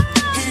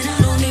 And I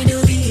don't need to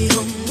be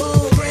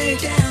humble. Break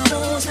down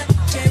walls like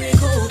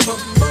Jericho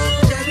crumble.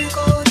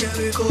 Jericho,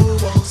 Jericho,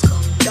 walls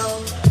come down.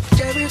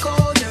 Jericho,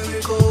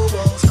 Jericho,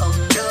 walls come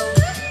down.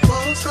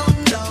 Walls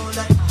come down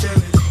like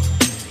Jericho.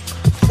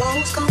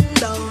 Walls come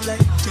down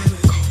like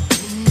Jericho.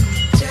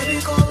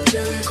 Jericho,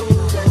 Jericho,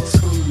 walls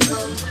come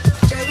down.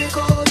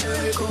 Jericho,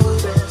 Jericho,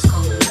 walls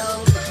come down.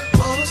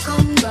 Walls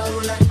come down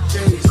like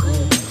Jericho.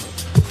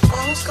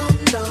 Walls come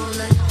down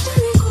like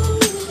Jericho.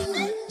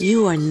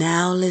 You are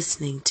now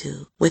listening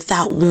to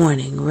Without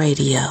Warning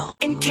Radio.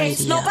 In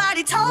case Radio,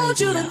 nobody told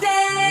you radio,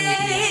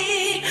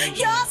 today,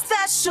 you're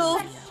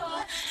special.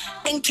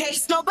 In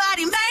case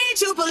nobody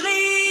made you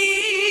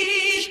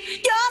believe,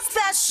 you're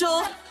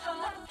special.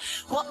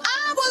 Well,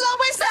 I will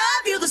always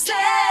love you the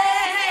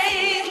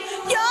same.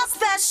 You're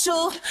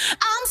special.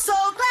 I'm so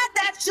glad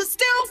that you're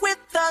still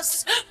with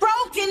us.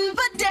 Broken,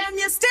 but damn,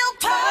 you're still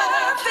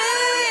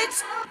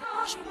perfect.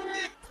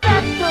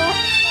 Special.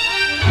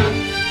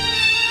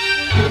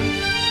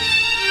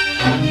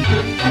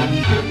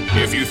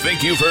 If you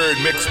think you've heard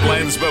mixed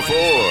blends before,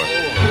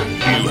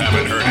 you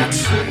haven't heard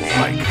it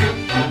like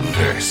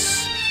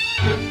this.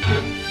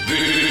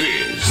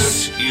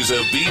 This is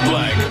a B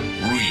Black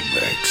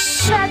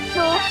remix.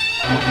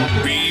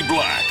 B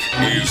Black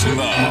is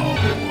now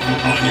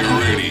on your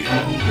radio.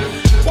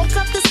 Woke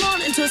up this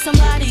morning to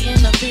somebody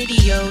in a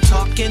video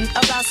talking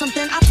about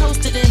something I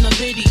posted in a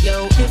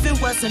video. If it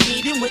wasn't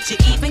me, then would you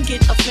even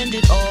get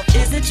offended? Or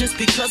is it just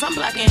because I'm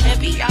black and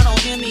heavy? Y'all don't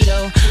hear me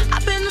though.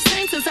 I've been the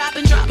same since I've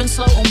been dropping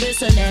slow on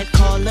this and that.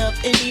 Call up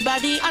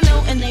anybody I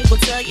know and they will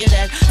tell you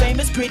that fame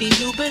is pretty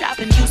new, but I've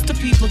been used to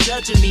people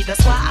judging me.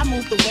 That's why I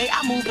move the way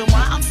I move and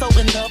why I'm so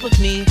in love with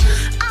me.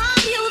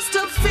 I'm used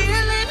to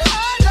feeling alone.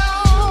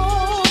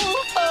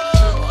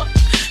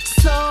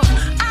 So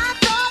I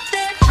thought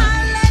that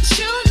I'd let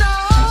you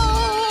know.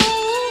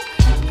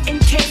 In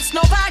case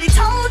nobody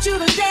told you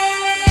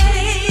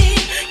today,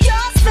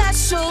 you're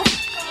special.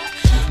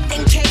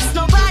 In case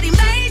nobody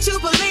made you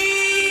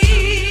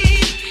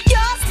believe,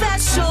 you're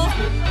special.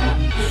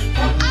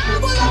 Well, I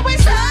will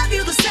always love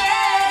you the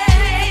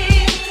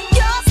same.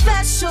 You're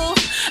special.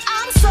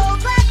 I'm so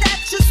glad that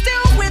you're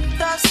still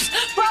with us.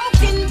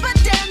 Broken, but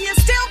damn, you're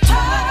still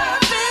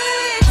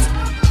perfect.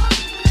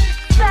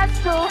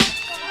 Special.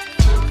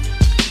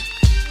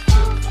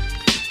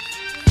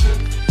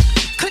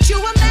 Could you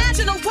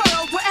imagine a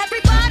world where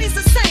everybody's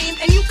the same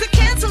and you could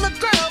cancel a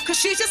girl cause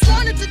she just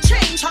wanted to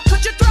change? How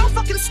could you throw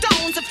fucking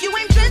stones if you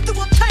ain't been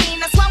through a pain?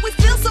 That's why we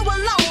feel so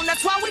alone,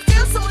 that's why we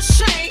feel so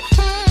ashamed.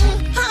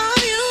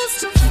 I'm used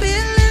to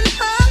feeling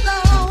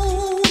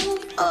alone.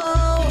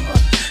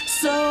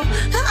 So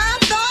I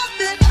thought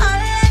that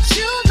I'd let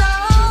you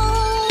know.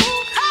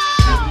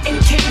 In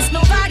case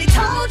nobody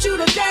told you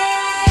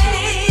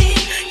today,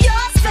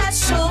 you're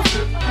special.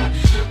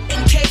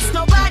 In case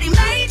nobody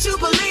made you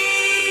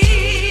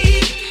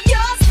believe,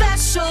 you're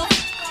special.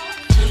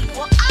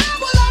 Well, I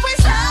will always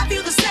love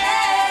you the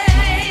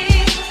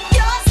same.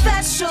 You're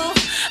special.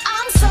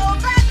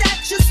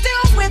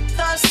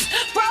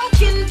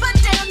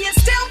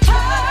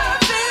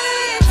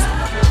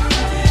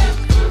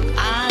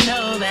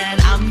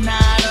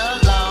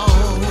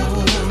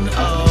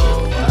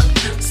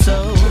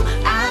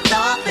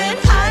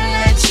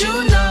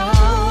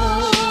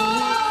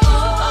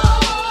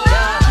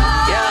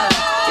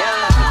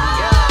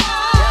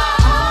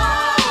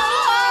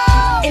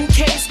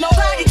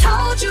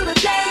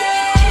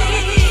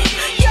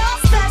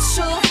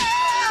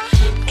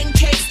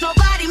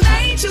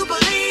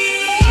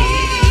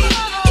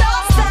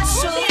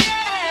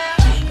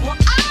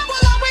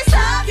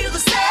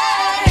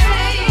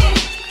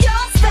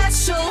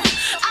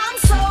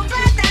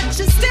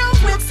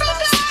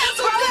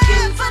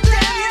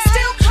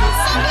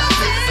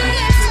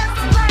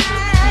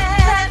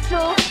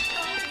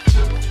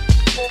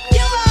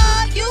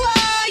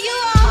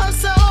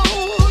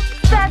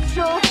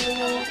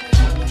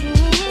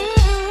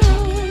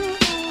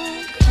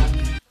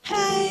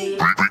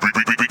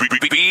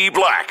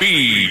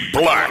 Be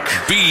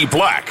Black. Be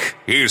Black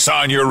is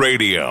on your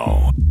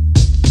radio.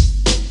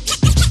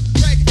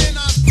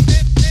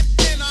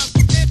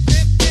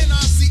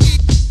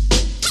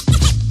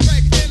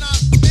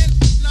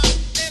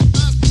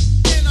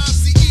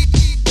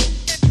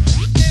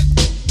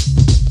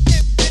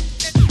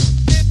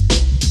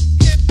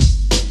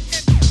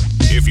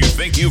 If you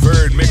think you've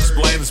heard mixed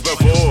blends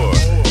before,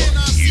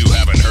 you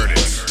haven't heard it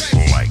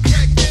like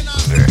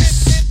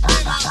this.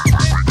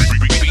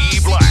 Be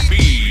Black.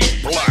 Be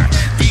Black.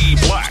 Be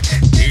Black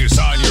is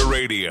on your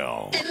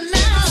radio.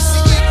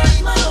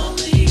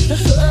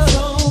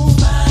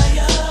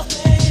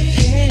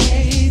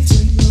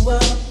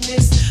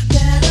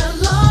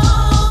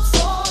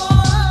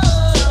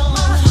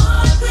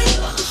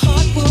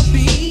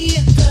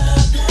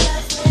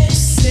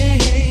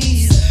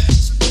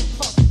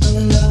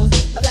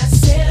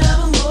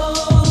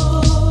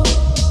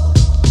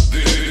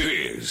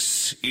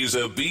 Is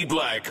a Be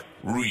Black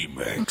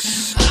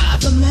remix.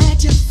 I've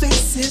imagined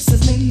faces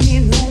as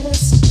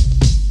meaningless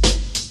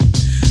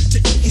to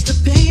ease the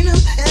pain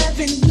of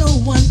having no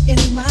one in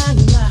my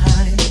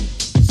life,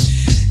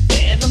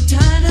 and I'm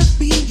tired of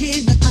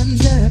being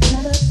under.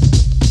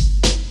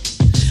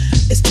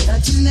 It's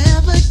time to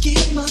never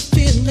give my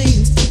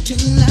feelings to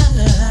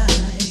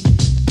life.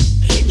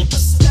 If the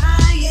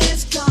sky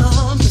is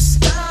calm, the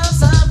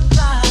stars are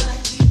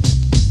bright.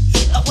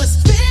 I was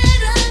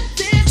better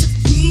than to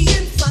be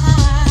in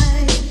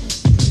fine.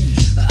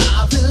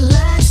 I'll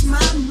relax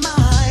my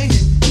mind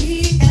and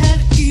be at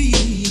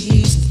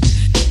ease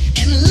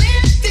and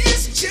live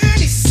this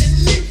journey, set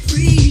me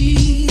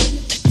free.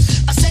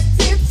 Set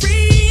me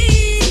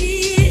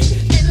free,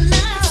 and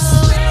I'll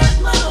spread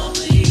my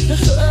wings.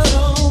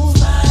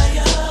 Fly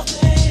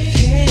away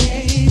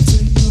to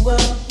a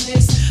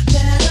place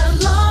that I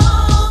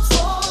long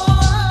for.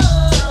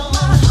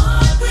 My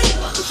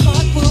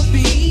heart will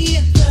be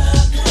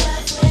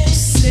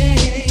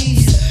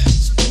safe.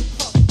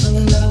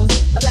 Love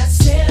that's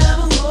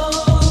evermore.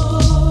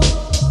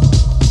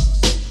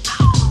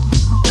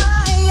 I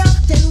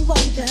often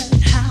wondered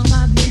how I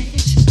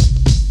managed,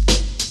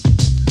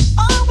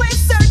 always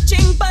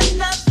searching but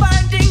not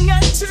finding a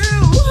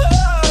true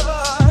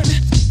heart.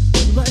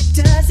 What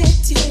does it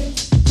do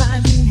by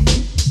me?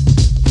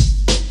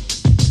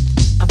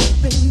 I'm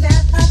hoping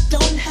that I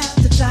don't have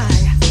to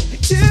die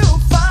too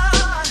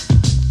far.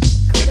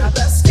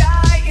 The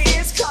sky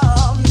is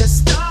calm, the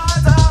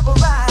stars are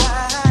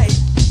bright.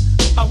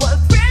 I was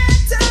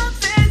better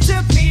than to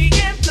be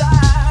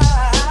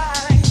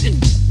blind.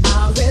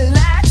 I'll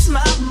relax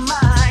my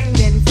mind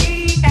and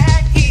be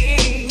at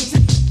ease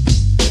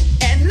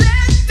and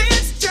let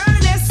this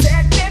journey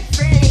set me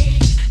free.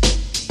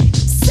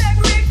 Set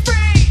me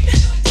free.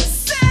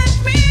 Set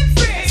me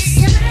free.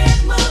 Set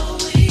my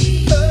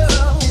wings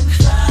and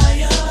fly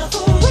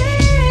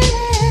away.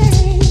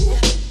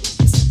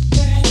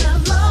 And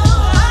I'm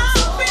lost.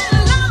 I'll be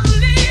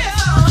lonely.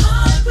 My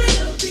heart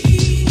will be.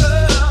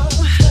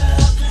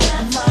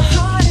 My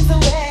heart is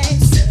away.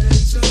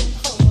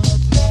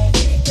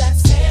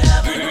 That's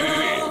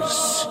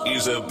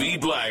This is a Be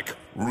Black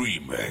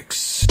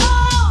remix.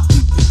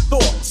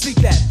 Thought, see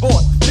that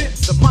boy,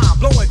 lips of mine,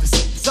 blowing the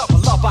secrets of a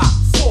love I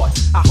sought.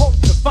 I hope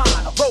to find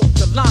a road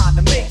to line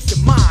that makes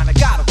you mine. I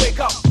gotta wake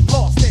up,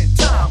 lost in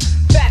time.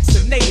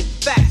 Vaccinated,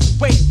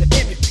 infatuated, the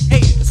image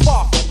created. The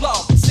spark of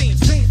love seems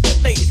dreams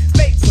related.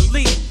 Make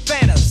believe,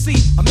 fantasy,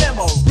 a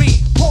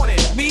memory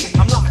haunted me.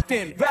 I'm locked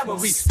in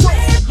reverie,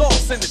 stolen,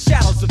 lost in the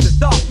shadows of the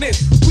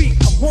darkness. Weak,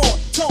 I'm worn,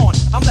 torn,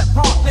 I'm left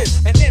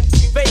heartless, an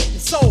empty,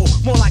 vacant soul,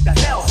 more like a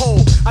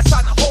hellhole. I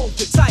tried to hold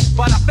you tight,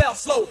 but I fell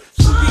slow.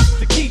 Too weak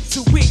to keep,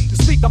 too weak to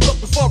speak. I'm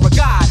looking for a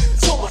guide.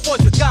 So before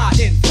you God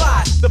in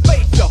pride, the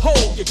faith you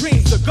hold, your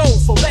dreams are gold,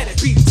 so let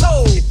it be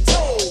told.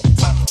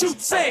 To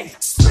say,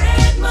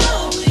 spread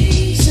my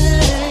wings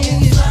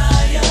and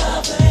fly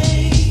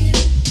away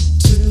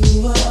to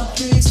a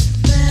place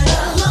that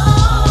I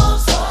long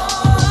for.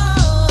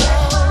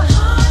 My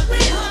heart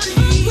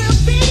will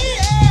be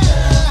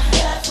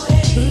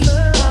halfway.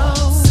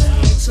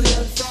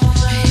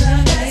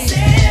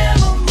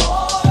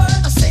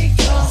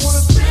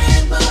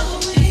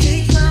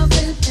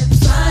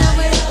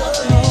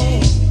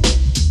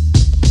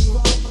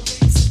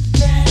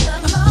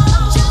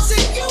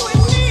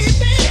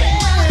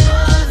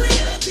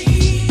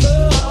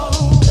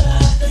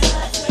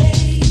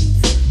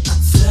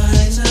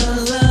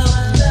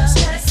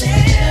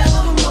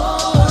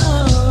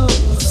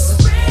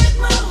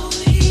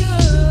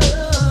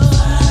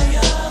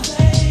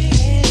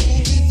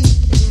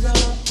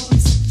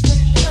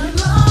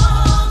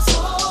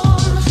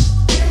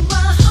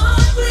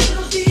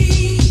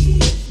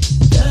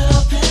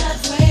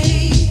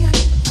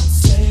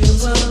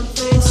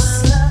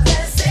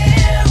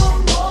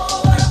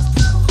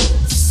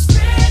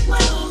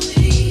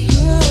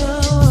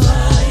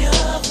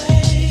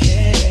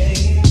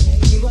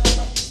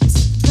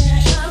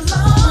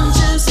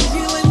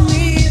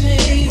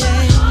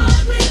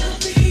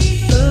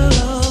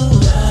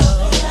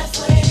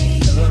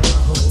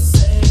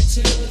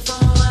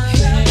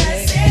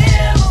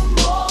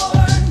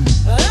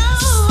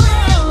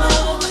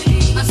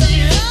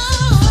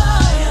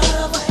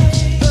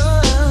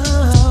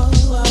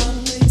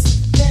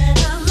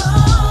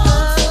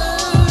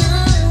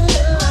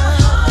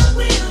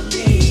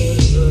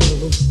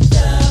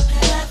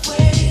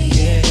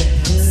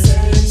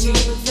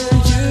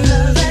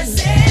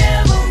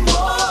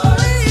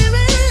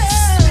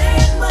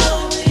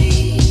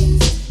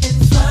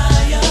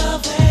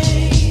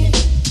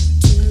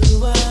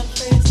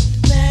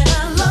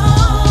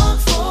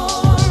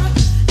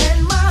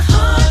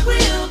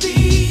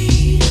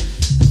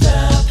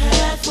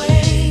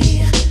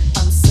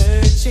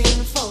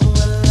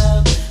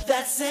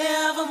 that's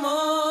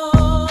evermore.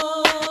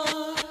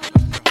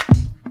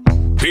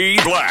 B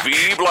Black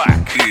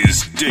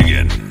is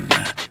digging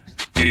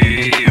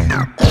in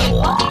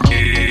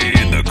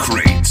the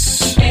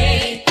crates.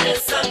 Ain't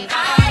this a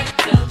night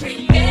to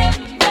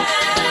remember?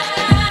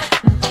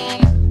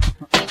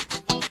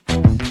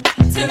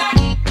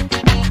 Tonight,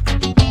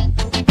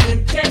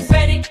 get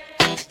ready,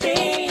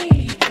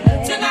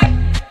 tonight,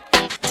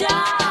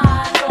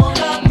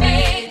 gonna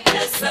make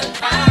this a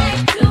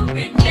night to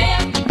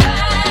remember.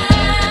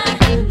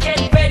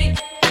 Get ready,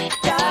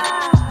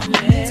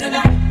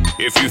 tonight.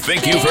 If you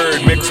think you've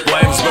heard mixed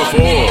blends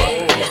before,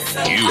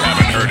 you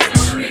haven't heard it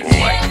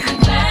like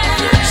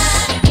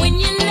this. When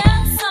you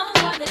love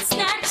someone, it's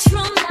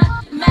natural,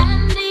 not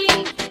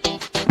demanding.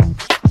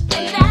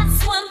 And that's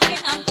one thing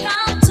I'm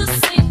proud to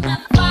say I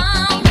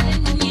found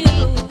in you.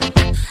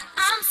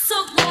 I'm so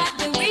glad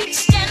we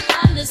reached an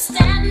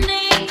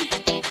understanding.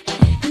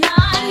 Now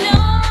I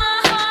know my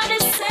heart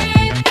is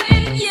safe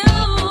with you.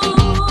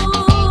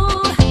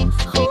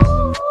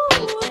 Ooh.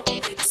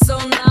 So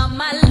now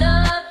my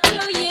love to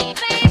you,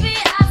 baby,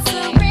 I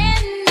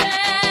surrender.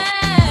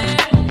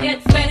 Get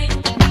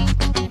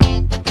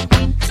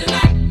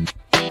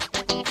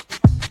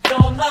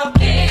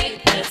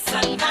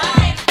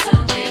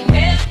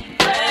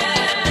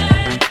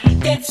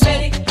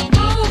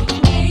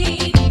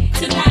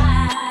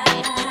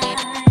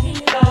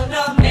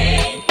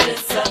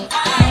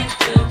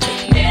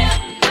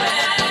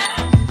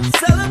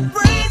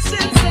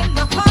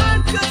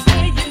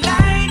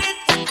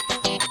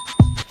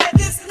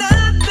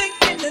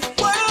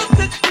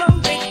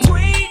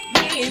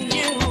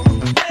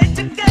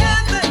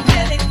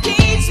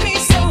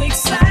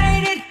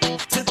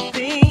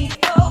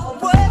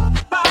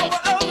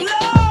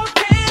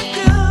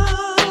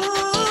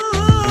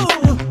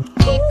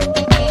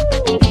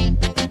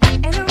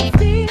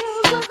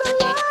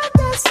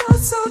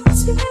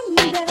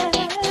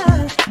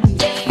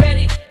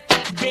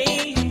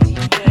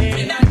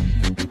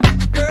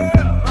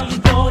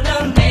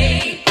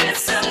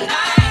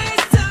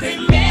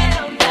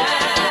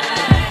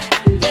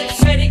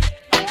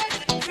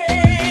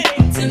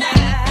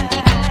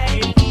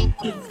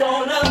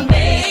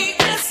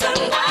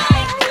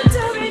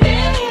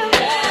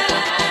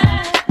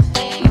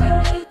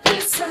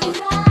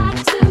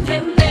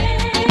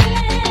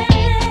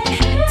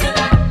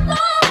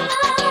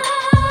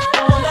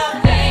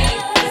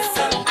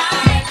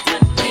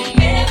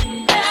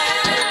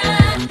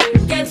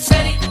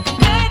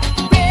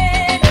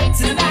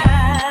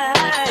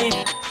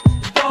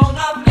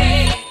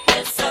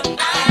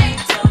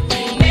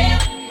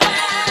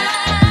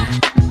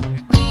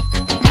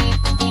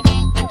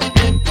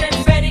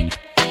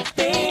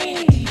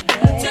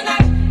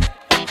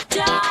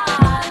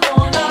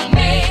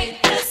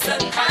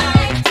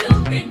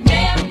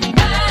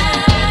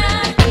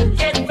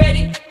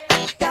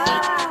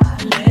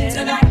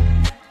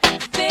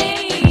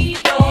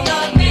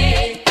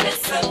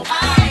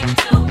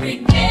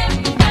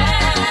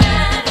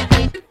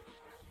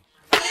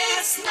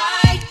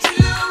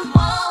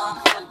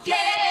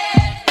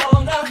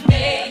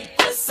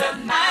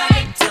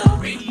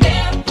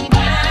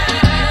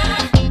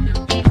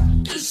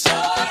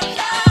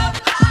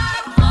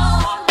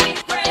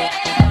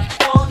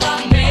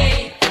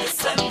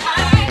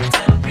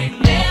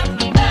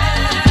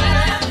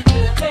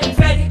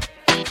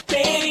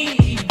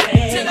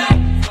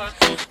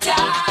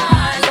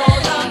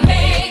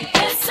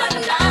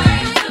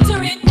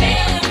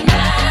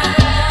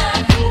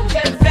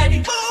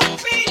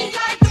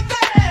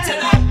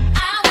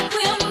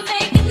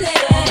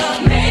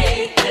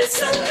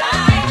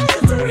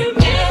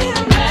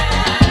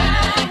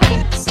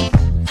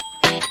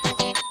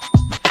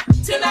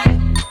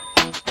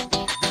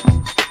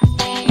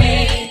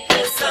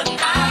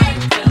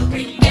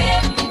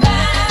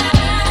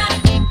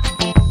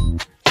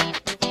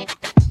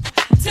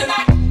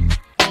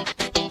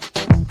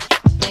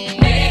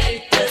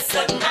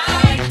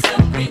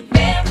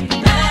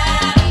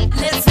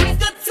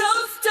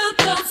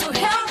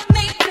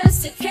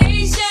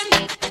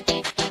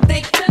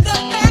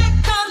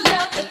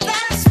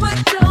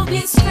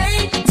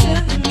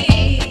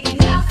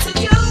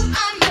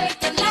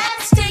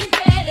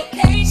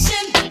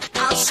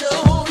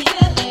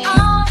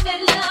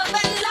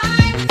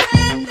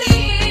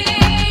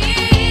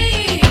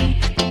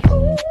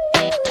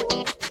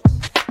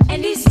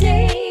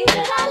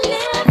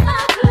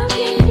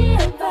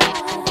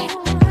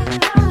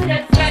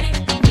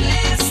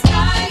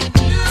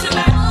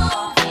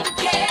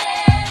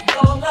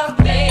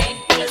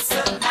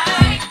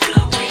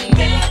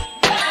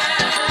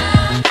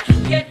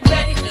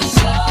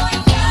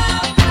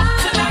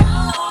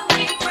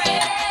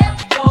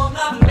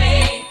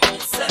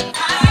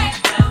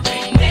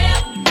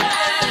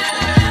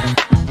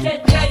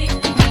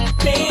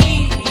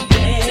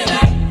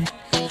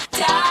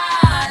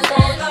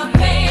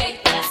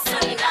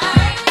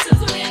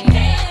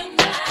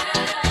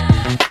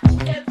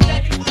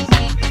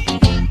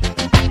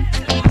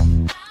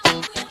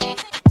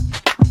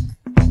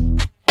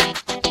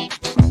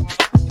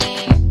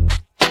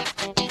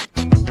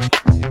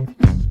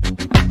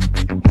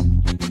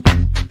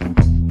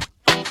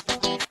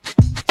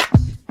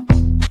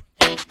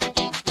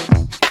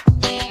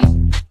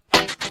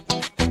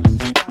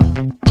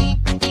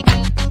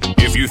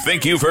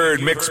think you've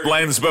heard mixed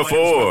blends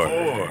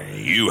before,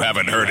 you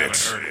haven't heard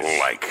it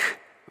like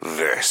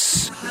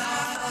this.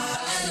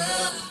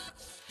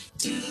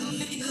 Do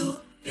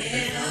you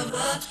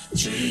ever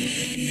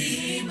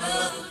dream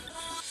of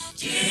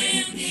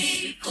giving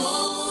me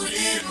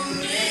golden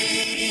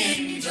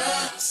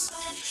raindrops?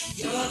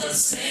 You're the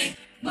same,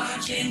 my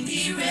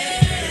candy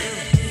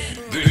red.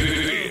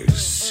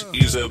 This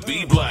is a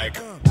B Black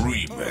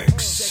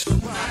remix.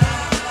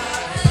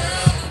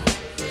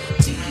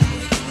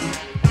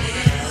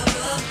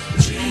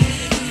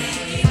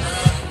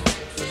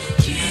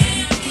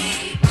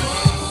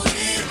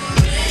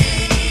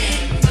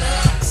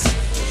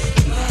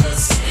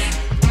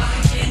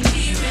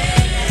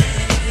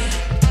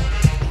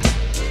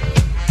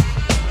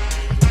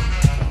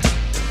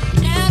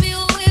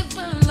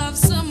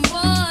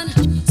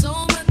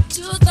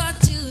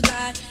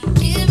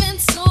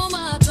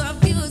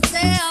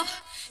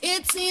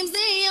 It seems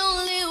the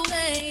only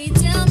way.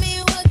 Tell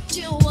me what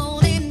you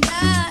want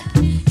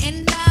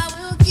and I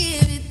will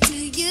give it to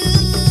you.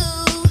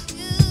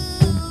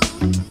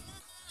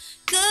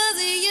 'Cause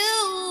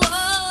you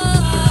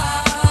are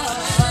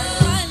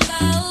my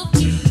love. Do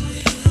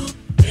you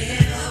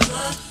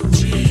ever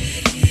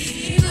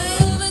dream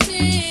of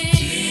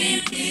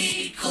give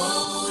me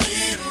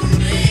golden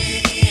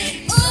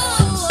rain?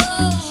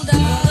 Oh,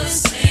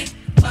 darling,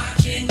 my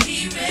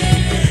candy red.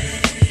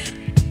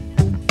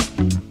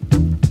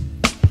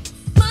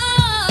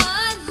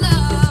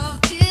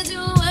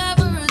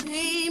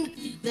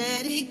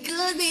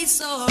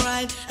 So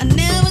right, I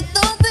never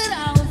thought that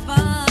I would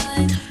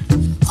find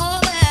all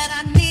that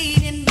I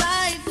need in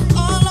life,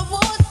 all I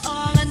want,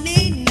 all I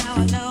need. Now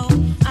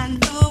I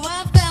know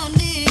I found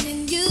it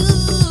in you.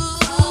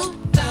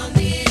 Found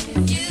it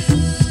in you.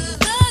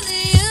 'Cause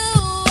you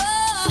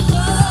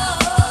are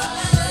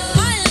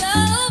my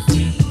love. Do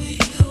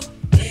you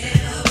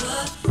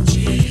ever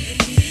dream?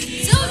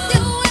 Don't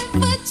you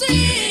ever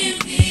dream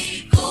me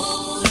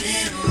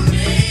golden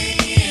rain?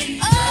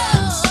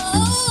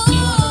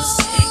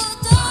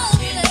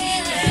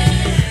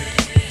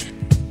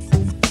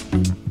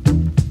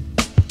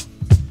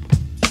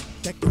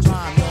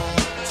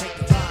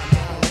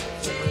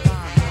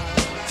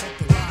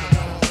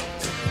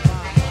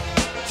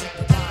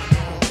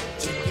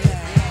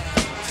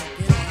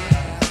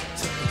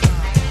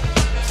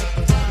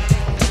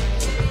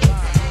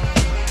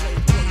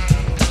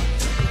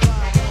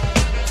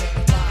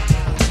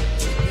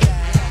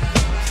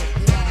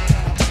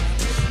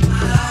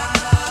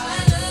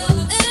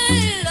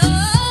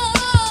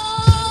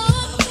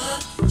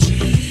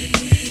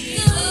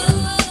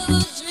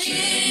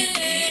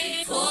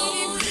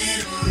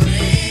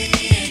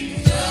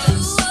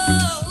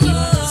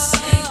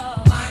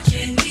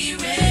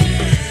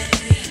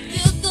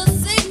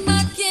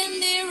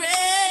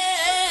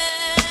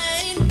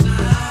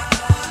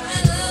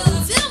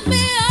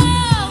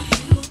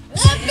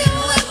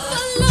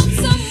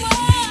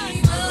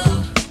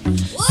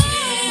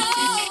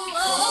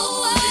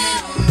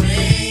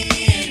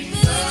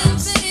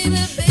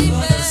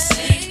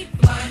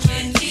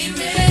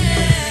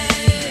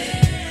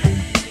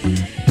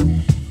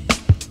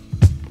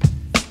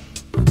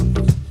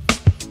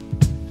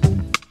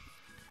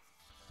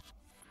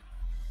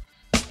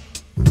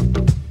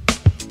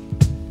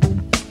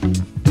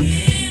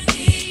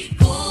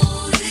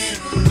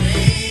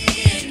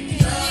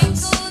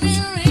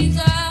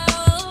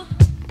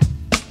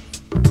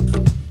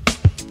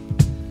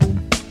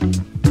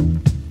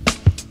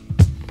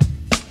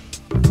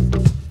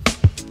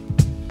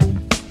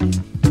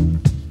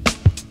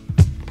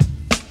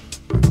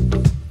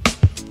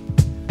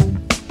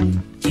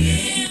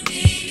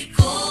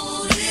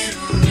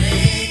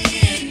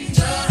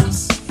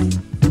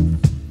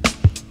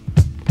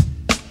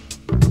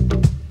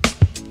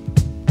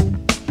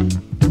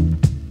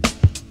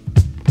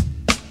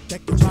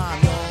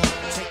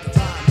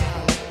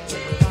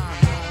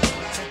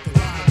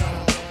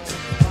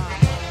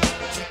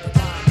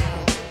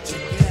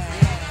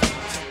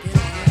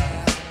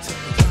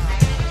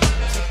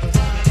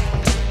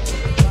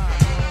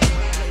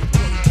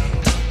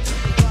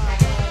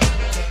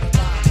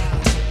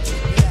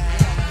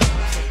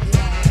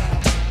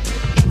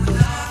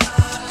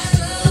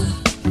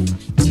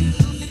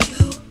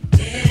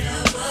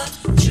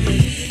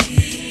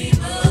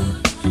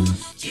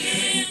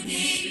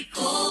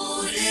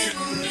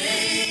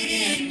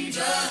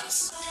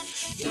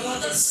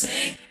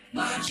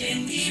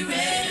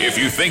 If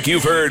you think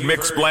you've heard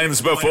mixed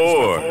blends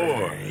before,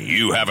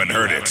 you haven't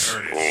heard it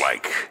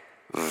like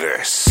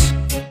this.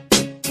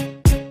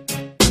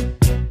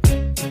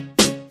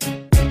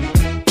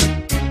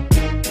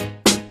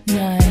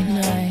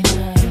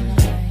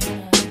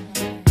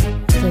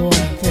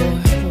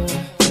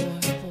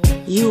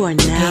 You are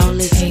now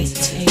listening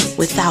to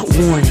Without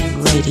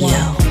Warning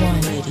Radio.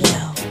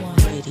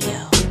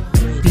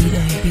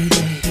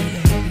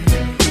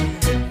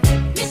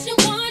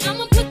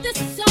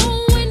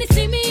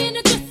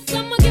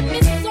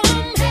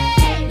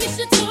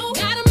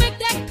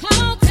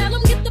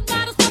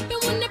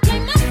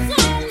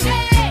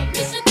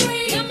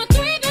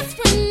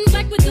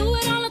 Like we do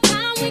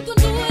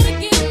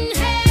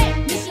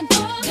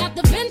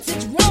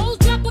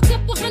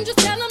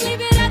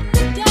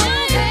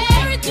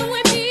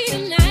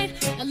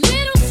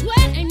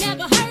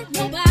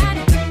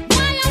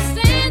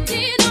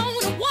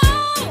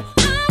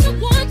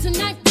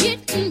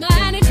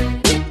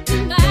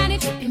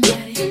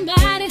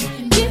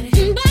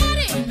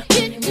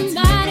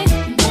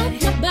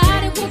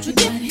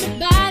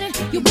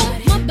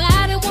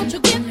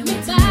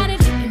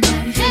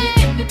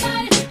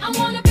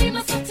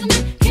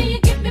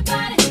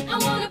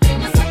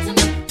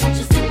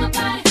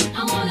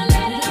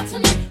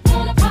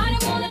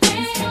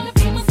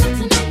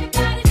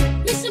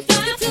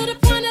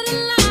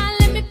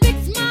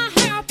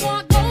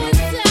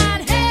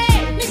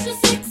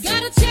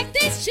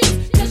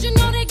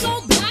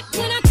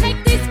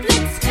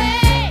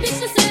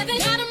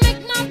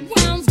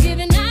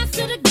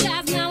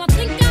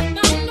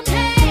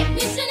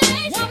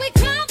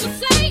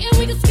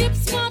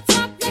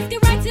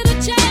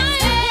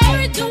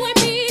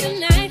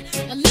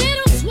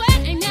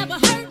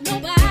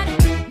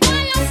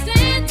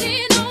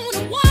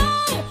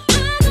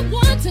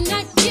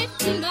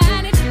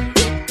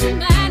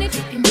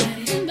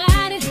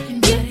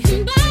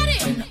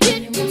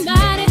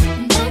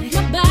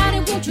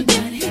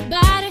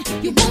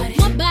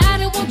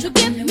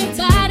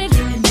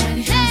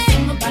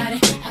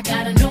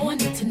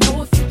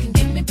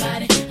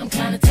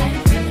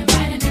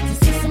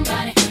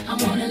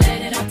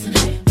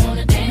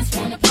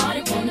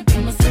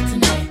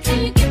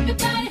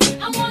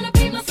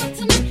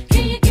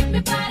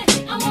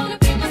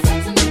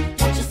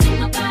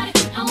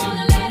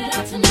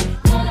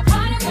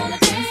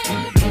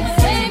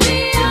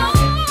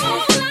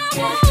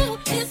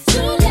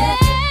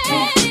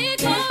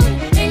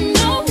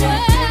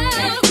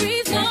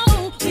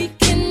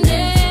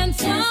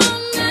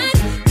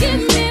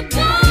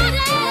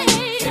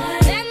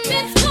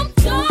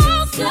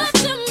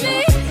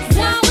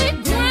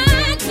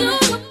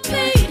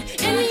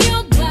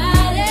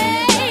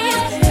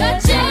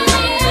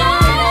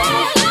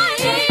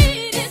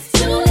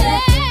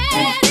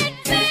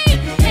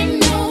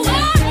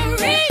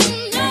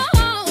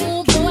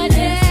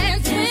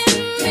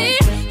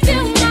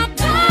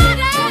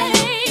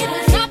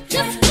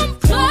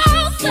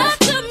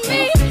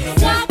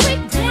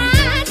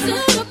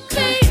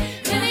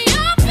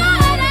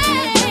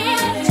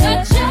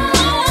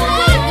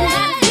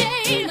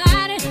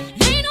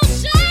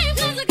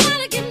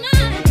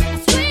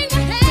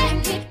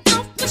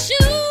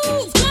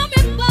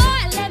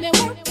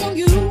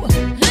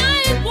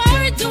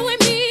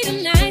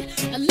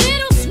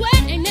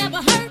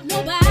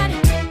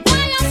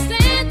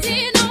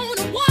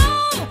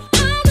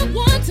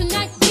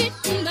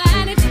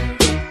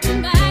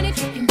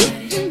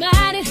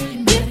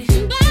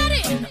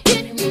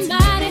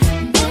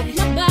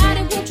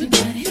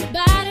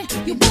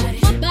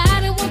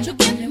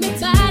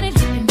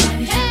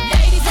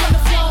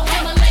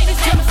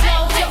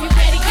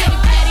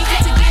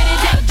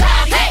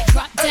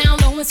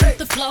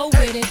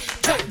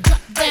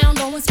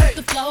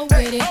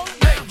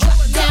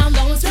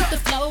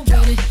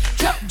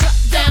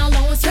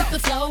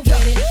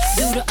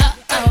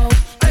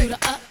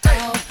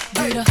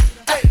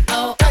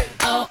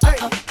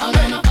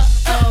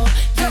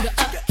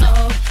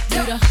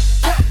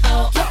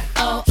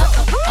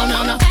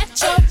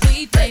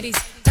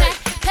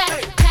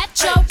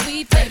pat your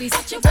weave, ladies.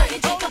 Pat your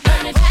weave,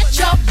 pat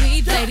your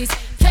weave, ladies.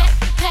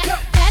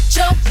 Pat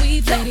your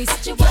weave, ladies.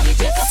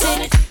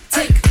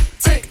 Tick,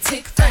 tick,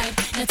 tick, fight.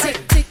 Now tick,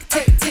 tick,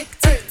 tick, tick,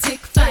 tick, tick,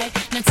 fight.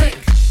 Now tick,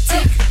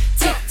 tick,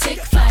 tick, tick,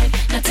 fight.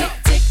 Now tick,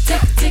 tick,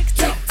 tick, tick,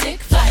 tick, tick,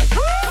 fight.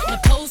 Now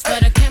pose for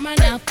the camera,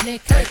 now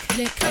flick, flick,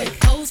 flick, flick.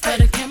 Pose for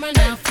the camera,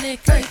 now flick,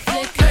 flick,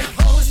 flick, flick.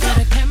 Pose for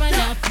the camera,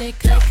 now flick,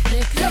 flick,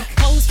 flick, flick.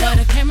 Pose for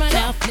the camera,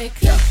 now flick,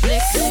 flick,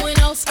 flick. Doing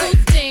old school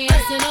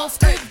dance and old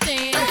school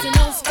dance and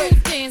old school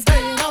dance,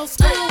 getting old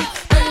school.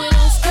 Doing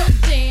old school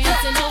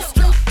dance and old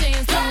school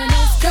dance, doing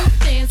old school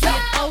dance,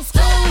 get old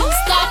school.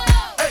 Stop.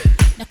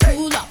 Now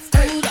cool off,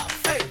 cool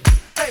off,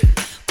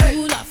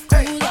 cool off,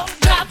 cool off.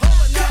 Drop.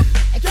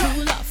 And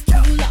cool off,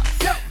 cool off,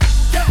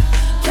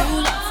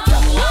 cool off,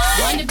 cool off.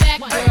 Wind it back,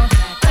 girl.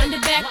 Wind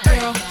it back,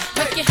 girl.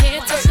 Make your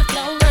head touch the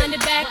floor. Wind it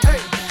back,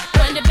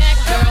 wind it back,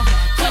 girl.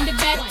 Wind it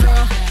back,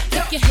 girl.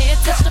 Make your head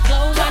touch the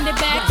floor. Wind it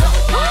back.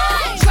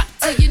 Drop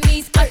to your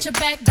knees, out your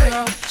back,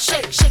 girl.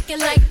 Shake, shake it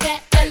like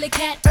that, alley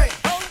cat.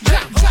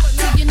 Drop, drop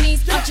to your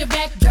knees, out your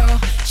back, girl.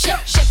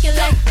 Shake, shake it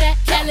like that,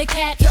 alley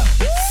cat.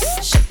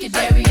 Shake your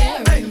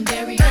derriere and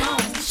dairy on.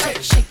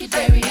 Shake, shake your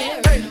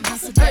derriere and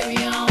hustle dairy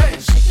on.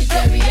 Shake your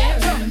derriere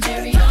and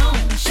dairy on.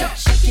 Shake,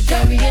 shake your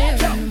derriere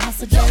and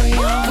hustle dairy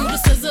on. Do the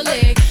scissor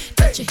leg,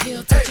 touch your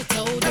heel, touch your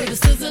toe. Do the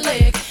scissor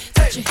leg,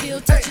 touch your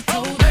heel, touch your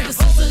toe. Do the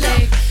scissor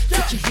leg,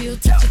 touch your heel,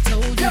 touch your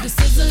toe. Do the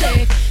scissor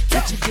leg,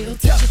 touch your heel,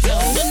 touch your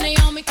toe. Do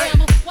Naomi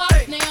Campbell,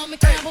 walk, Naomi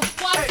Campbell,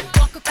 walk.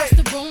 Walk across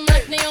the room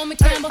like Naomi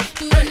Campbell.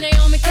 Do the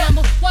Naomi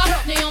Campbell,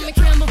 walk, Naomi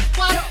Campbell,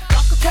 walk.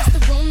 Walk across the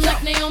room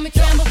like Naomi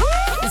Campbell.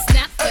 And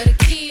snap for the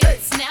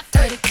kids, snap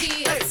for the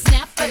kids,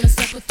 snap in a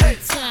circle 3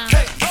 times.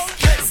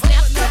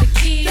 Snap for the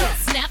kids,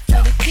 snap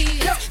for the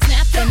kids,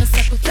 snap in a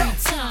circle 3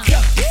 times.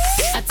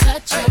 I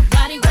touch your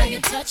body while you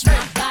touch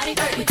my body.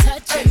 We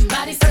touching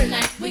bodies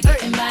tonight, we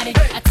getting body.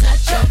 I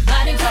touch your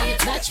body while you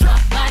touch my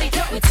body.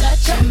 We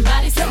touching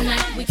bodies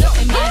tonight, we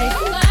getting body.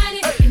 Body,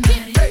 getting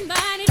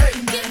body,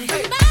 getting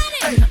body.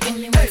 I'm the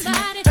only one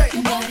tired of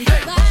your body.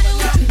 Body,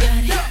 what you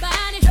got it?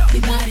 Body, your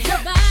body,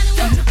 body,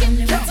 what you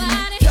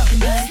getting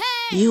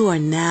body. You are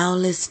now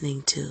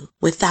listening to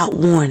Without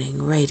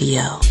Warning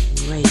Radio.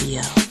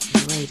 Radio,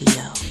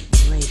 radio,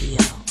 radio,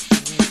 radio.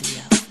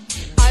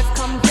 I've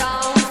come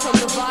down from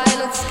the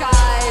violet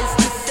skies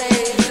to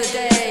save the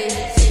day.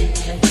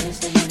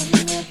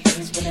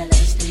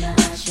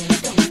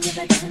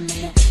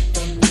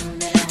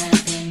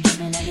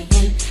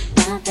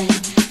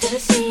 To the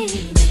sea,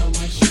 never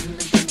want you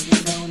to let me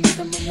go.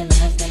 Never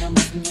realize that I'm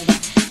moving you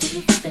back. Do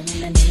you feel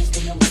the needs?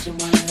 Think of what you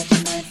want, let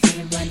your mind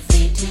see. Run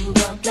free to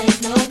a place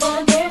no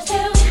one dares to.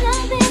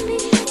 Loving me,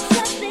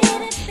 something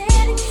and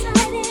that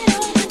excited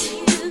over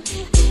you.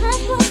 I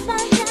close my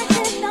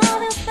eyes and all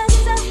of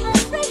us are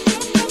hungry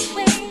different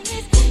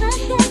ways. I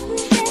guess we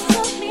get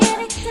so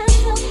many times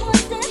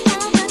someone said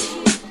how much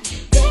you.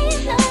 Day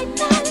and night,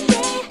 night and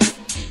day.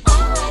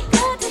 All I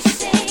got to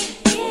say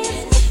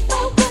is if I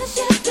was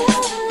your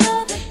girl.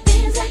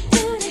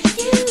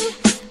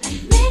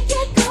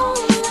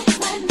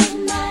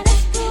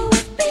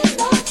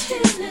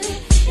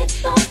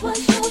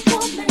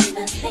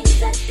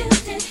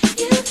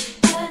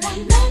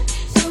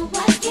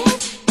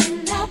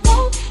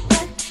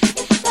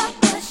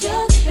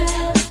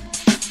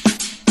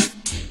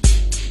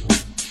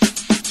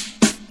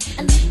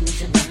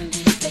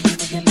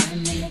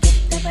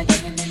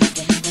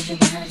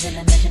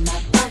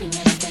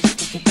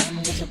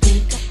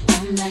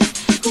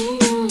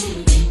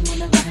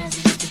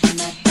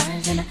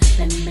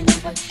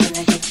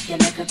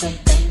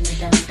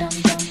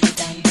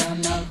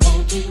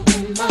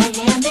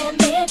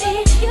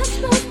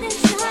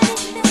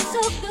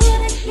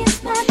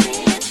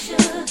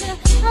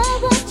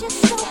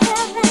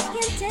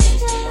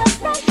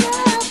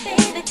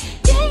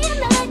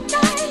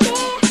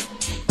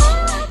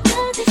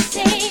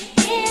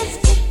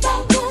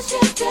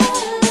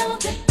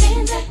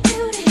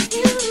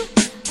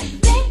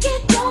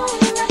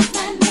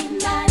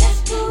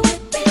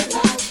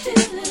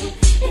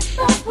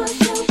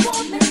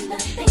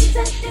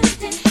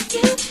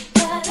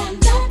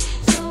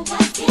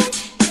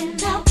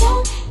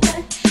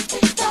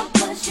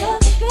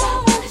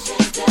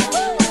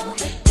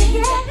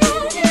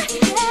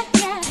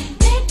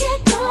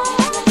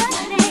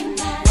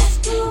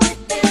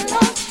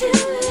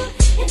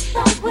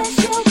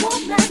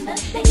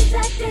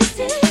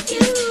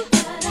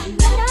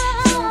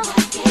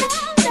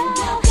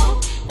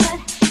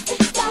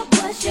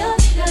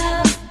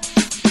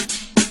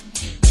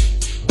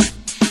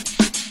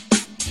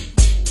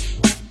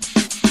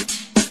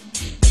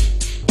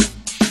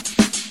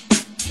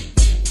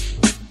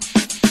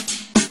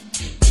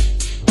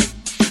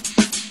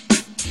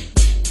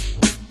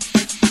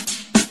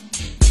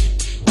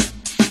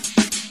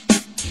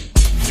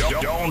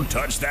 Don't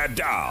touch that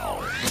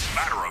dial.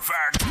 Matter of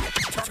fact,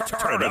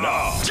 turn it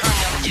off. Turn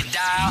up your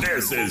dial.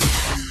 This is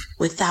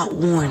Without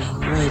Warning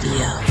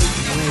Radio.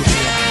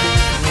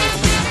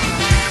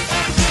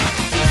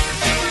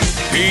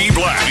 P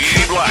Black.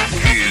 P Black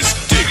is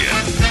digging.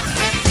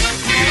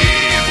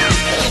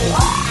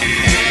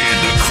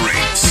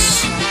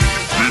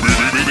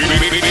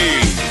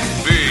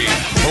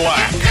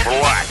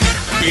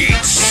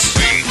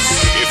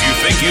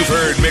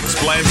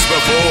 Mixplans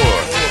before.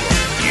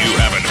 You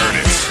haven't heard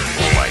it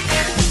like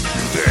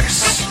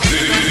this.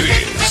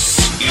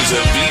 This is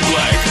a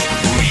B-Black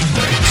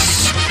remix.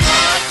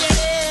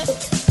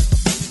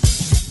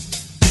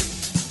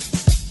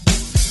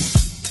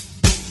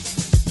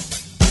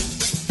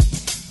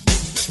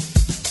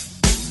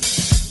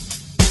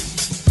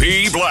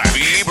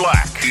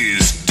 B-Black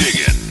is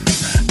digging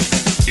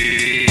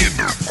in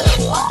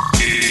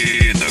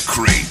the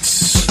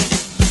crates.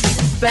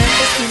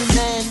 Breakfast when a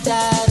man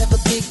died of a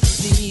big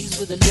disease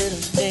with a little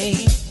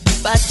name.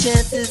 By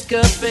chance his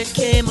girlfriend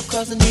came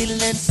across a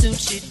needle and soon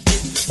she did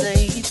the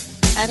same.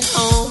 At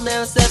home there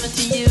were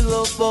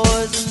 17-year-old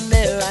boys and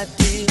their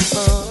idea of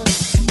fun.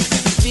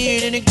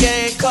 Feared in a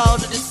gang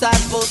called the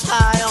Disciples,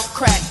 high on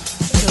crack,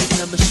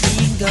 toting a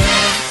machine gun.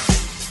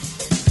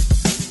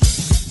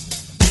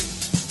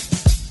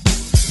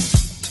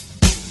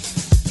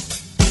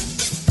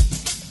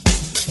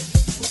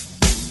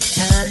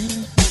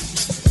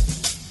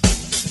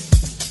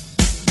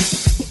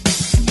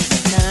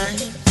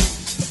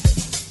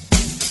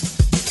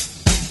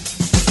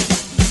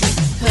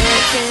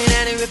 Hurricane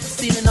Annie ripped the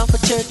ceiling off a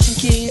church and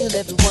killed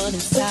everyone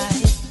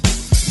inside.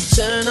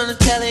 Turn on the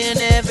telly and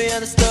every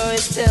other story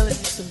is telling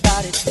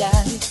somebody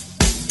died.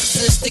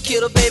 Sister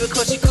killed her baby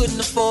cause she couldn't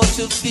afford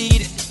to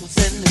feed it. Was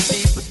sending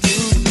people to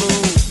the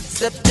moon.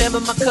 September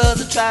my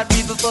cousin tried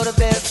reefer for the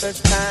very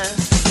first time.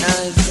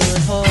 Now it's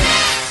going hard.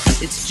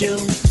 It's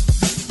June.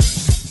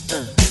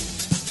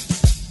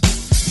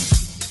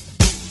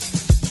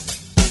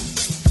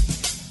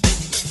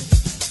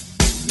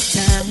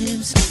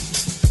 Times.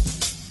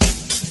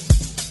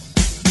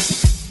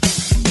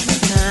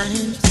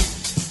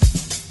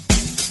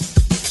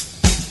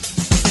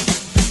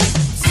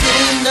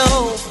 Sitting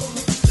over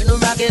when a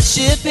rocket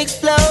ship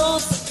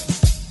explodes,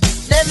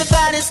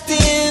 everybody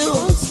still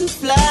wants to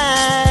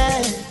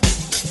fly.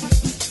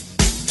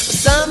 But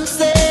some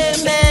say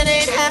man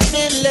ain't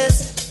happy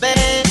unless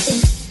man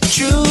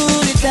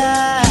truly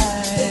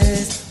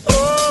dies.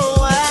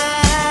 Oh,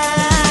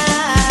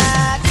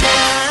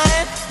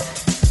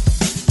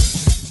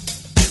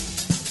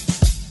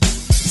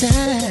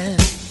 time.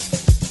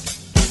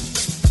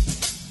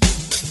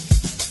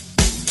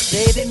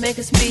 Baby, make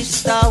a speech,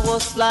 Star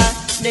Wars fly,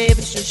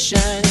 neighbors just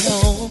shine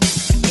home.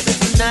 If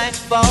the night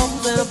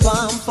falls and a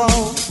bomb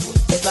falls,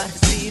 everybody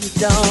see the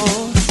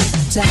dawn.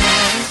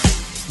 Time.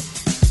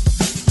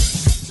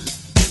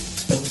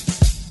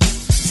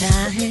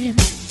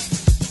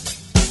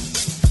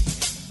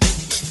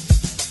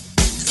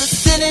 It's a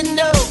silly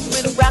note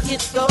when a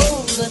rocket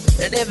goes,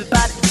 and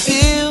everybody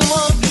still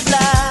wants to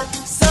fly.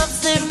 Some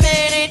say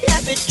man ain't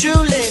happy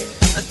truly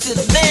until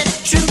the man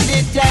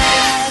truly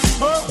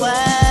dies. Oh,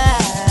 why?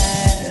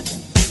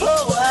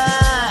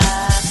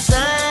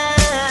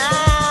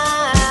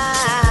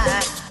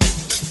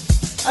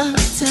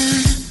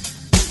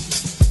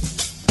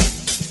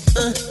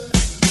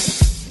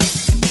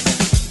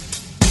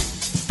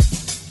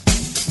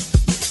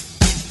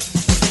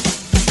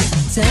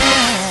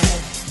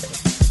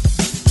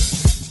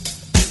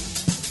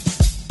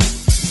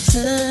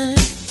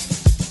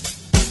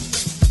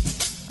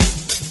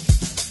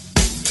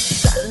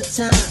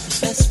 Time,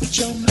 best with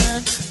your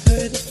mind,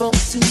 hurry before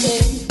it's too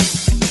late.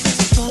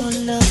 Just fall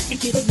in love, you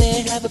get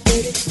there, have a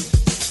baby.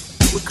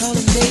 We call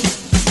him Nate.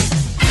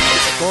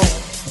 It's a boy.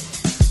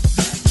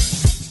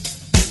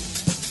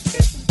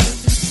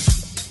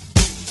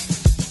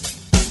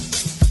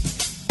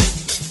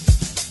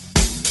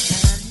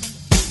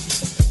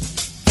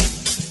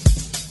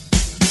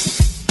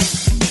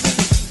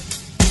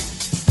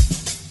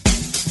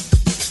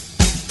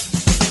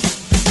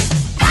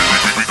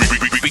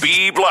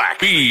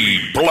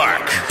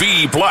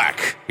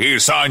 B-Black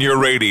is on your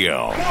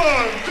radio. 1,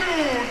 2,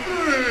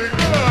 3,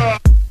 go!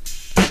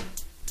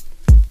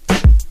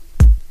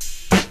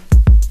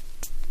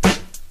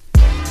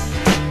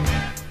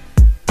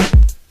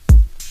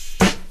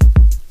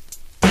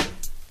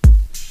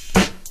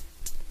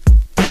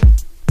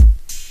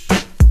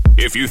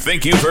 If you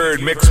think you've heard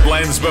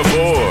Mixplans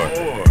before,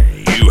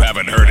 you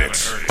haven't heard it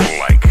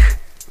like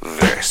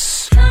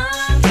this.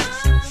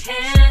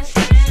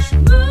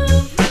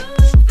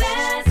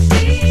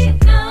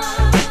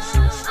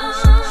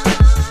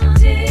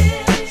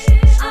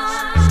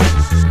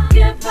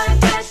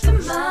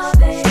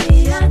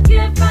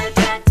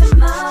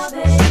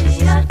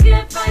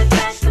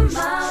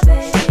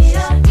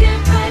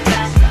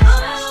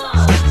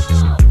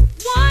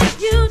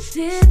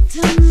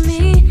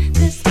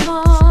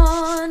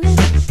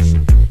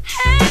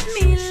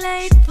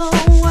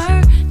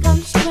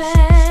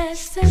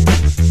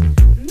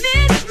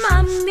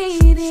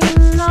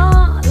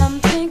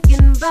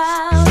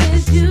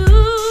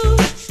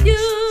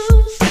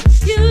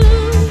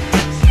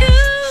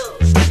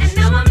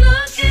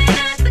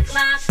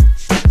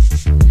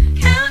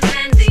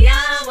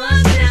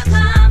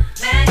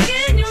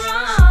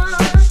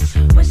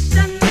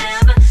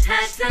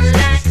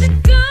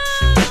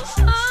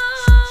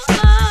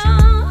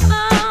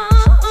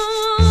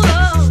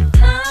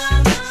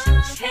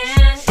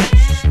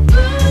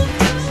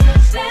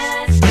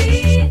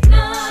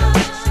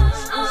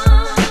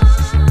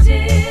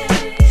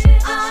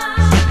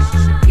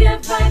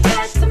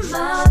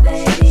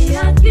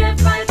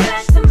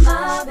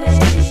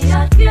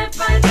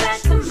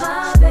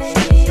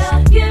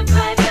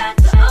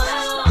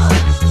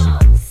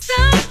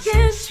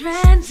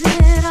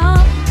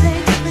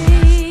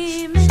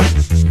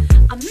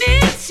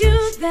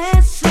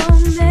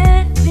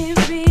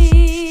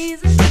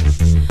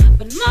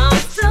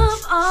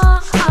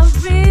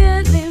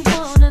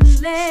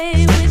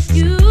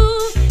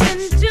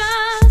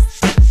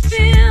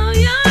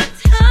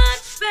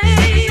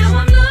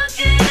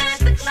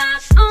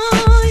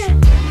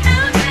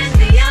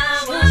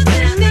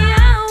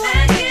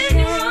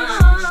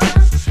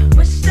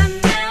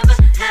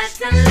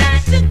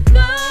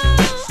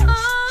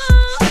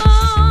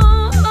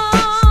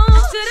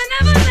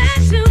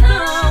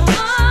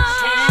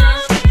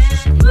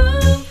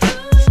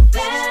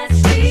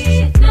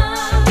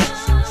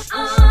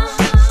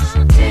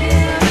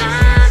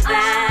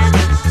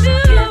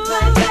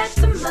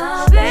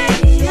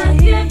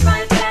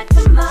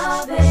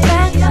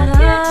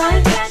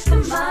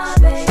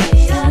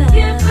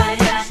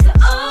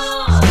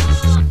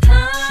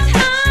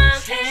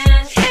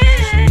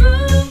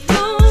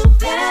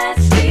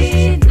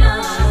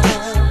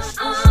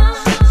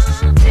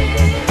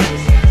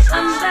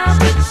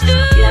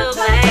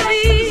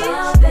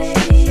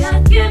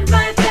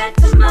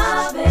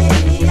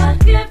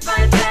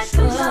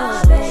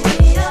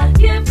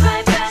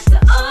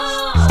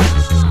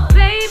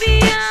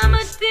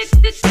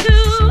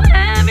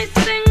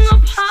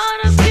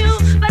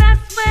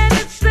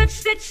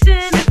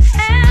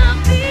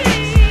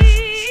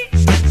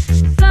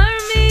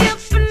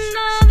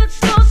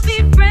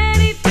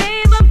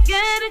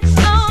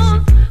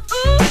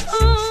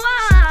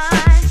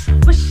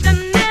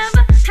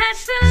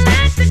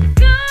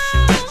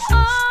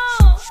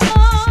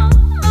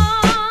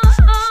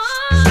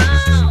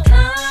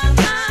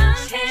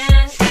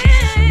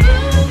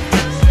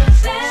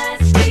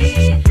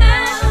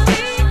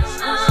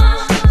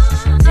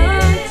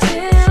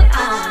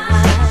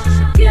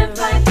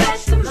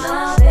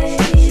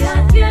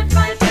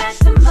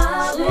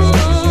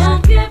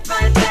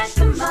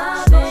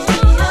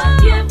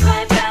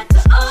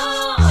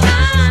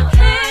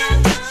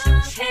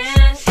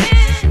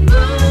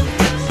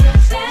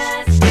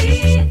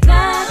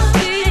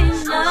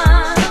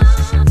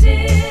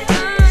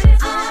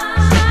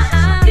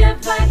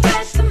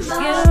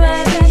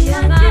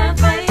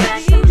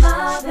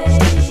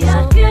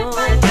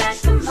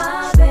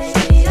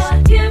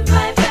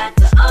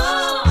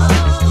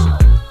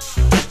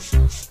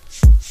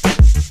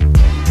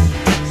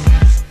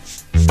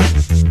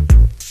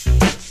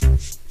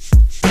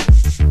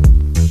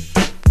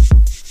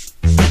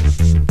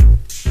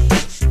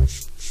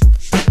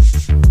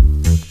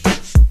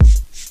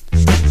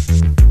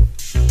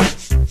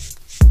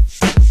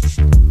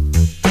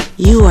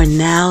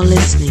 now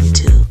listening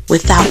to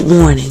Without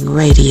Warning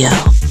Radio.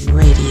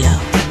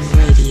 Radio.